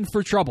asking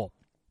for trouble.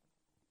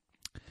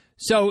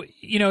 So,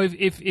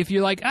 if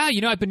you're like,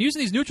 I've been using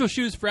these neutral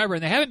shoes forever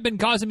and they haven't been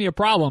causing me a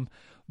problem,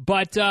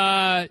 but,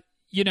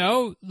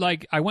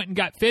 like I went and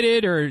got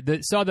fitted or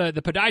saw the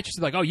podiatrist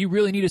like, oh, you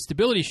really need a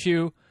stability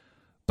shoe,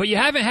 but you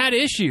haven't had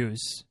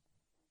issues.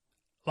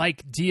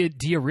 Like, do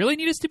you really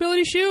need a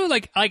stability shoe?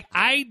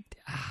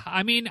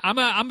 I mean, I'm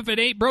a if it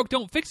ain't broke,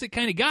 don't fix it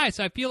kind of guy.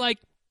 So I feel like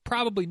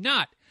probably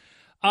not.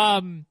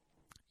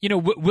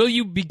 Will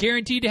you be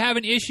guaranteed to have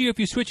an issue if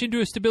you switch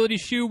into a stability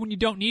shoe when you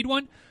don't need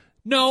one?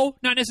 No,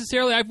 not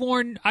necessarily. I've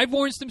worn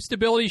some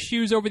stability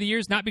shoes over the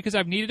years, not because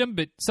I've needed them,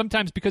 but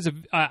sometimes because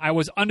of I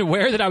was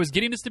unaware that I was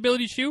getting a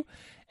stability shoe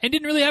and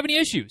didn't really have any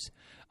issues.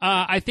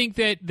 I think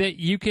that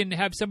you can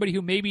have somebody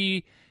who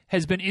maybe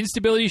has been in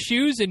stability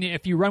shoes, and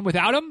if you run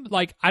without them,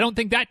 I don't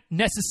think that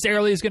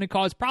necessarily is going to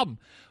cause problem.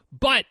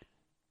 But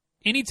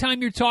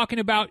anytime you're talking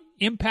about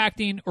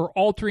impacting or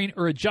altering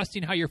or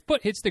adjusting how your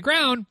foot hits the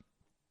ground,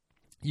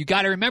 you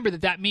got to remember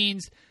that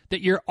means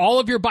that all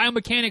of your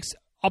biomechanics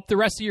up the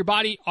rest of your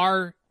body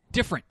are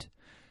different.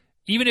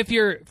 Even if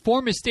your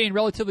form is staying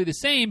relatively the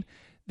same,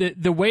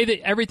 the way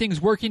that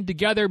everything's working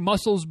together,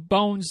 muscles,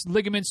 bones,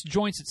 ligaments,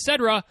 joints,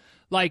 etc.,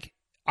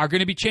 are going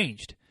to be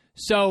changed.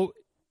 So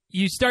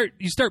you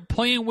start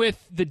playing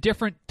with the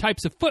different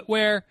types of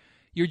footwear.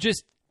 You're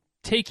just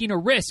taking a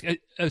risk.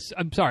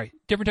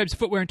 Different types of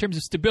footwear in terms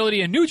of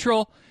stability and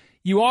neutral.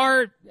 You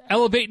are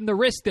elevating the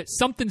risk that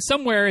something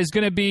somewhere is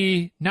going to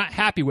be not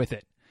happy with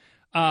it.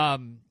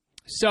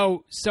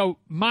 So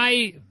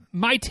my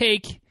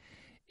take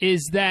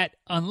is that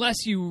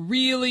unless you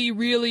really,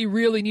 really,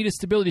 really need a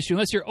stability shoe,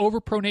 unless your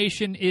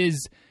overpronation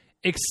is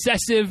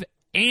excessive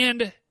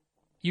and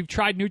you've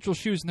tried neutral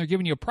shoes and they're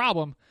giving you a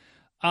problem,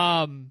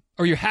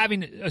 or you're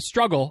having a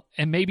struggle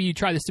and maybe you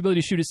try the stability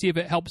shoe to see if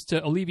it helps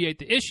to alleviate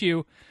the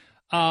issue,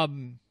 I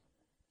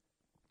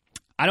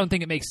don't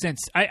think it makes sense.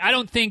 I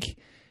don't think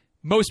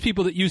most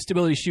people that use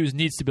stability shoes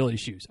need stability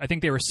shoes. I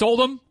think they were sold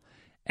them,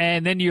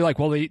 and then you're like,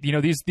 well,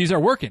 these are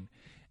working.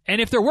 And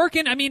if they're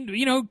working, I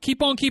mean,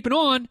 keep on keeping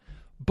on.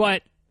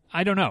 But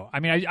I don't know. I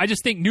mean, I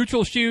just think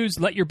neutral shoes,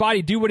 let your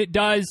body do what it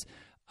does.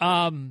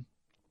 Unless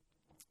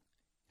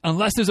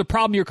there's a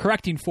problem you're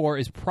correcting for,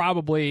 is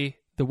probably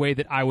the way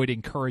that I would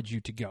encourage you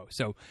to go.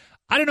 So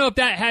I don't know if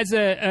that has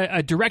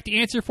a direct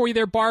answer for you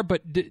there, Barb,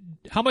 but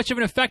how much of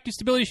an effect do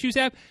stability shoes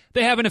have?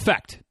 They have an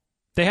effect.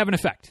 They have an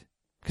effect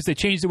because they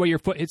change the way your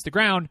foot hits the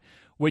ground,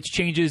 which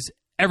changes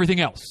everything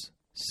else.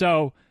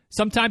 So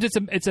sometimes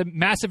it's a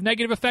massive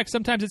negative effect.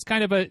 Sometimes it's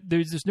kind of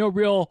there's no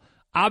real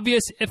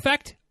obvious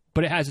effect,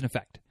 but it has an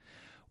effect.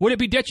 Would it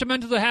be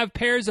detrimental to have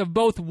pairs of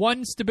both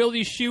one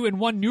stability shoe and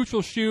one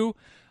neutral shoe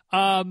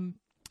and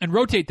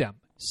rotate them?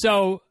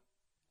 So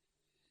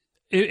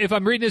if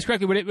I'm reading this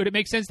correctly, would it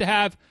make sense to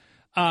have,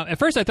 at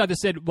first I thought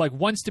this said like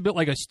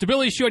a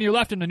stability shoe on your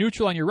left and a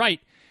neutral on your right.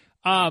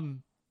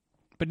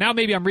 But now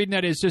maybe I'm reading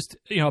that as just,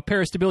 a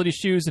pair of stability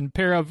shoes and a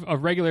pair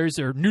of regulars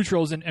or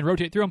neutrals and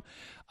rotate through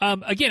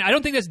them. Again, I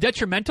don't think that's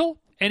detrimental.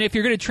 And if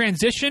you're going to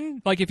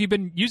transition, like if you've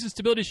been using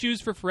stability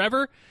shoes for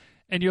forever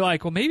and you're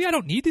like, well, maybe I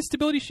don't need these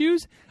stability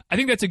shoes, I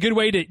think that's a good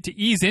way to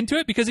ease into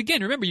it. Because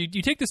again, remember,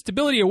 you take the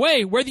stability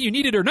away, whether you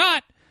need it or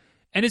not,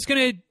 and it's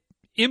going to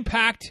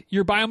impact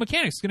your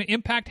biomechanics. It's going to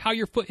impact how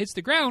your foot hits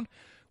the ground,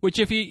 which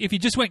if you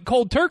just went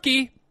cold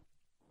turkey,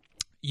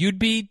 you'd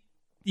be,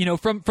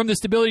 from the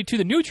stability to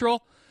the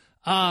neutral,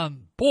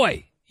 and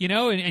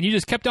you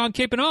just kept on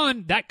keeping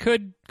on, that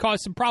could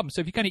cause some problems.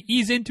 So if you kind of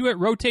ease into it,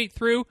 rotate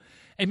through,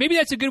 and maybe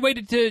that's a good way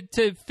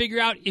to figure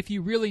out if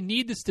you really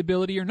need the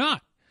stability or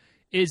not,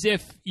 is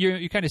if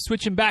you're kind of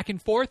switching back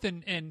and forth,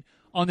 and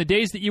on the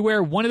days that you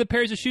wear one of the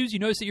pairs of shoes, you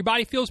notice that your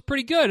body feels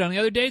pretty good. On the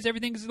other days,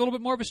 everything's a little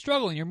bit more of a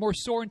struggle, and you're more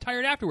sore and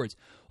tired afterwards.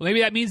 Well,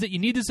 maybe that means that you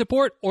need the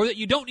support or that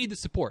you don't need the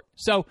support.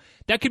 So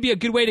that could be a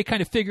good way to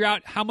kind of figure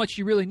out how much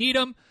you really need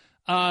them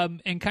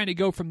and kind of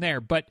go from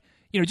there. But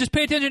just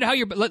pay attention to how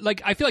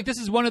I feel like this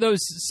is one of those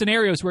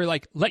scenarios where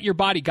let your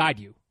body guide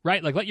you,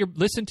 right?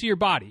 Listen to your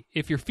body.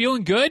 If you're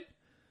feeling good,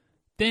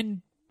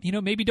 then,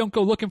 maybe don't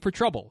go looking for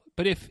trouble.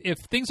 But if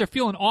things are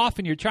feeling off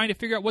and you're trying to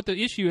figure out what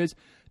the issue is,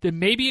 then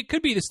maybe it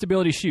could be the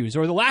stability shoes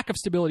or the lack of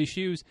stability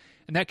shoes.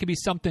 And that could be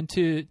something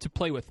to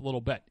play with a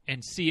little bit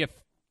and see if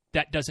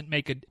that doesn't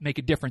make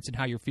a difference in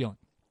how you're feeling.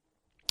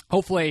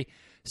 Hopefully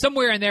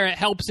somewhere in there it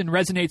helps and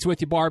resonates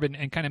with you, Barb,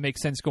 and kind of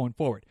makes sense going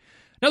forward.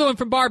 Another one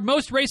from Barb.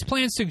 Most race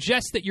plans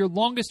suggest that your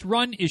longest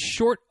run is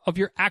short of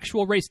your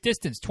actual race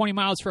distance, 20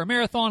 miles for a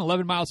marathon,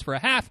 11 miles for a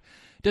half.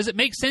 Does it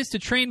make sense to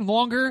train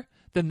longer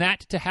than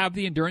that to have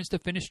the endurance to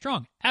finish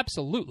strong?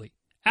 Absolutely.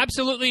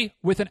 Absolutely,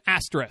 with an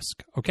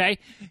asterisk, okay?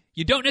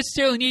 You don't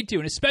necessarily need to,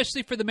 and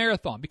especially for the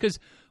marathon, because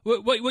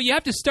what you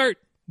have to start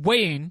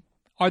weighing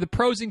are the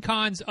pros and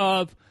cons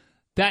of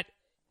that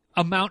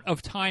amount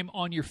of time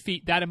on your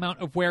feet, that amount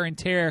of wear and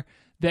tear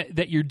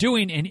that you're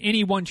doing in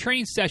any one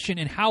training session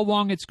and how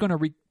long it's going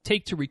to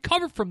take to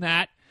recover from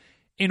that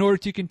in order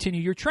to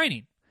continue your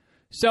training.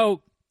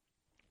 So,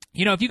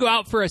 if you go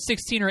out for a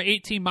 16 or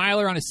 18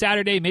 miler on a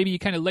Saturday, maybe you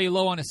kind of lay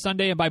low on a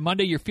Sunday, and by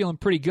Monday you're feeling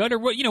pretty good, or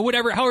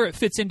whatever, however it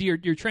fits into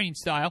your training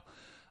style.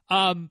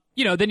 Then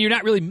you're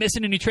not really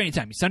missing any training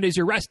time. Sunday's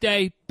your rest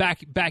day,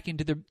 back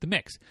into the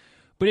mix.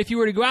 But if you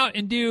were to go out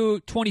and do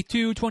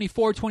 22,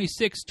 24,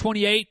 26,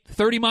 28,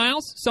 30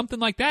 miles, something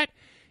like that,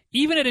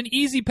 even at an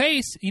easy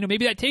pace,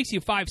 maybe that takes you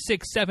 5,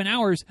 6, 7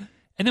 hours.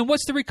 And then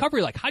what's the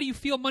recovery like? How do you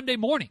feel Monday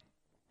morning?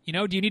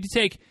 Do you need to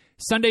take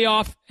Sunday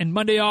off and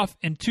Monday off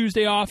and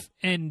Tuesday off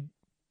and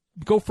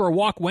go for a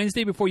walk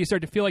Wednesday before you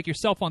start to feel like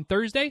yourself on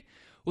Thursday?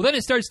 Well, then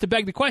it starts to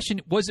beg the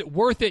question, was it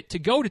worth it to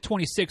go to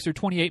 26 or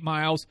 28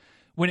 miles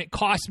when it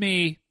cost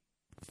me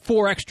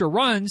 4 extra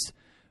runs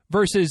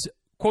versus,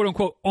 quote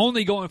unquote,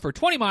 only going for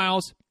 20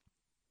 miles,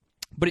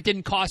 but it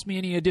didn't cost me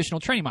any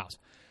additional training miles?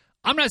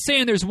 I'm not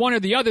saying there's one or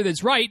the other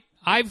that's right.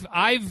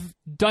 I've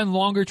done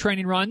longer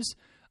training runs,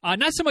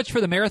 not so much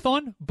for the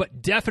marathon,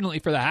 but definitely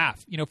for the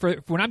half. For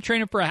when I'm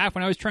training for a half,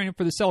 when I was training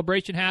for the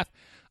celebration half,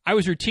 I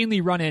was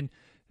routinely running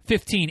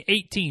 15,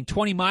 18,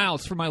 20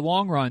 miles for my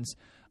long runs.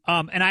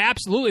 And I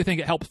absolutely think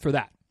it helps for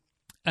that.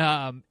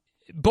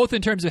 Both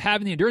in terms of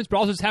having the endurance, but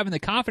also just having the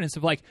confidence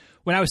of, like,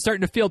 when I was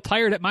starting to feel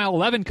tired at mile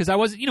 11, because I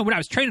wasn't, when I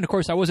was training, of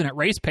course, I wasn't at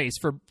race pace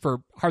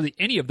for hardly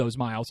any of those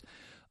miles.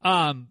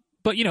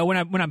 But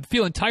when I'm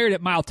feeling tired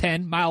at mile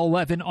 10, mile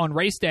 11 on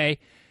race day,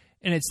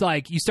 and it's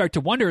like, you start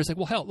to wonder, it's like,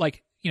 well, hell,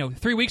 like,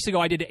 3 weeks ago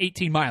I did an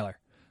 18 miler,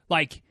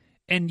 like,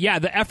 and yeah,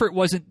 the effort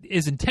wasn't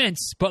as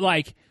intense, but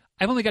like,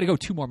 I've only got to go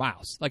 2 more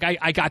miles. Like,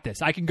 I got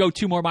this. I can go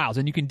 2 more miles,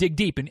 and you can dig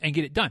deep and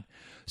get it done.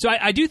 So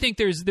I do think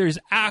there's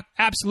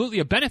absolutely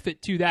a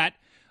benefit to that,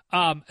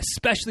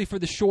 especially for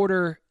the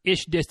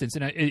shorter-ish distance.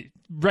 And I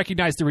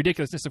recognize the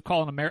ridiculousness of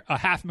calling a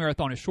half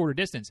marathon a shorter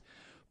distance.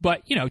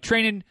 But,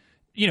 training,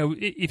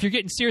 if you're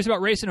getting serious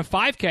about racing a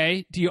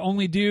 5K, do you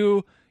only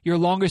do your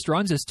longest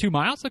runs as 2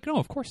 miles? Like, no,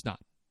 of course not,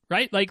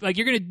 right? Like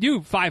you're going to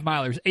do 5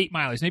 milers, 8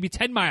 milers, maybe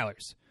 10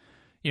 milers.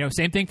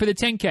 Same thing for the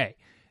 10K.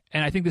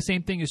 And I think the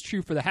same thing is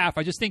true for the half.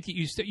 I just think that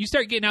you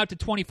start getting out to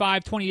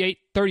 25, 28,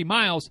 30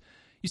 miles,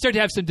 you start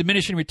to have some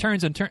diminishing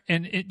returns and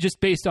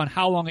just based on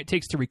how long it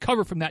takes to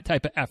recover from that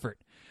type of effort.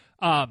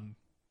 But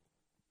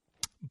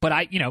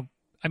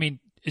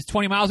is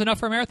 20 miles enough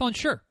for a marathon?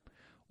 Sure.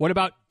 What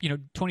about,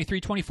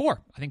 23,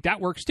 24? I think that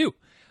works too.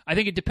 I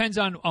think it depends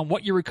on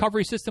what your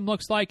recovery system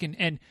looks like.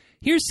 And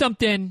here's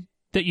something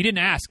that you didn't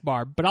ask,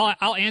 Barb, but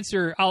I'll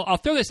answer. I'll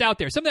throw this out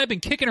there. Something I've been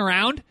kicking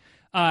around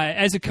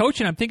as a coach,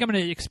 and I think I'm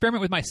going to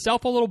experiment with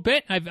myself a little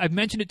bit. I've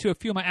mentioned it to a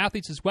few of my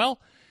athletes as well,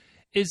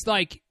 is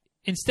like,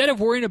 instead of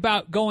worrying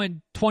about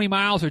going 20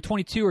 miles or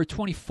 22 or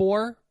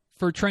 24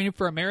 for training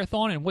for a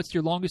marathon and what's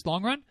your longest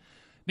long run,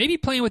 maybe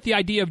playing with the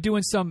idea of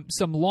doing some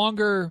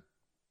longer,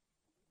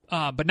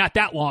 but not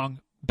that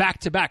long,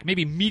 back-to-back,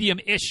 maybe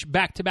medium-ish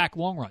back-to-back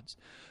long runs.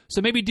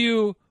 So maybe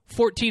do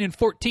 14 and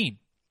 14,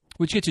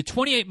 which gets you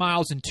 28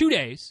 miles in 2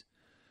 days.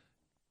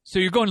 So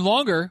you're going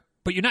longer,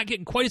 but you're not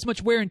getting quite as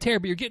much wear and tear,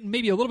 but you're getting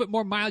maybe a little bit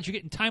more mileage. You're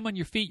getting time on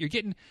your feet. You're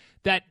getting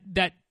that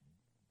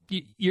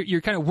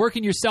you're kind of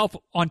working yourself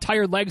on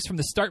tired legs from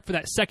the start for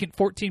that second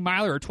 14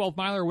 miler or 12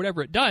 miler or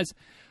whatever it does.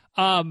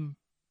 And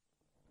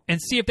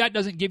see if that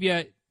doesn't give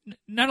you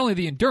not only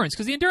the endurance,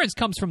 because the endurance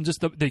comes from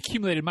just the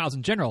accumulated miles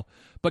in general,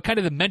 but kind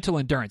of the mental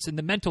endurance and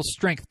the mental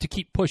strength to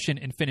keep pushing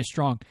and finish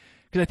strong.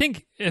 Because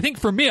I think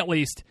for me at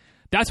least,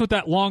 that's what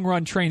that long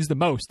run trains the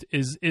most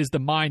is the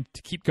mind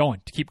to keep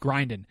going, to keep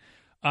grinding.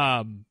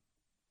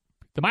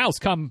 The miles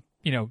come,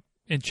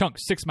 in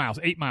chunks, 6 miles,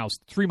 8 miles,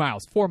 3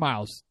 miles, 4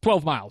 miles,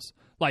 12 miles.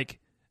 Like,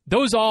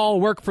 those all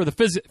work for the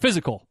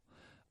physical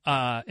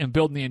and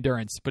building the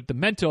endurance. But the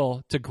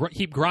mental to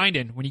keep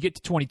grinding when you get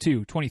to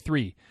 22,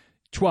 23,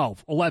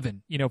 12,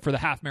 11, for the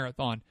half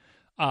marathon.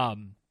 I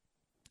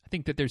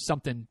think that there's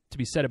something to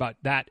be said about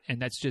that.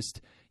 And that's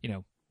just,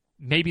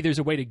 maybe there's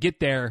a way to get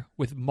there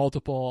with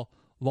multiple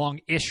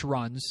long-ish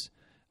runs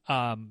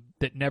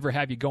that never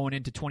have you going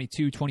into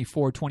 22,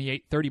 24,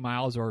 28, 30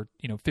 miles or,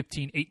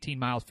 15, 18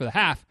 miles for the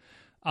half.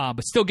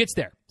 But still gets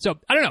there. So,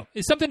 I don't know.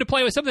 It's something to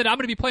play with, something that I'm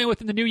going to be playing with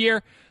in the new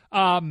year. So,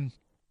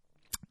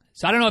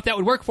 I don't know if that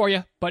would work for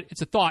you, but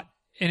it's a thought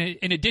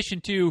in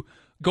addition to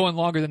going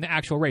longer than the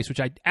actual race, which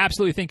I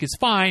absolutely think is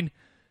fine,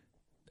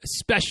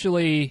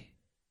 especially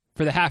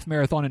for the half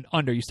marathon and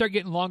under. You start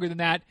getting longer than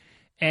that,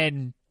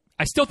 and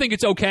I still think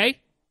it's okay,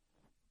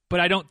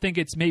 but I don't think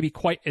it's maybe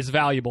quite as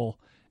valuable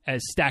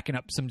as stacking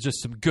up some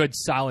good,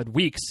 solid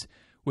weeks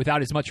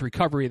without as much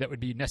recovery that would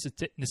be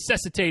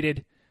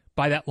necessitated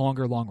by that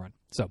longer long run.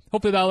 So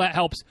hopefully all that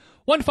helps.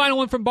 One final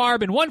one from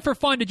Barb and one for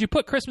fun. Did you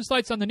put Christmas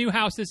lights on the new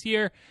house this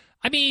year?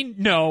 I mean,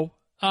 no.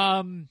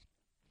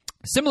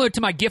 Similar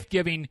to my gift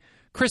giving,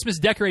 Christmas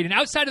decorating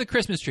outside of the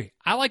Christmas tree.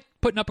 I like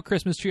putting up a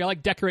Christmas tree. I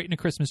like decorating a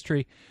Christmas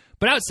tree.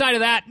 But outside of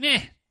that,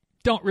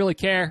 don't really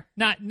care.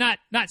 Not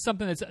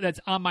something that's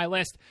on my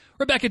list.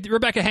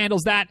 Rebecca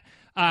handles that.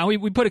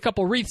 We put a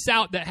couple wreaths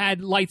out that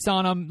had lights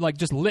on them, like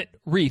just lit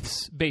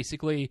wreaths,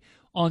 basically,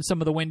 on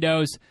some of the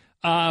windows.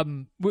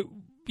 And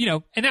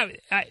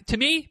that, to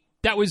me,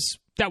 that was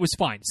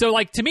fine. So,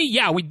 like, to me,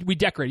 yeah, we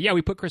decorated. Yeah,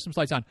 we put Christmas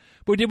lights on.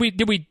 But did we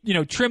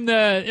trim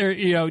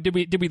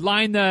did we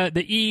line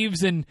the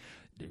eaves and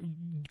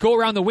go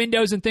around the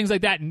windows and things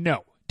like that?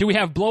 No. Do we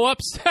have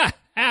blow-ups?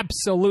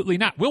 Absolutely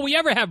not. Will we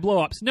ever have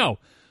blow-ups? No.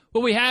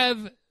 Will we have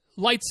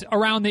lights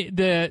around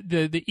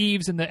the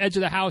eaves and the edge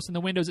of the house and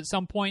the windows at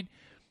some point?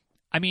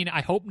 I mean,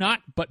 I hope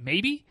not, but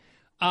maybe.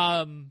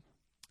 To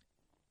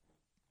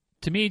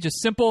me,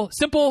 just simple,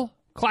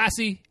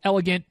 classy,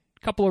 elegant,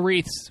 couple of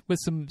wreaths with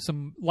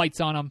some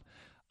lights on them.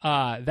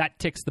 That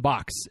ticks the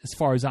box as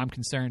far as I'm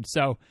concerned.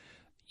 So,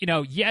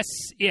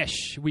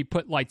 yes-ish, we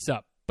put lights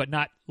up, but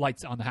not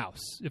lights on the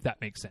house, if that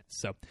makes sense.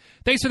 So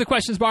thanks for the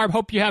questions, Barb.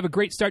 Hope you have a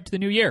great start to the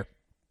new year.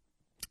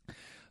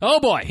 Oh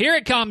boy, here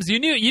it comes. You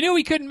knew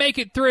we couldn't make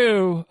it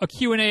through a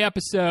Q&A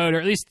episode, or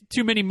at least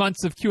too many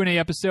months of Q&A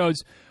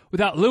episodes,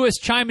 without Lewis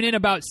chiming in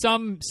about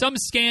some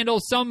scandal,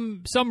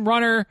 some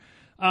runner.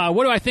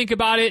 What do I think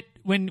about it?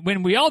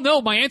 When we all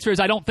know my answer is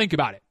I don't think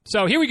about it.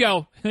 So here we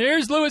go.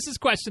 Here's Lewis's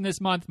question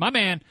this month. My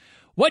man,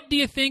 what do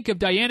you think of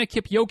Diana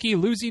Kipioki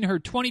losing her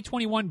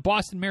 2021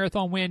 Boston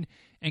Marathon win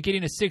and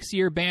getting a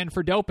 6-year ban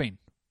for doping?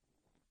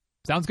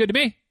 Sounds good to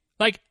me.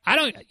 Like, I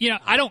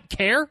don't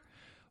care,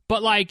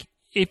 but like,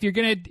 if you're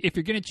gonna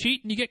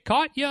cheat and you get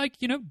caught, yeah, like,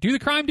 do the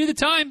crime, do the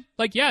time.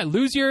 Like, yeah,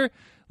 lose your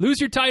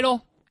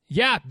title.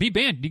 Yeah, be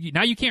banned.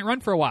 Now you can't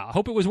run for a while. I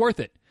hope it was worth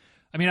it.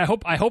 I mean, I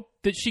hope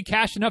that she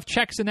cashed enough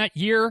checks in that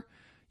year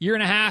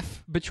and a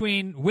half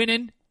between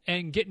winning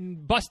and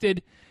getting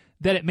busted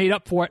that it made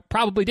up for it.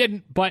 Probably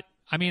didn't, but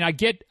I mean, I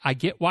get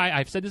why.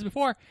 I've said this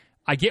before.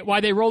 I get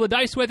why they roll the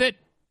dice with it,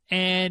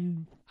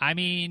 and I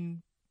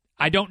mean,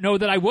 I don't know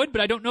that I would,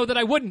 but I don't know that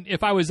I wouldn't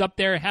if I was up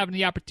there having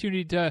the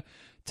opportunity to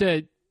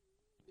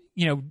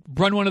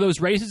run one of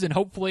those races and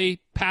hopefully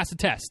pass a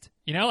test.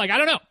 Like, I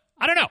don't know.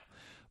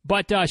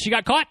 But she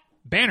got caught.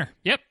 Banner.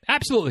 Yep,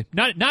 absolutely.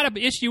 Not an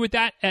issue with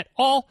that at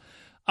all.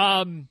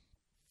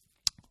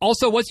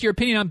 Also, what's your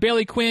opinion on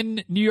Bailey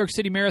Quinn, New York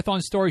City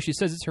Marathon story? She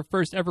says it's her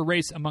first ever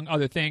race, among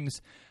other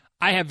things.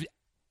 I have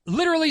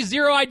literally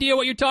zero idea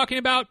what you're talking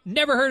about.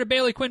 Never heard of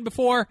Bailey Quinn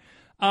before.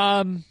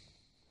 So,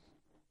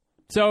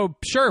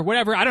 sure,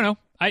 whatever. I don't know.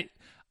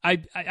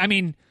 I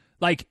mean,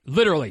 like,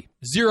 literally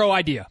zero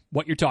idea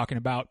what you're talking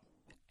about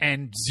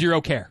and zero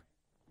care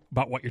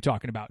about what you're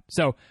talking about.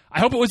 So I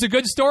hope it was a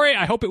good story.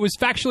 I hope it was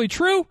factually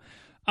true.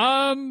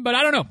 But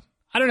I don't know.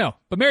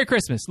 But Merry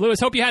Christmas,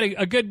 Lewis. Hope you had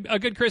a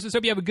good Christmas.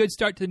 Hope you have a good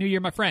start to the new year,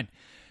 my friend.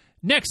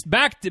 Next,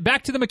 back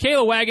to the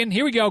Michaela wagon.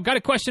 Here we go. Got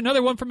a question.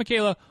 Another one from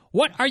Michaela.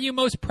 What are you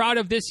most proud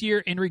of this year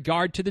in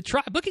regard to the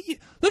tribe? Look at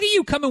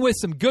you coming with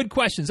some good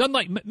questions.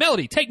 Unlike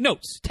Melody, take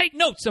notes. Take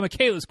notes on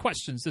Michaela's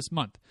questions this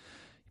month.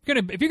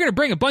 If you're gonna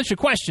bring a bunch of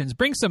questions,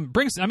 bring some.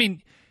 I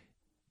mean,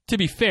 to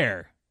be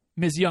fair,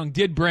 Ms. Young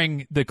did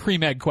bring the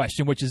cream egg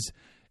question, which is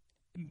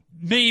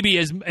maybe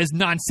as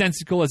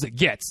nonsensical as it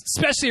gets,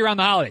 especially around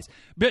the holidays.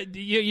 But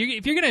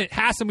if you're going to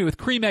hassle me with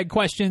cream egg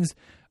questions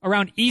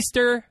around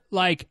Easter,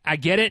 like, I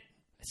get it.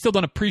 I still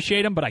don't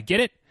appreciate them, but I get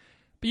it.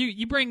 But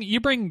you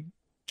bring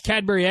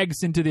Cadbury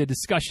eggs into the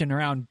discussion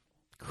around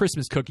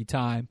Christmas cookie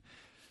time.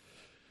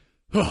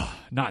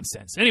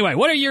 Nonsense. Anyway,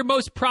 what are you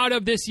most proud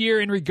of this year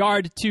in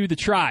regard to the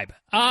tribe?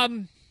 I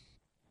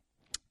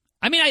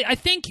mean, I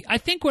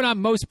think what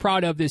I'm most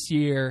proud of this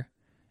year,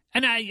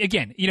 and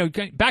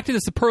back to the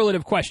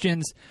superlative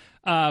questions,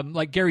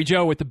 like Gary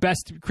Joe with the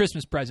best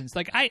Christmas presents.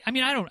 Like, I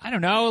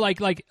don't know,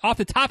 like off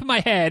the top of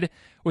my head,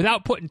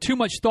 without putting too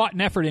much thought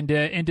and effort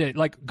into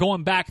like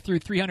going back through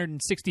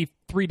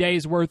 363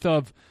 days worth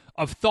of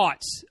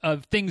thoughts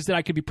of things that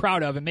I could be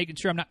proud of and making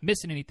sure I'm not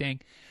missing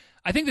anything.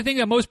 I think the thing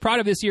I'm most proud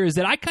of this year is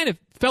that I kind of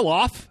fell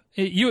off.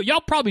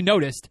 Y'all probably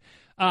noticed.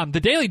 The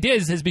Daily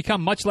Diz has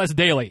become much less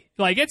daily.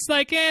 Like, it's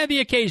like, the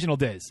occasional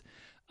Diz.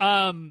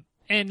 And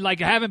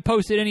like, I haven't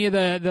posted any of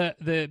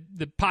the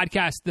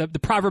podcast, the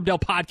Proverb Dell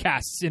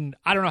podcasts in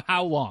I don't know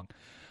how long.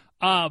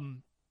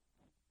 And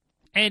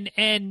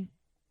I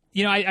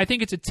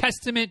think it's a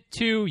testament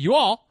to you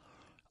all,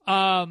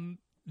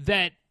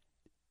 that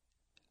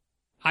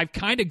I've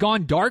kind of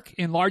gone dark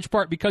in large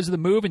part because of the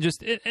move, and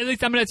just, at least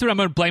that's what I'm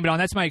going to blame it on.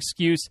 That's my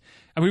excuse.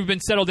 And we've been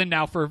settled in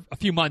now for a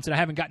few months, and I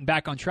haven't gotten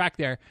back on track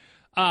there.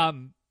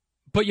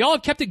 But y'all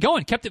have kept it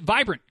going, kept it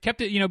vibrant,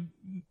 kept it,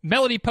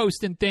 Melody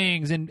posting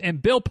things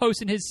and Bill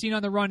posting his scene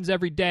on the runs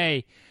every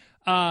day.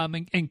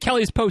 And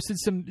Kelly's posted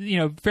some,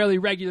 fairly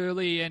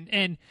regularly.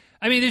 And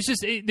I mean,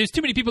 there's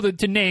too many people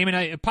to name, and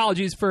I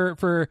apologies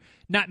for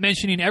not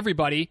mentioning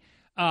everybody.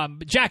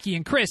 But Jackie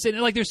and Chris, and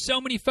like, there's so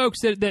many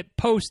folks that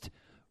post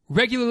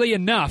regularly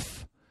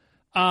enough,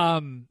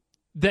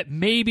 that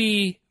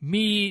maybe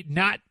me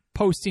not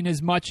posting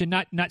as much and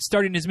not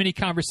starting as many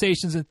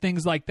conversations and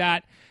things like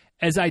that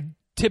as I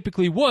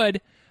typically would,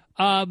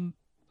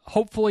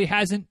 hopefully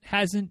hasn't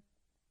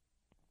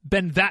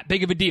been that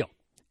big of a deal.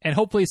 And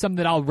hopefully it's something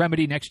that I'll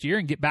remedy next year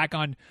and get back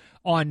on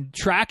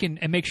track and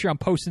make sure I'm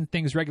posting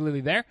things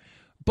regularly there.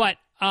 But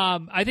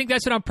I think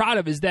that's what I'm proud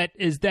of, is that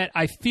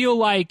I feel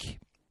like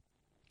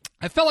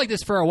I felt like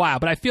this for a while,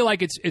 but I feel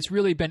like it's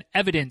really been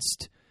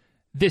evidenced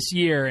this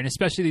year, and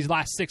especially these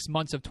last 6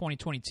 months of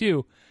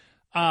 2022,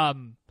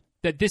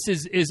 that this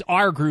is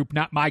our group,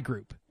 not my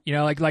group. You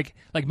know, like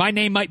my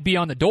name might be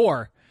on the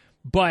door,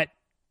 but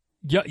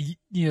you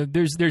know,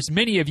 there's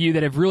many of you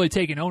that have really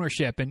taken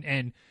ownership,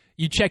 and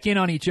you check in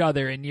on each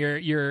other, and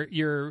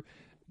you're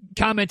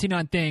commenting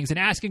on things and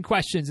asking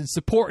questions and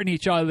supporting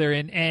each other,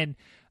 and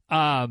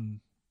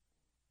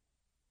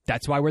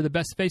that's why we're the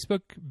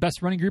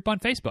best running group on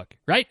Facebook,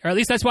 right? Or at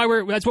least that's what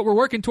we're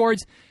working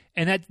towards,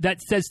 and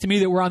that says to me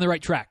that we're on the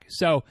right track.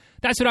 So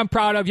that's what I'm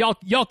proud of.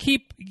 Y'all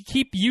keep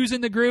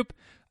using the group.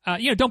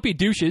 You know, don't be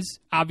douches,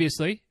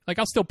 obviously. Like,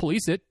 I'll still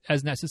police it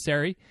as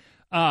necessary,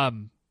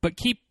 but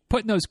keep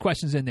putting those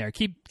questions in there.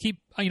 Keep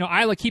you know,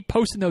 Isla, keep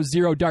posting those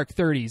 0 dark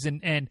 30s,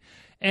 and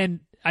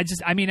I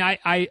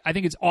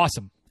think it's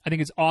awesome. I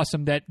think it's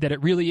awesome that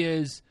it really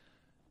is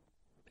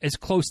as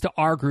close to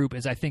our group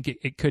as I think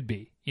it could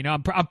be. You know,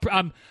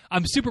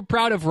 I'm super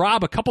proud of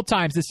Rob a couple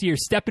times this year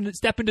stepping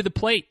to the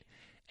plate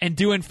and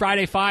doing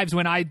Friday Fives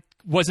when I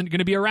wasn't going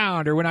to be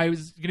around, or when I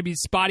was going to be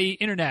spotty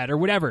internet or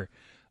whatever.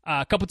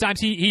 A couple times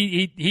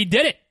he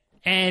did it,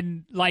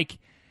 and like,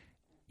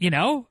 you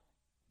know,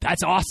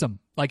 that's awesome.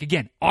 Like,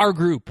 again, our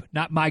group,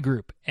 not my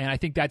group, and I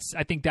think that's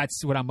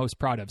what I'm most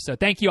proud of. So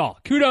thank you all.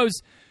 Kudos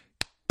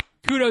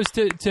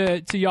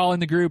to y'all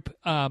in the group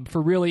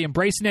for really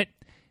embracing it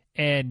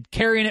and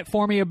carrying it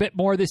for me a bit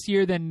more this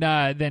year than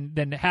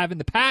have in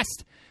the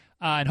past,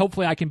 and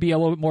hopefully I can be a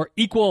little bit more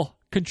equal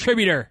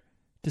contributor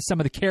to some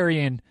of the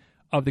carrying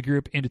of the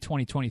group into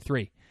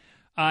 2023.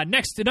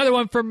 Next, another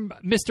one from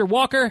Mr.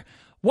 Walker.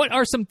 What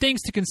are some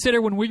things to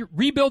consider when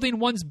rebuilding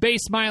one's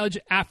base mileage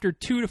after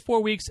 2 to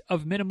 4 weeks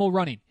of minimal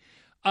running?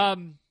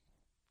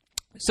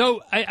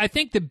 So I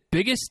think the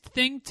biggest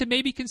thing to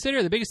maybe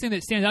consider, the biggest thing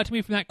that stands out to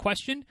me from that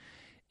question,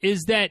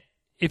 is that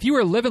if you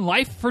were living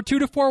life for 2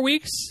 to 4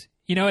 weeks,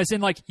 you know, as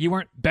in like you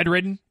weren't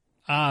bedridden,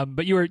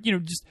 but you were, you know,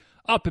 just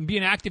up and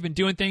being active and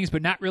doing things,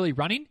 but not really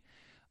running,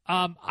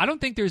 I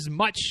don't think there's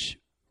much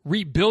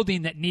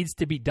rebuilding that needs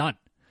to be done.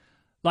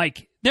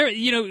 Like, there,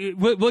 you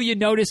know, will you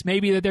notice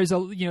maybe that there's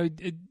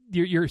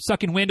you're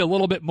sucking wind a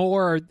little bit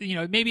more, or, you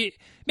know, maybe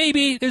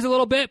there's a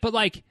little bit, but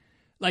like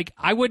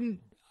I wouldn't,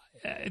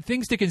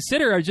 things to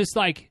consider are just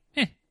like,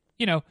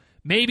 you know,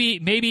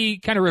 maybe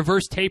kind of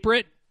reverse taper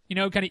it, you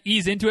know, kind of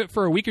ease into it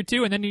for a week or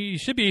two, and then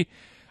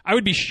I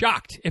would be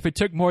shocked if it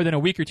took more than a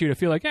week or two to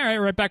feel like, all right,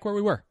 right back where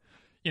we were,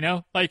 you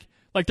know, like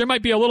there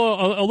might be a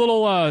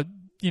little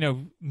you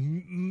know,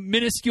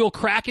 minuscule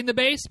crack in the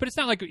base, but it's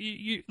not like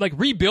like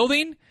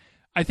rebuilding,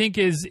 I think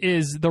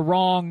is the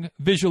wrong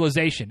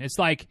visualization. It's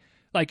like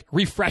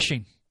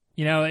refreshing,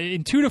 you know,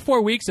 in 2 to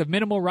 4 weeks of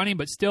minimal running,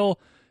 but still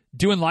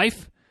doing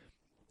life.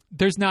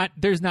 There's not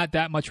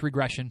that much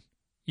regression,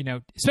 you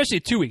know, especially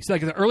at 2 weeks.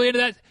 Like early into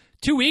that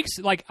 2 weeks,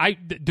 like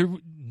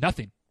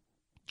nothing,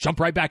 jump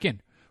right back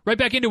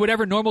into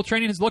whatever normal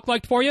training has looked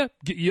like for you.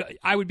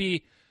 I would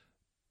be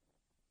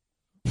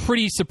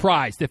pretty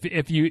surprised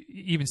if you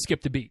even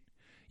skipped a beat.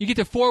 You get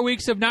to 4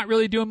 weeks of not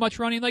really doing much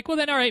running, like, well,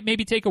 then, all right,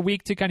 maybe take a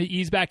week to kind of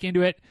ease back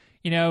into it,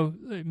 you know,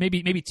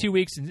 maybe 2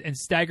 weeks and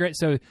stagger it.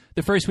 So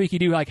the first week you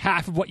do like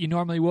half of what you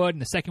normally would,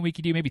 and the second week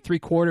you do maybe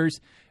 3/4,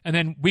 and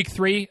then week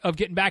 3 of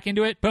getting back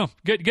into it, boom,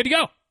 good to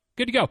go.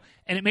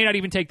 And it may not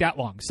even take that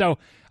long. So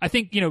I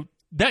think, you know,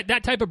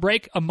 that type of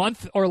break, a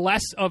month or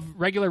less of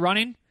regular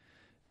running,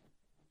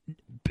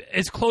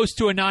 as close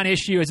to a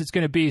non-issue as it's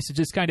going to be. So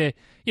just kind of,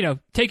 you know,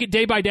 take it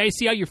day by day,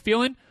 see how you're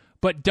feeling,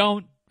 but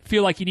don't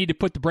feel like you need to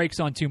put the brakes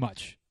on too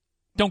much.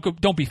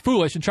 Don't be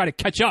foolish and try to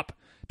catch up.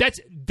 That's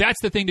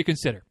the thing to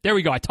consider. There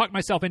we go. I talked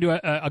myself into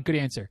a good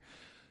answer.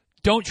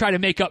 Don't try to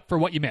make up for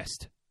what you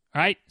missed.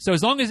 All right. So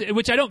as long as,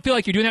 which I don't feel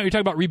like you're doing that. You're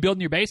talking about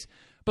rebuilding your base,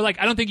 but like,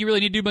 I don't think you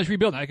really need to do much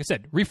rebuilding. Like I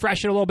said,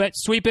 refresh it a little bit,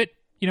 sweep it,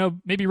 you know,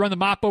 maybe run the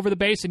mop over the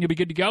base and you'll be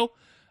good to go.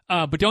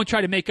 But don't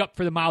try to make up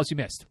for the miles you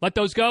missed. Let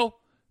those go.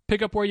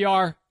 Pick up where you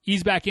are,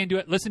 ease back into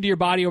it, listen to your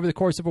body over the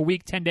course of a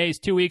week, 10 days,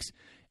 2 weeks,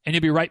 and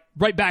you'll be right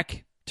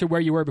back to where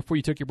you were before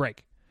you took your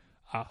break.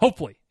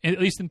 Hopefully, at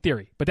least in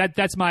theory. But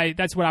that's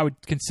what I would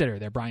consider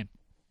there, Brian.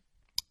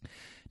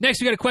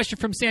 Next, we got a question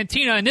from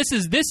Santina, and this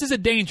is a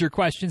danger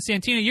question.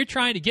 Santina, you're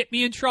trying to get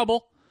me in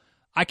trouble.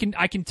 I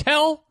can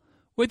tell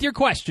with your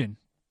question.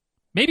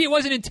 Maybe it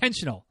wasn't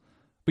intentional,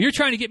 but you're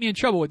trying to get me in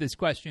trouble with this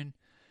question.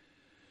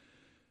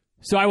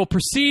 So I will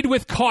proceed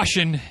with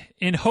caution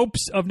in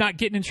hopes of not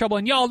getting in trouble.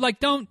 And y'all,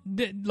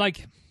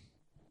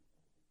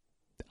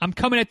 I'm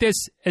coming at this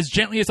as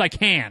gently as I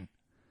can.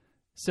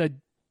 So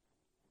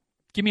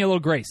give me a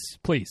little grace,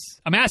 please.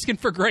 I'm asking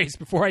for grace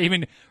before I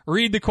even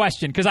read the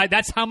question, because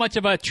that's how much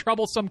of a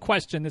troublesome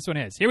question this one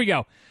is. Here we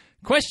go.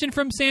 Question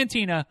from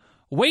Santina.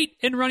 Weight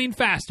and running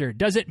faster.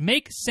 Does it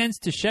make sense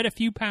to shed a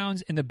few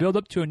pounds in the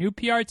build-up to a new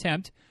PR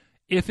attempt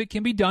if it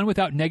can be done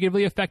without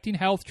negatively affecting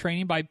health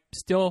training by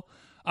still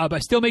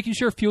making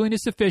sure fueling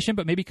is sufficient,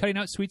 but maybe cutting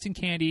out sweets and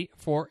candy,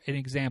 for an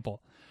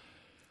example?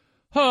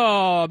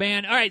 Oh,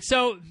 man. All right,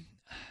 so,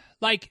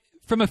 like,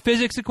 from a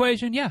physics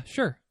equation, yeah,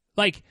 sure.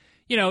 Like,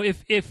 you know,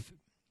 if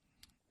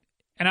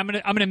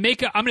and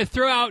I'm gonna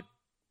throw out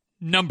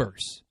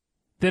numbers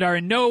that are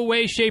in no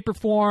way, shape, or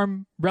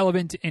form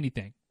relevant to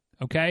anything.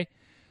 Okay,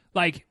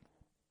 like,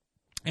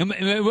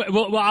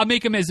 well, I'll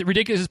make them as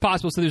ridiculous as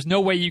possible, so there's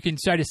no way you can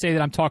try to say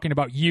that I'm talking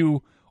about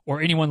you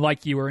or anyone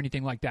like you or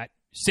anything like that,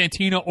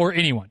 Santina or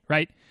anyone,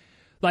 right?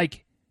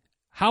 Like,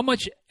 how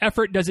much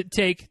effort does it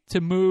take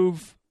to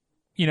move,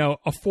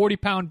 a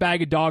 40-pound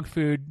bag of dog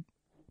food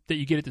that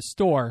you get at the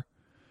store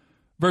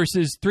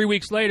versus 3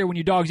 weeks later when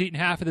your dog's eating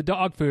half of the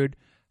dog food?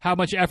 How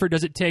much effort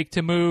does it take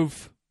to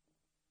move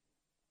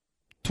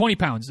 20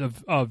 pounds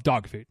of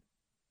dog food,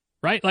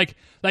 right? Like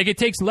it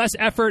takes less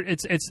effort.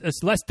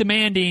 It's less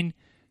demanding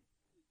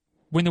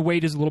when the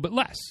weight is a little bit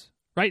less,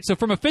 right? So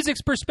from a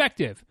physics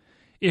perspective,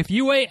 if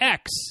you weigh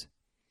X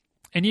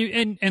and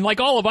you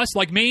like all of us,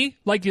 like me,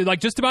 like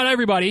just about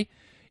everybody,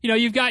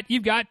 you've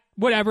got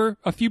whatever,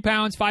 a few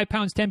pounds, 5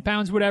 pounds, 10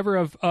 pounds, whatever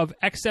of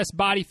excess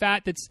body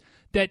fat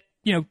that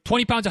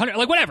 20 pounds, 100,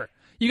 like whatever.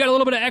 You got a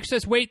little bit of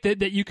excess weight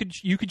that you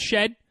could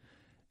shed,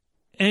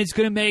 and it's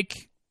going to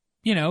make,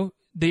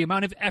 the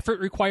amount of effort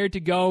required to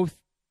go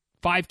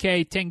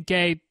 5K,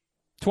 10K,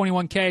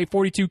 21K,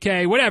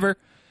 42K, whatever,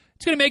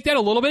 it's going to make that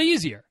a little bit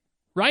easier,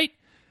 right?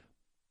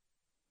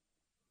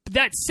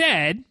 That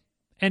said,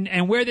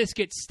 and where this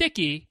gets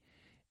sticky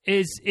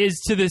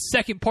is to the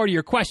second part of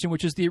your question,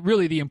 which is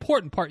really the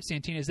important part,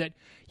 Santina, is that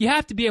you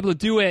have to be able to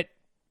do it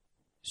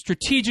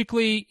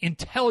strategically,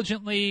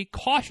 intelligently,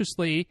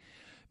 cautiously,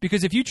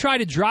 because if you try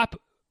to drop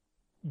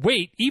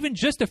weight, even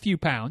just a few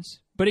pounds,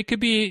 but it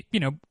could be,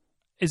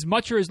 as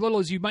much or as little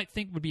as you might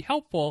think would be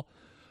helpful,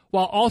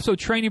 while also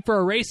training for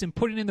a race and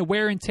putting in the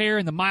wear and tear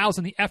and the miles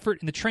and the effort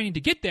and the training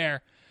to get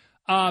there,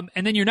 and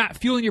then you're not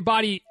fueling your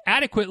body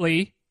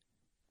adequately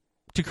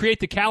to create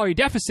the calorie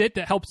deficit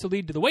that helps to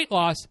lead to the weight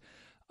loss,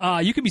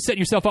 you can be setting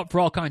yourself up for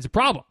all kinds of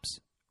problems,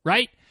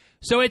 right?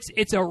 So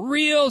it's a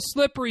real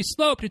slippery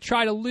slope to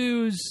try to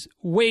lose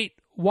weight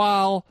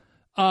while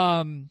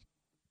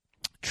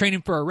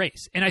training for a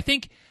race. And I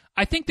think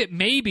that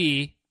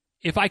maybe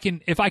if I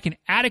can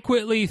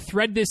adequately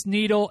thread this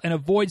needle and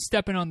avoid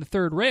stepping on the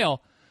third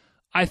rail,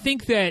 I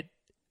think that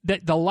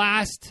the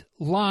last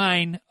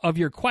line of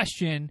your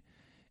question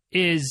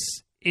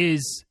is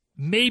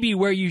maybe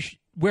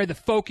where the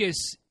focus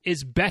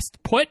is best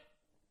put.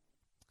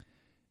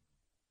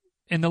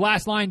 And the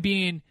last line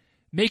being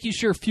making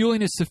sure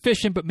fueling is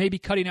sufficient, but maybe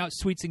cutting out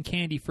sweets and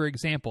candy, for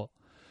example.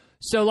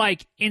 So,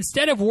 like,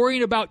 instead of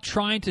worrying about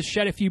trying to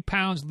shed a few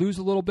pounds, lose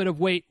a little bit of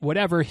weight,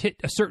 whatever, hit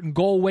a certain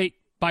goal weight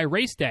by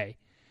race day,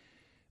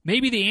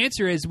 maybe the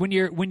answer is when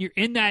you're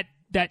in that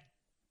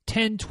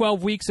 10,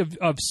 12 weeks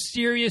of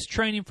serious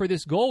training for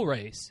this goal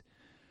race,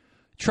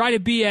 try to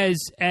be as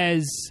I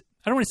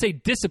don't want to say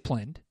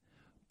disciplined,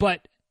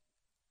 but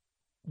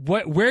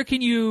where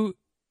can you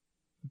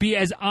be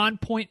as on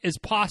point as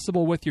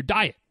possible with your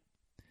diet?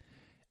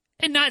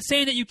 And not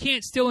saying that you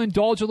can't still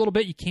indulge a little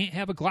bit. You can't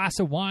have a glass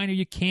of wine, or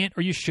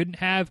you shouldn't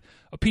have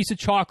a piece of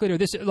chocolate, or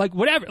this,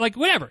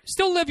 whatever.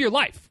 Still live your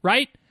life,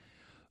 right?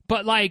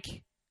 But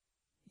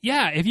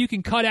if you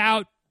can cut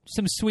out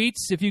some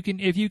sweets, if you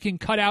can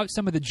cut out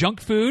some of the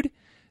junk food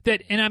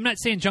and I'm not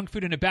saying junk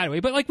food in a bad way,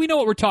 but we know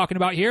what we're talking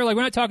about here. Like,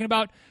 we're not talking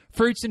about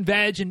fruits and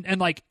veg and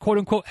like quote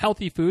unquote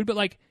healthy food, but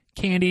like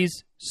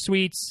candies,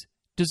 sweets,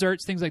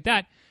 desserts, things like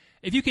that.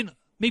 If you can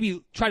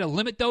maybe try to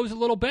limit those a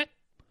little bit,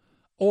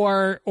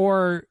 or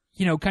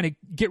kind of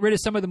get rid of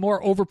some of the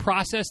more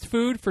over-processed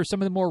food for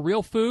some of the more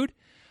real food,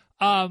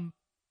 that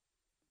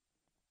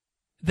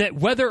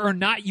whether or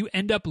not you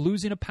end up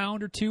losing a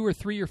pound or 2 or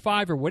 3 or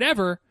 5 or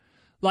whatever,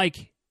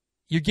 like,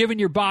 you're giving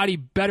your body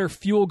better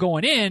fuel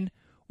going in,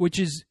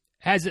 which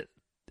has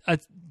a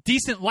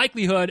decent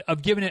likelihood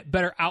of giving it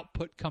better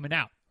output coming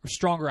out, or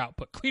stronger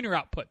output,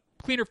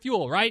 cleaner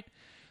fuel, right?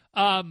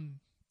 And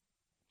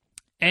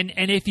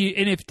if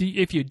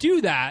you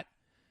do that,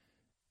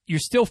 you're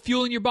still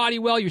fueling your body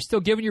well. You're still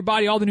giving your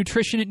body all the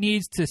nutrition it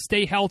needs to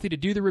stay healthy, to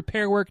do the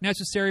repair work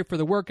necessary for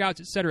the workouts,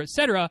 et cetera, et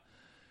cetera.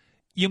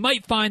 You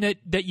might find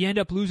that you end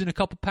up losing a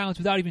couple pounds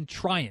without even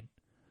trying,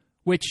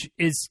 which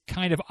is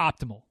kind of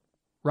optimal,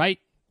 right?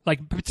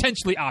 Like,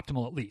 potentially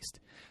optimal, at least,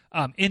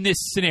 in this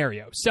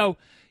scenario. So,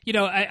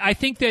 I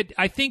think that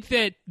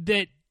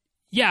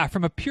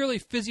from a purely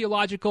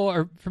physiological,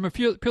 or from a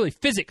purely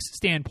physics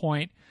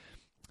standpoint,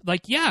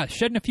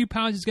 shedding a few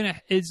pounds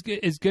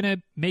is gonna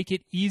make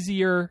it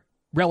easier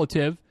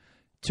relative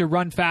to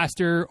run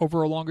faster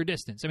over a longer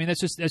distance. I mean, that's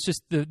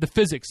just the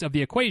physics of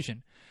the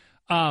equation.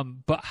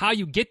 But how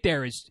you get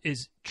there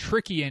is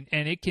tricky, and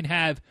it can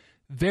have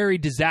very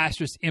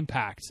disastrous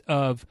impacts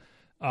of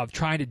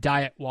trying to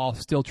diet while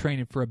still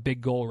training for a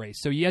big goal race.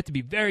 So you have to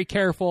be very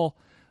careful.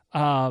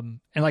 And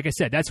like I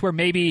said, that's where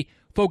maybe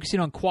focusing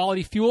on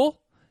quality fuel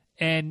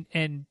and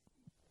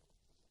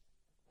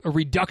a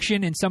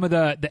reduction in some of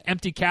the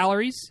empty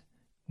calories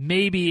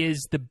maybe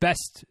is the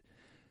best,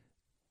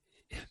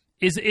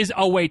 is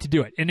a way to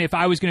do it. And if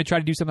I was going to try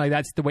to do something like that,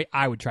 that's the way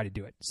I would try to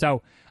do it.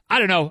 So I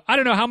don't know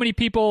how many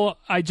people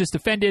I just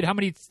offended, how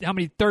many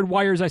third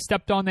wires I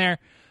stepped on there.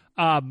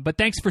 But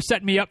thanks for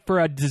setting me up for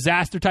a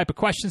disaster type of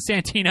question,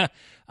 Santina.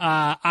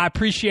 I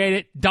appreciate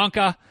it.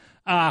 Danka.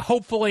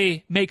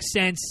 Hopefully makes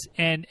sense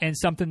and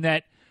something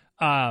that,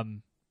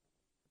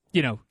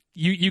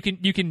 you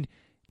can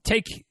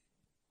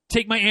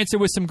take my answer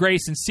with some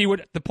grace and see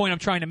what the point I'm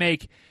trying to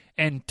make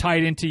and tie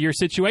it into your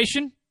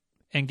situation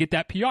and get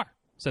that PR.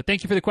 So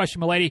thank you for the question,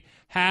 milady.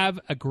 Have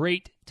a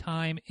great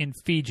time in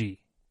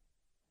Fiji.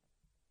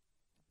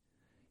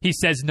 He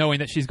says, knowing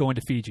that she's going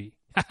to Fiji.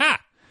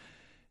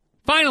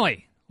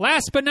 Finally,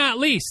 last but not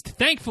least,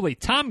 thankfully,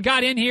 Tom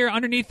got in here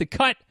underneath the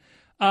cut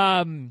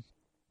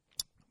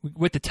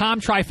with the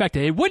Tom trifecta.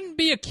 It wouldn't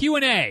be a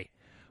Q&A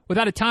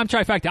without a Tom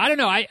trifecta. I don't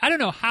know. I don't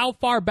know how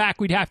far back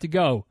we'd have to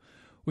go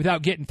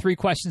without getting 3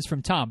 questions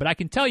from Tom, but I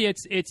can tell you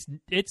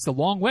it's a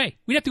long way.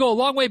 We'd have to go a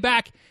long way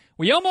back.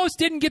 We almost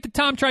didn't get the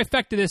Tom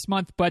trifecta this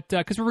month, but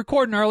because we're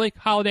recording early,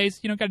 holidays,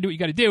 got to do what you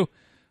got to do.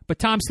 But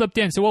Tom slipped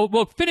in, so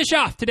we'll finish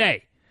off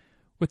today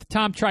with the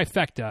Tom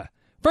trifecta.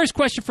 First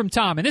question from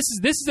Tom, and this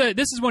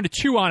is one to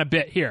chew on a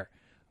bit here,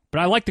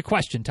 but I like the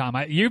question, Tom.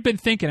 You've been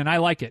thinking, and I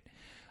like it.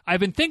 I've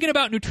been thinking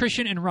about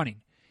nutrition and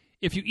running.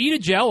 If you eat a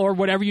gel or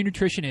whatever your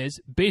nutrition is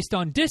based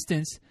on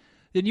distance,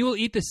 then you will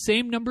eat the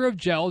same number of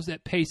gels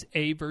at pace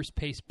A versus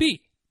pace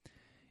B.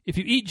 If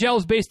you eat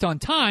gels based on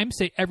time,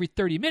 say every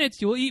 30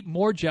 minutes, you will eat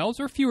more gels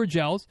or fewer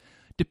gels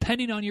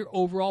depending on your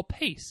overall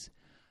pace.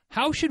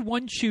 How should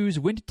one choose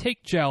when to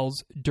take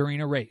gels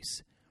during a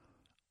race?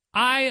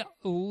 I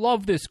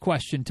love this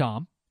question,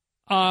 Tom.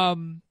 I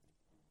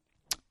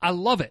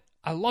love it.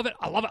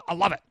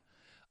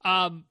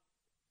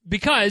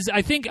 Because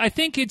I think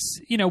it's,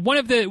 one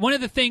of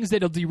the things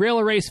that'll derail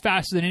a race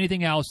faster than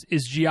anything else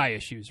is GI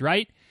issues,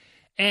 right?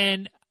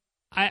 And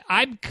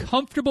I'm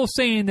comfortable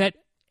saying that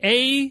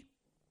a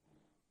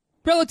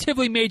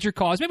relatively major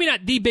cause, maybe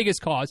not the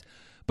biggest cause,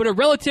 but a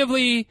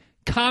relatively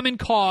common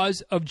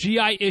cause of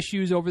GI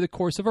issues over the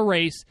course of a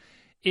race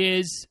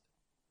is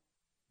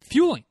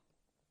fueling,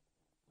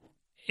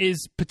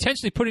 is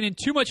potentially putting in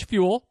too much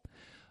fuel.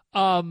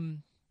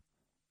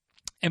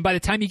 And by the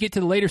time you get to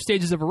the later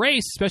stages of a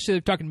race, especially if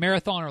you're talking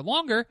marathon or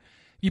longer,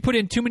 you put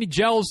in too many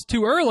gels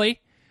too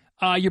early,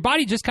 your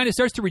body just kind of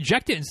starts to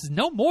reject it and says,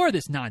 no more of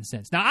this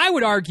nonsense. Now, I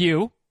would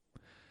argue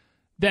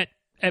that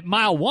at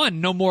mile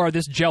 1, no more of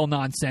this gel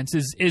nonsense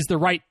is the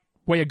right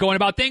way of going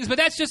about things, but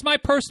that's just my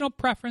personal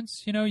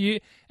preference. You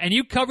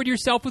covered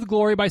yourself with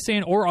glory by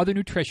saying, or other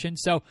nutrition.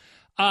 So,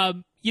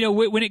 when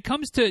it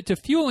comes to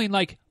fueling,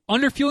 like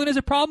underfueling is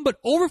a problem, but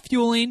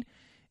overfueling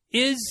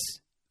is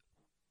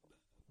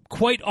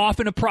quite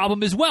often a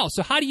problem as well.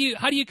 So how do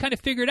you kind of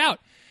figure it out?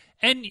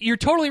 And you're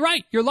totally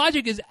right. Your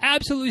logic is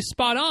absolutely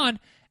spot on.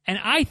 And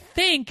I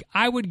think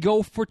I would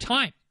go for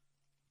time.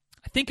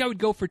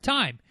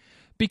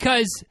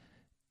 Because,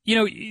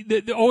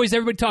 always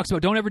everybody talks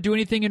about don't ever do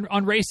anything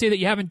on race day that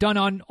you haven't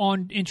done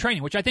in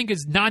training, which I think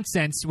is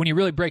nonsense when you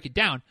really break it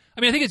down.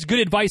 I mean, I think it's good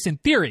advice in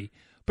theory,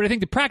 but I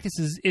think the practice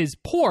is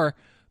poor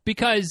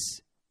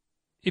because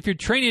if you're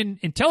training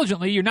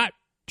intelligently, you're not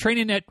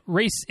training at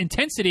race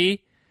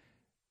intensity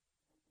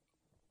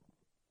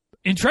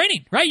in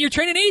training, right? You're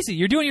training easy.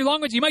 You're doing your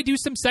long ones. You might do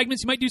some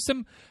segments. You might do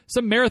some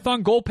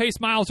marathon goal pace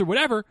miles or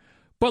whatever,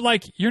 but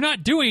you're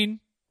not doing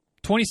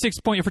 26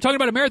 point. If we're talking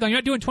about a marathon, you're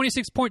not doing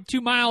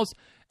 26.2 miles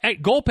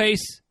at goal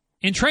pace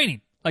in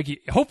training.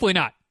 Hopefully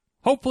not.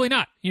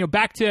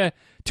 Back to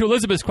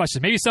Elizabeth's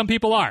question. Maybe some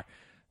people are.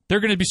 They're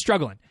going to be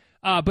struggling.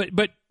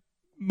 But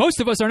most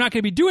of us are not going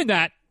to be doing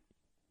that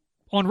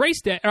on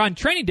race day or on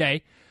training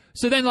day.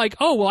 So then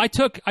I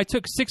took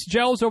 6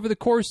 gels over the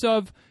course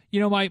of,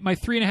 my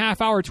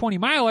 3.5 hour 20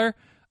 miler.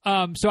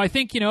 So I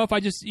think, if I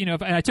just,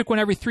 and I took one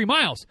every 3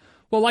 miles.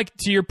 Well,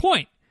 to your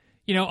point,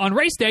 on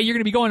race day, you're going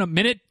to be going a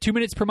minute, 2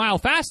 minutes per mile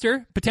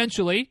faster,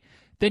 potentially,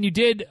 than you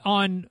did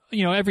on,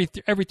 every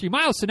 3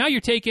 miles. So now you're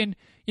taking,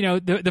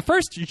 the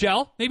first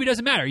gel, maybe it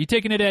doesn't matter. You're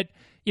taking it at,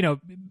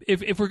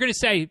 if we're going to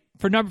say,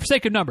 for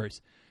sake of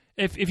numbers,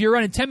 if you're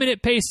running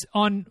 10-minute pace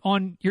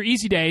on your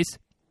easy days,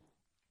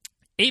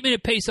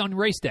 8-minute pace on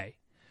race day.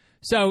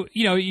 So,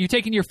 you're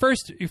taking your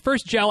first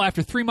gel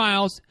after 3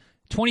 miles,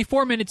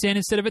 24 minutes in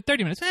instead of at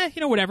 30 minutes.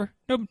 Whatever.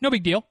 No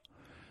big deal.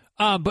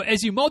 But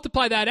as you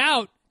multiply that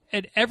out,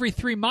 at every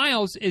 3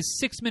 miles is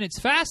 6 minutes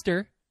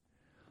faster.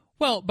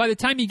 Well, by the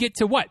time you get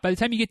to what? By the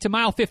time you get to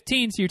mile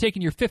 15, so you're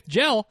taking your 5th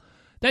gel,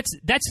 that's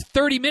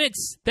 30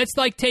 minutes. That's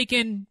like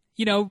taking,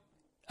 an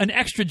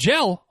extra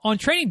gel on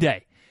training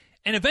day.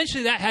 And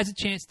eventually that has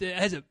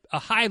a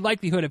high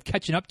likelihood of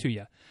catching up to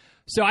you.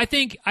 So I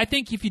think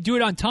if you do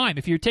it on time,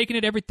 if you're taking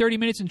it every 30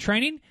 minutes in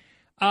training,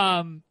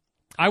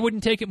 I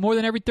wouldn't take it more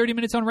than every 30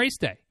 minutes on race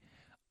day.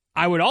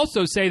 I would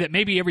also say that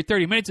maybe every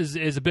 30 minutes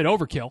is a bit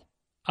overkill.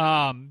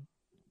 At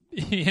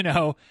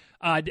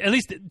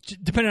least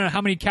depending on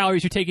how many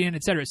calories you're taking in,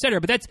 et cetera, et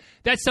cetera. But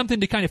that's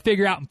something to kind of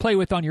figure out and play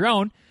with on your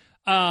own,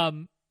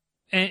 and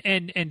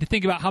to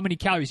think about how many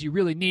calories you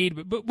really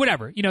need. But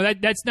whatever,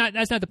 that's not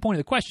the point of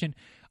the question.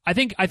 I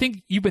think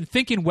you've been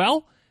thinking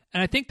well,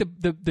 and I think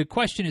the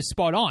question is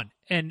spot on.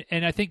 And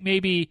I think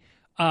maybe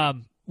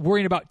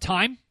worrying about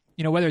time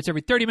whether it's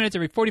every 30 minutes,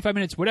 every 45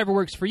 minutes, whatever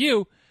works for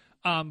you,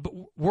 but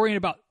worrying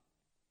about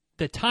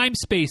the time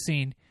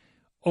spacing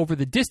over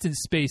the distance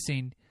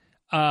spacing,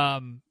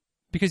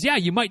 because, yeah,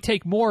 you might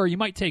take more or you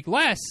might take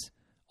less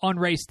on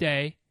race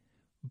day,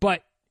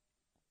 but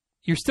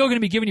you're still going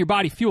to be giving your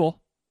body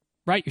fuel,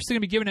 right? You're still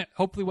going to be giving it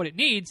hopefully what it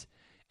needs,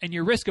 and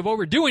your risk of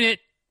overdoing it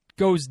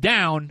goes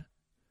down,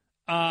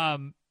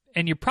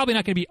 and you're probably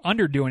not going to be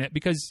underdoing it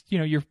because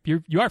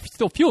you are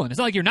still fueling. It's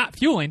not like you're not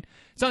fueling.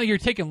 It's not like you're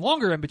taking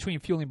longer in between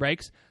fueling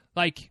breaks.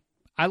 Like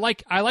I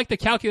like the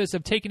calculus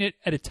of taking it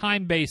at a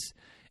time base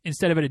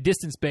instead of at a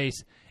distance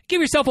base.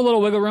 Give yourself a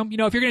little wiggle room.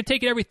 If you're going to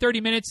take it every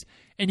 30 minutes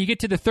and you get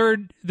to the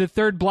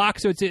third block,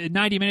 so it's at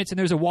 90 minutes, and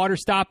there's a water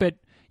stop at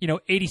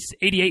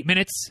 88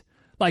 minutes,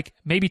 like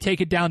maybe take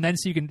it down then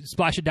so you can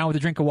splash it down with a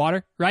drink of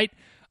water, right?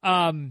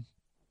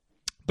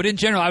 But in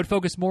general, I would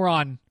focus more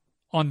on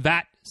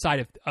that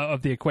side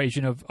of the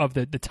equation of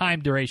the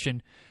time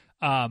duration.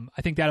 I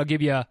think that'll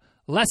give you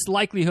less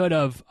likelihood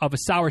of a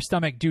sour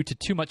stomach due to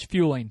too much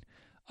fueling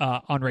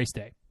on race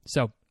day.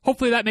 So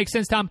hopefully that makes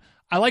sense, Tom.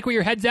 I like where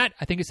your head's at.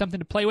 I think it's something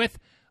to play with,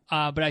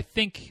 but I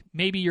think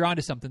maybe you're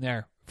onto something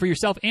there for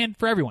yourself and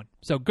for everyone.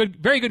 So good,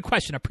 very good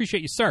question. I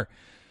appreciate you, sir.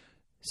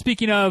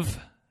 Speaking of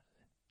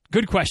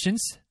good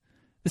questions,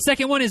 the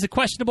second one is a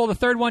questionable. The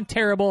third one,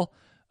 terrible.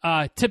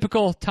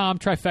 Typical Tom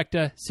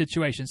trifecta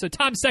situation. So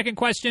Tom's second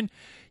question,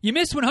 you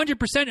miss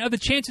 100% of the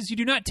chances you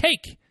do not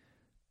take.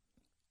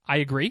 I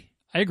agree.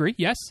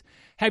 Yes.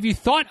 Have you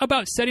thought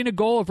about setting a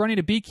goal of running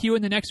a BQ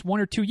in the next 1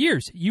 or 2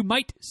 years? You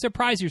might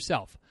surprise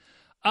yourself.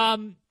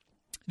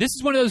 This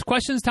is one of those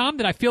questions, Tom,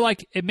 that I feel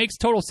like it makes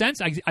total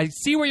sense. I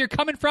see where you're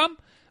coming from.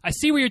 I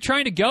see where you're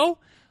trying to go.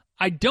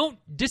 I don't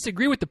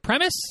disagree with the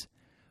premise,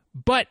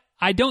 but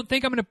I don't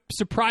think I'm going to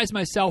surprise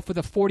myself with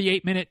a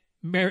 48-minute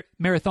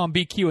marathon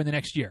BQ in the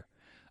next year.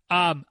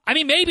 I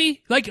mean,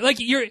 maybe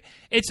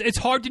it's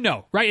hard to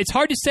know, right? It's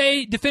hard to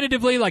say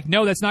definitively, like,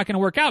 no, that's not going to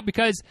work out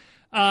because,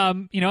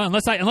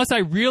 unless I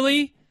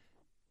really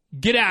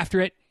get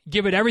after it,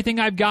 give it everything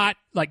I've got,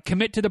 like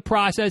commit to the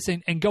process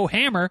and go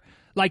hammer,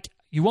 like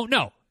you won't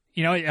know.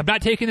 I'm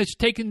not taking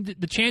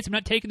the chance. I'm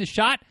not taking the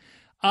shot.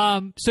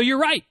 So you're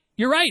right.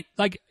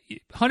 Like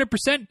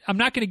 100%, I'm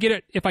not going to get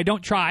it if I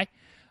don't try.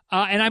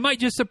 And I might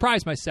just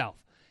surprise myself.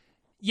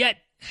 Yet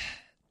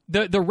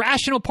the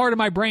rational part of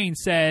my brain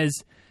says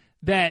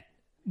that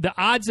the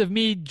odds of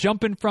me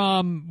jumping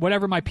from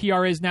whatever my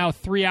PR is now,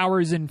 3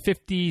 hours and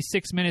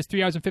 56 minutes,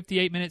 3 hours and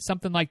 58 minutes,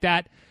 something like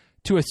that,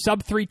 to a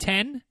sub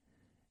 3:10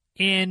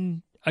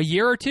 in a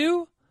year or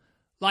two,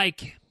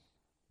 like,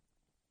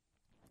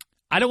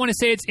 I don't want to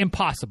say it's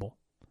impossible,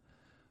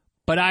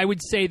 but I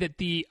would say that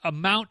the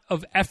amount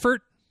of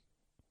effort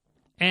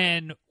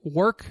and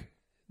work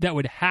that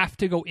would have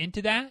to go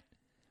into that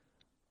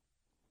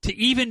to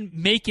even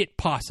make it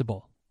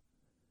possible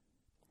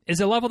is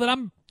a level that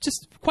I'm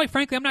just, quite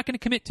frankly, I'm not going to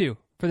commit to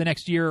for the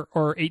next year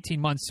or 18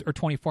 months or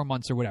 24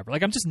 months or whatever.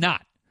 Like, I'm just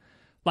not.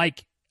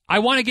 Like, I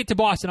want to get to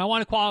Boston. I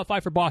want to qualify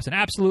for Boston.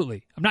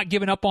 Absolutely. I'm not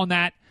giving up on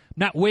that. I'm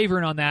not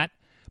wavering on that.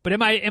 But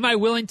am I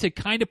willing to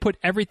kind of put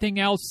everything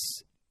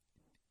else,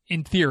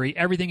 in theory,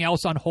 everything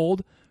else on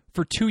hold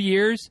for 2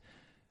 years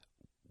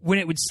when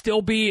it would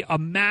still be a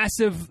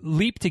massive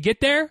leap to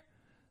get there?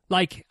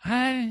 Like,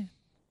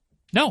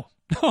 no,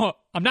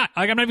 I'm not.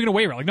 Like, I'm not even going to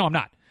waver. Like, no, I'm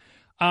not.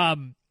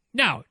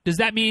 Now, does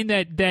that mean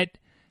that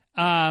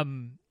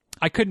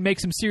I couldn't make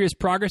some serious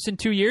progress in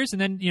 2 years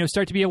and then,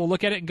 start to be able to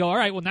look at it and go, all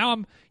right, well, now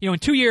I'm, in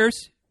 2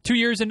 years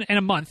and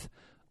a month,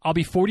 I'll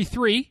be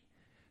 43.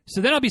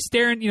 So then I'll be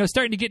starting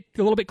to get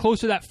a little bit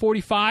closer to that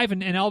 45,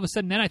 and all of a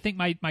sudden then I think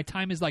my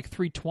time is like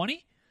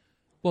 3:20.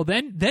 Well,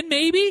 then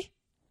maybe.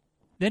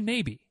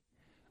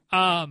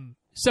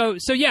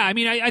 So yeah, I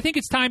mean, I think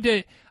it's time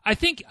to, I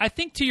think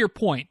to your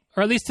point,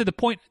 or at least to the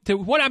point, to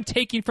what I'm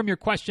taking from your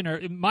question, or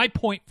my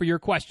point for your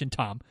question,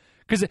 Tom,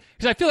 because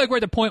I feel like we're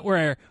at the point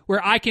where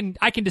I can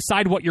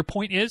decide what your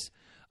point is.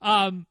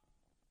 Maybe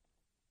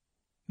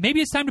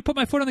it's time to put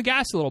my foot on the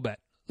gas a little bit.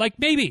 Like,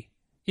 maybe,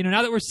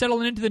 now that we're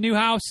settling into the new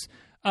house,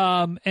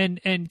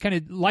 and kind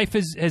of life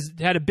has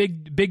had a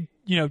big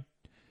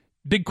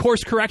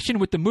course correction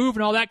with the move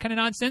and all that kind of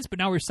nonsense, but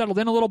now we're settled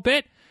in a little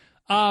bit.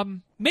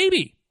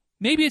 Maybe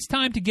it's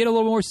time to get a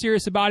little more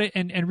serious about it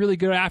and really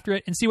go after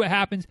it and see what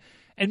happens.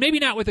 And maybe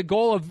not with a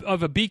goal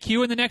of a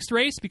BQ in the next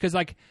race, because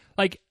I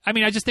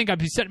just think I'd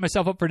be setting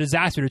myself up for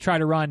disaster to try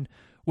to run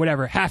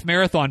whatever half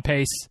marathon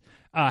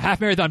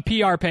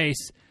PR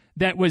pace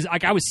that was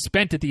like, I was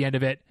spent at the end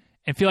of it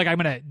and feel like I'm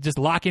going to just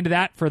lock into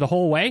that for the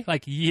whole way.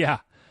 Like, yeah.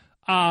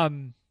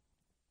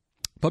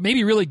 But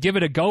maybe really give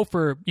it a go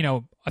for,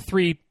 a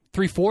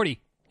 3:40,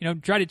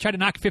 try to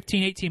knock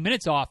 15, 18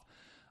 minutes off.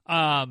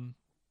 And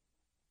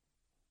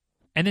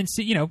then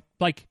see,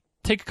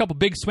 take a couple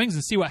big swings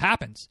and see what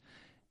happens.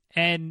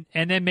 And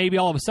then maybe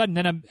all of a sudden,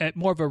 then I'm at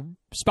more of a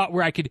spot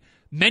where I could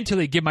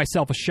mentally give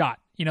myself a shot.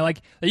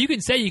 Like you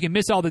can say you can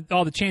miss all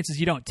the chances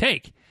you don't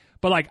take,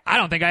 but like, I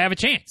don't think I have a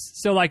chance.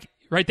 So like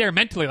right there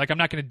mentally, like I'm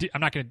not going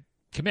to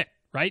commit.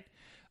 Right.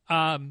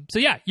 So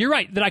yeah, you're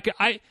right that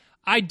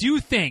I do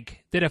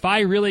think that if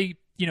I really,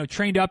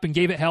 trained up and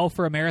gave it hell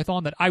for a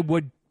marathon, that I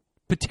would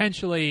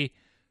potentially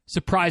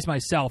surprise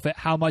myself at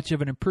how much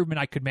of an improvement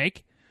I could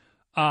make.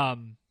 The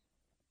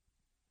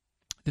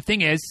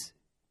thing is,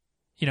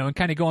 and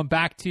kind of going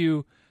back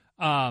to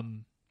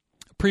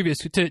previous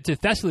to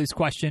Thessaly's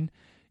question,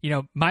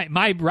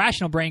 my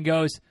rational brain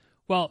goes,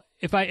 well,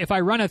 if I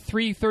run a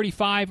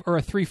 3:35 or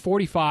a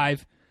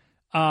 3:45,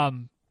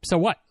 so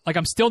what? Like,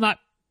 I'm still not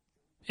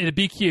in a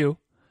BQ.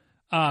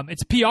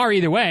 It's a PR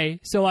either way.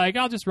 So like,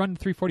 I'll just run the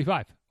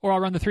 3:45 or I'll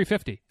run the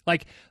 3:50.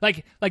 Like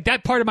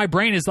that part of my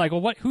brain is like,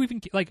 well, what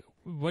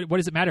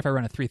does it matter if I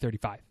run a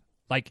 3:35?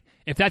 Like,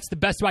 if that's the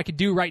best I could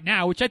do right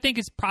now, which I think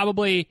is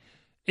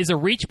a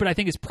reach, but I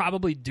think is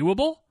probably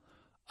doable.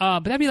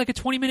 But that'd be like a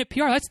 20-minute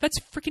PR. That's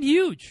freaking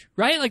huge,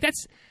 right? Like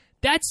that's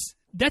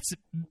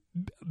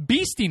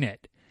beasting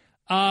it.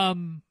 So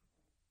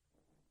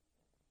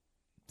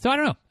I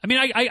don't know. I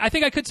mean, I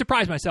think I could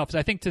surprise myself, so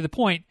I think to the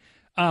point,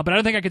 but I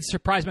don't think I could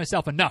surprise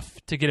myself enough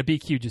to get a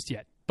BQ just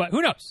yet. But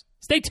who knows?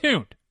 Stay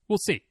tuned. We'll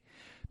see.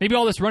 Maybe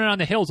all this running on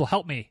the hills will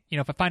help me.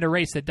 If I find a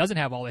race that doesn't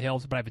have all the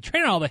hills, but I've been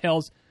training on all the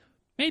hills,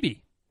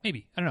 maybe. I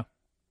don't know.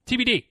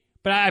 TBD.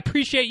 But I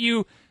appreciate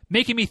you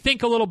making me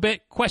think a little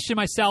bit, question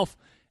myself,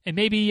 and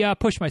maybe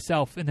push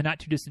myself in the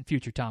not-too-distant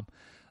future, Tom.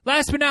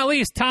 Last but not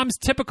least, Tom's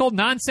typical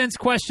nonsense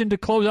question to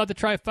close out the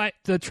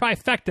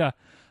trifecta.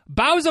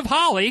 Boughs of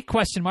holly, ?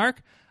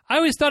 I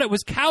always thought it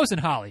was cows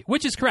and holly,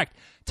 which is correct.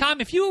 Tom,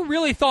 if you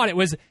really thought it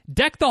was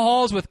deck the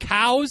halls with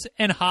cows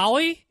and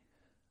holly,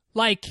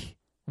 like,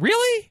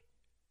 really?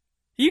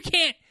 You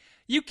can't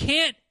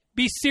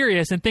be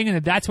serious and thinking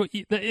that that's what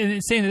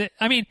and saying that.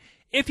 I mean,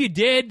 if you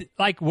did,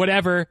 like,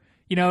 whatever,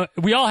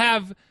 we all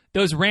have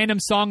those random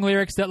song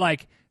lyrics that,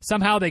 like,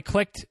 somehow they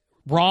clicked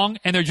wrong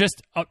and they're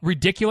just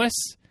ridiculous.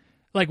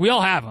 Like, we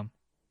all have them.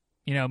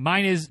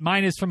 Mine is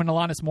from an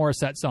Alanis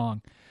Morissette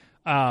song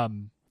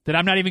that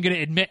I'm not even going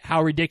to admit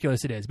how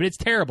ridiculous it is, but it's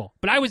terrible.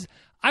 But I was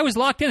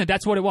locked in that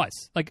that's what it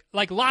was.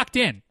 Like locked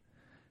in.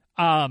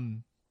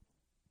 And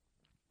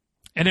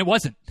it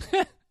wasn't.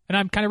 And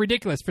I'm kind of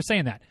ridiculous for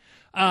saying that.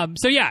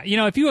 So yeah,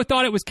 if you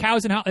thought it was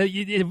cows and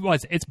holly, it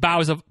was. It's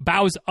boughs of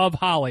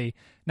holly,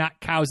 not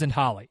cows and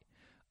holly.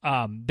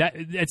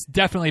 It's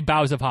definitely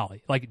boughs of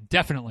holly. Like,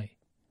 definitely.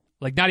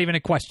 Like, not even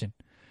a question.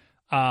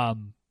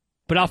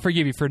 But I'll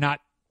forgive you for not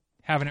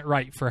having it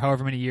right for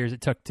however many years it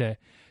took to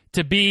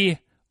be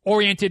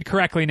oriented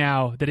correctly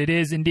now that it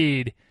is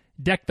indeed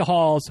deck the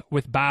halls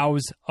with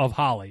boughs of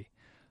holly.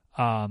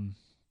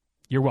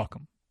 You're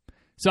welcome.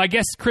 So I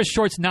guess Chris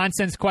Short's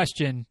nonsense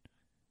question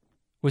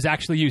was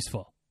actually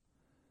useful.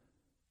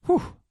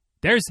 Whew.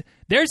 There's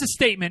a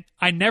statement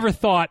I never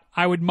thought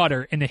I would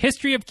mutter in the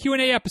history of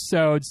Q&A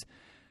episodes,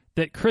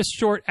 that Chris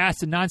Short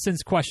asked a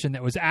nonsense question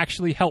that was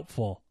actually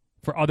helpful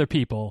for other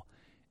people,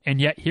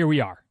 and yet here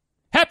we are.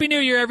 Happy New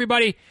Year,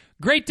 everybody.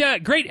 Great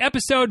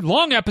episode,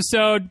 long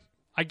episode.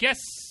 I guess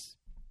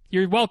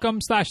you're welcome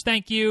 /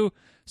 thank you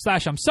 /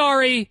 I'm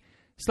sorry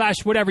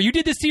 / whatever. You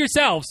did this to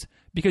yourselves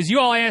because you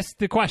all asked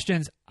the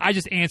questions. I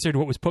just answered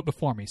what was put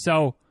before me.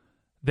 So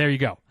there you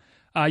go.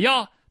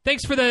 Y'all,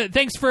 thanks for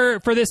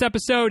this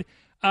episode.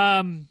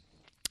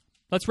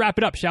 Let's wrap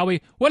it up, shall we?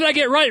 What did I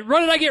get right?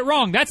 What did I get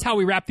wrong? That's how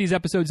we wrap these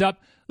episodes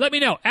up. Let me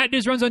know.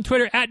 @DizRuns on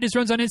Twitter,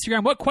 @DizRuns on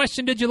Instagram. What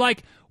question did you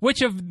like?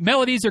 Which of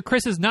Melody's or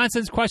Chris's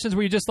nonsense questions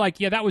were you just like,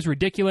 yeah, that was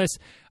ridiculous?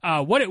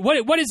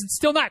 What is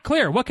still not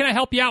clear? What can I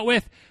help you out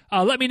with?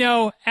 Let me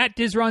know.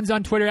 @DizRuns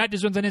on Twitter,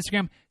 @DizRuns on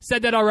Instagram.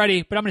 Said that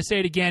already, but I'm going to say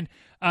it again.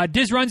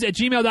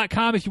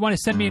 DizRuns@gmail.com if you want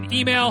to send me an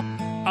email.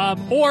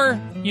 Or,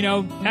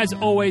 as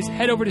always,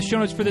 head over to show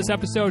notes for this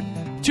episode.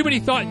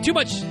 Too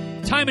much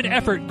time and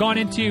effort gone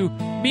into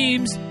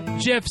memes,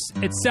 GIFs,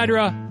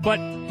 etc., but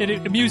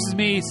it amuses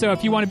me. So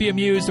if you want to be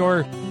amused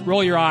or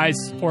roll your eyes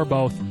or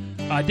both,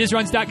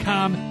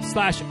 DizRuns.com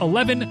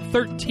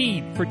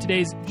 /1113 for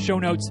today's show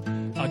notes.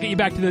 I'll get you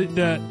back to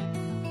the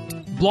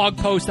blog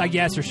post, I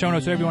guess, or show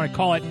notes, whatever you want to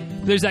call it.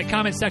 There's that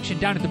comment section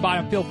down at the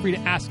bottom. Feel free to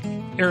ask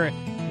or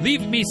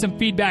leave me some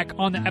feedback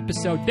on the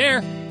episode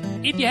there.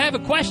 If you have a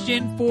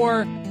question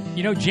for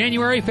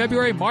January,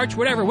 February, March,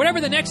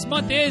 whatever the next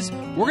month is,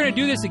 we're going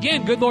to do this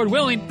again, good Lord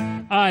willing.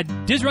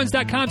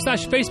 DizRuns.com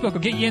 /Facebook will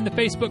get you in the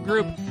Facebook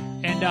group,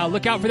 and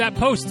look out for that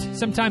post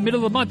sometime middle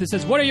of the month that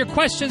says, what are your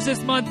questions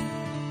this month?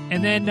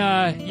 And then,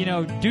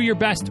 do your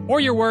best or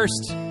your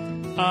worst.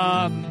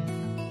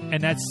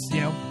 And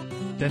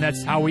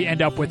that's how we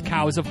end up with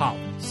cows of holly.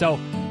 So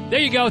there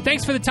you go.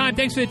 Thanks for the time.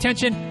 Thanks for the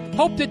attention.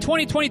 Hope that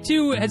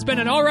 2022 has been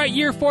an all right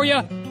year for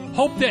you.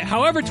 Hope that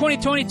however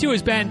 2022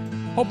 has been,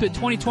 hope that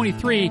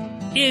 2023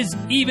 is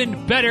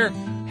even better.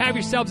 Have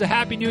yourselves a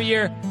happy new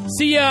year.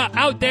 See ya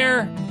out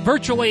there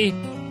virtually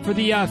for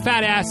the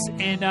fat ass.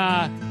 And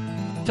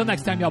until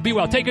next time, y'all, be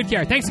well. Take good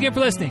care. Thanks again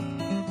for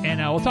listening. And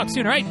we'll talk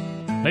soon, all right?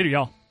 Later,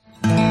 y'all.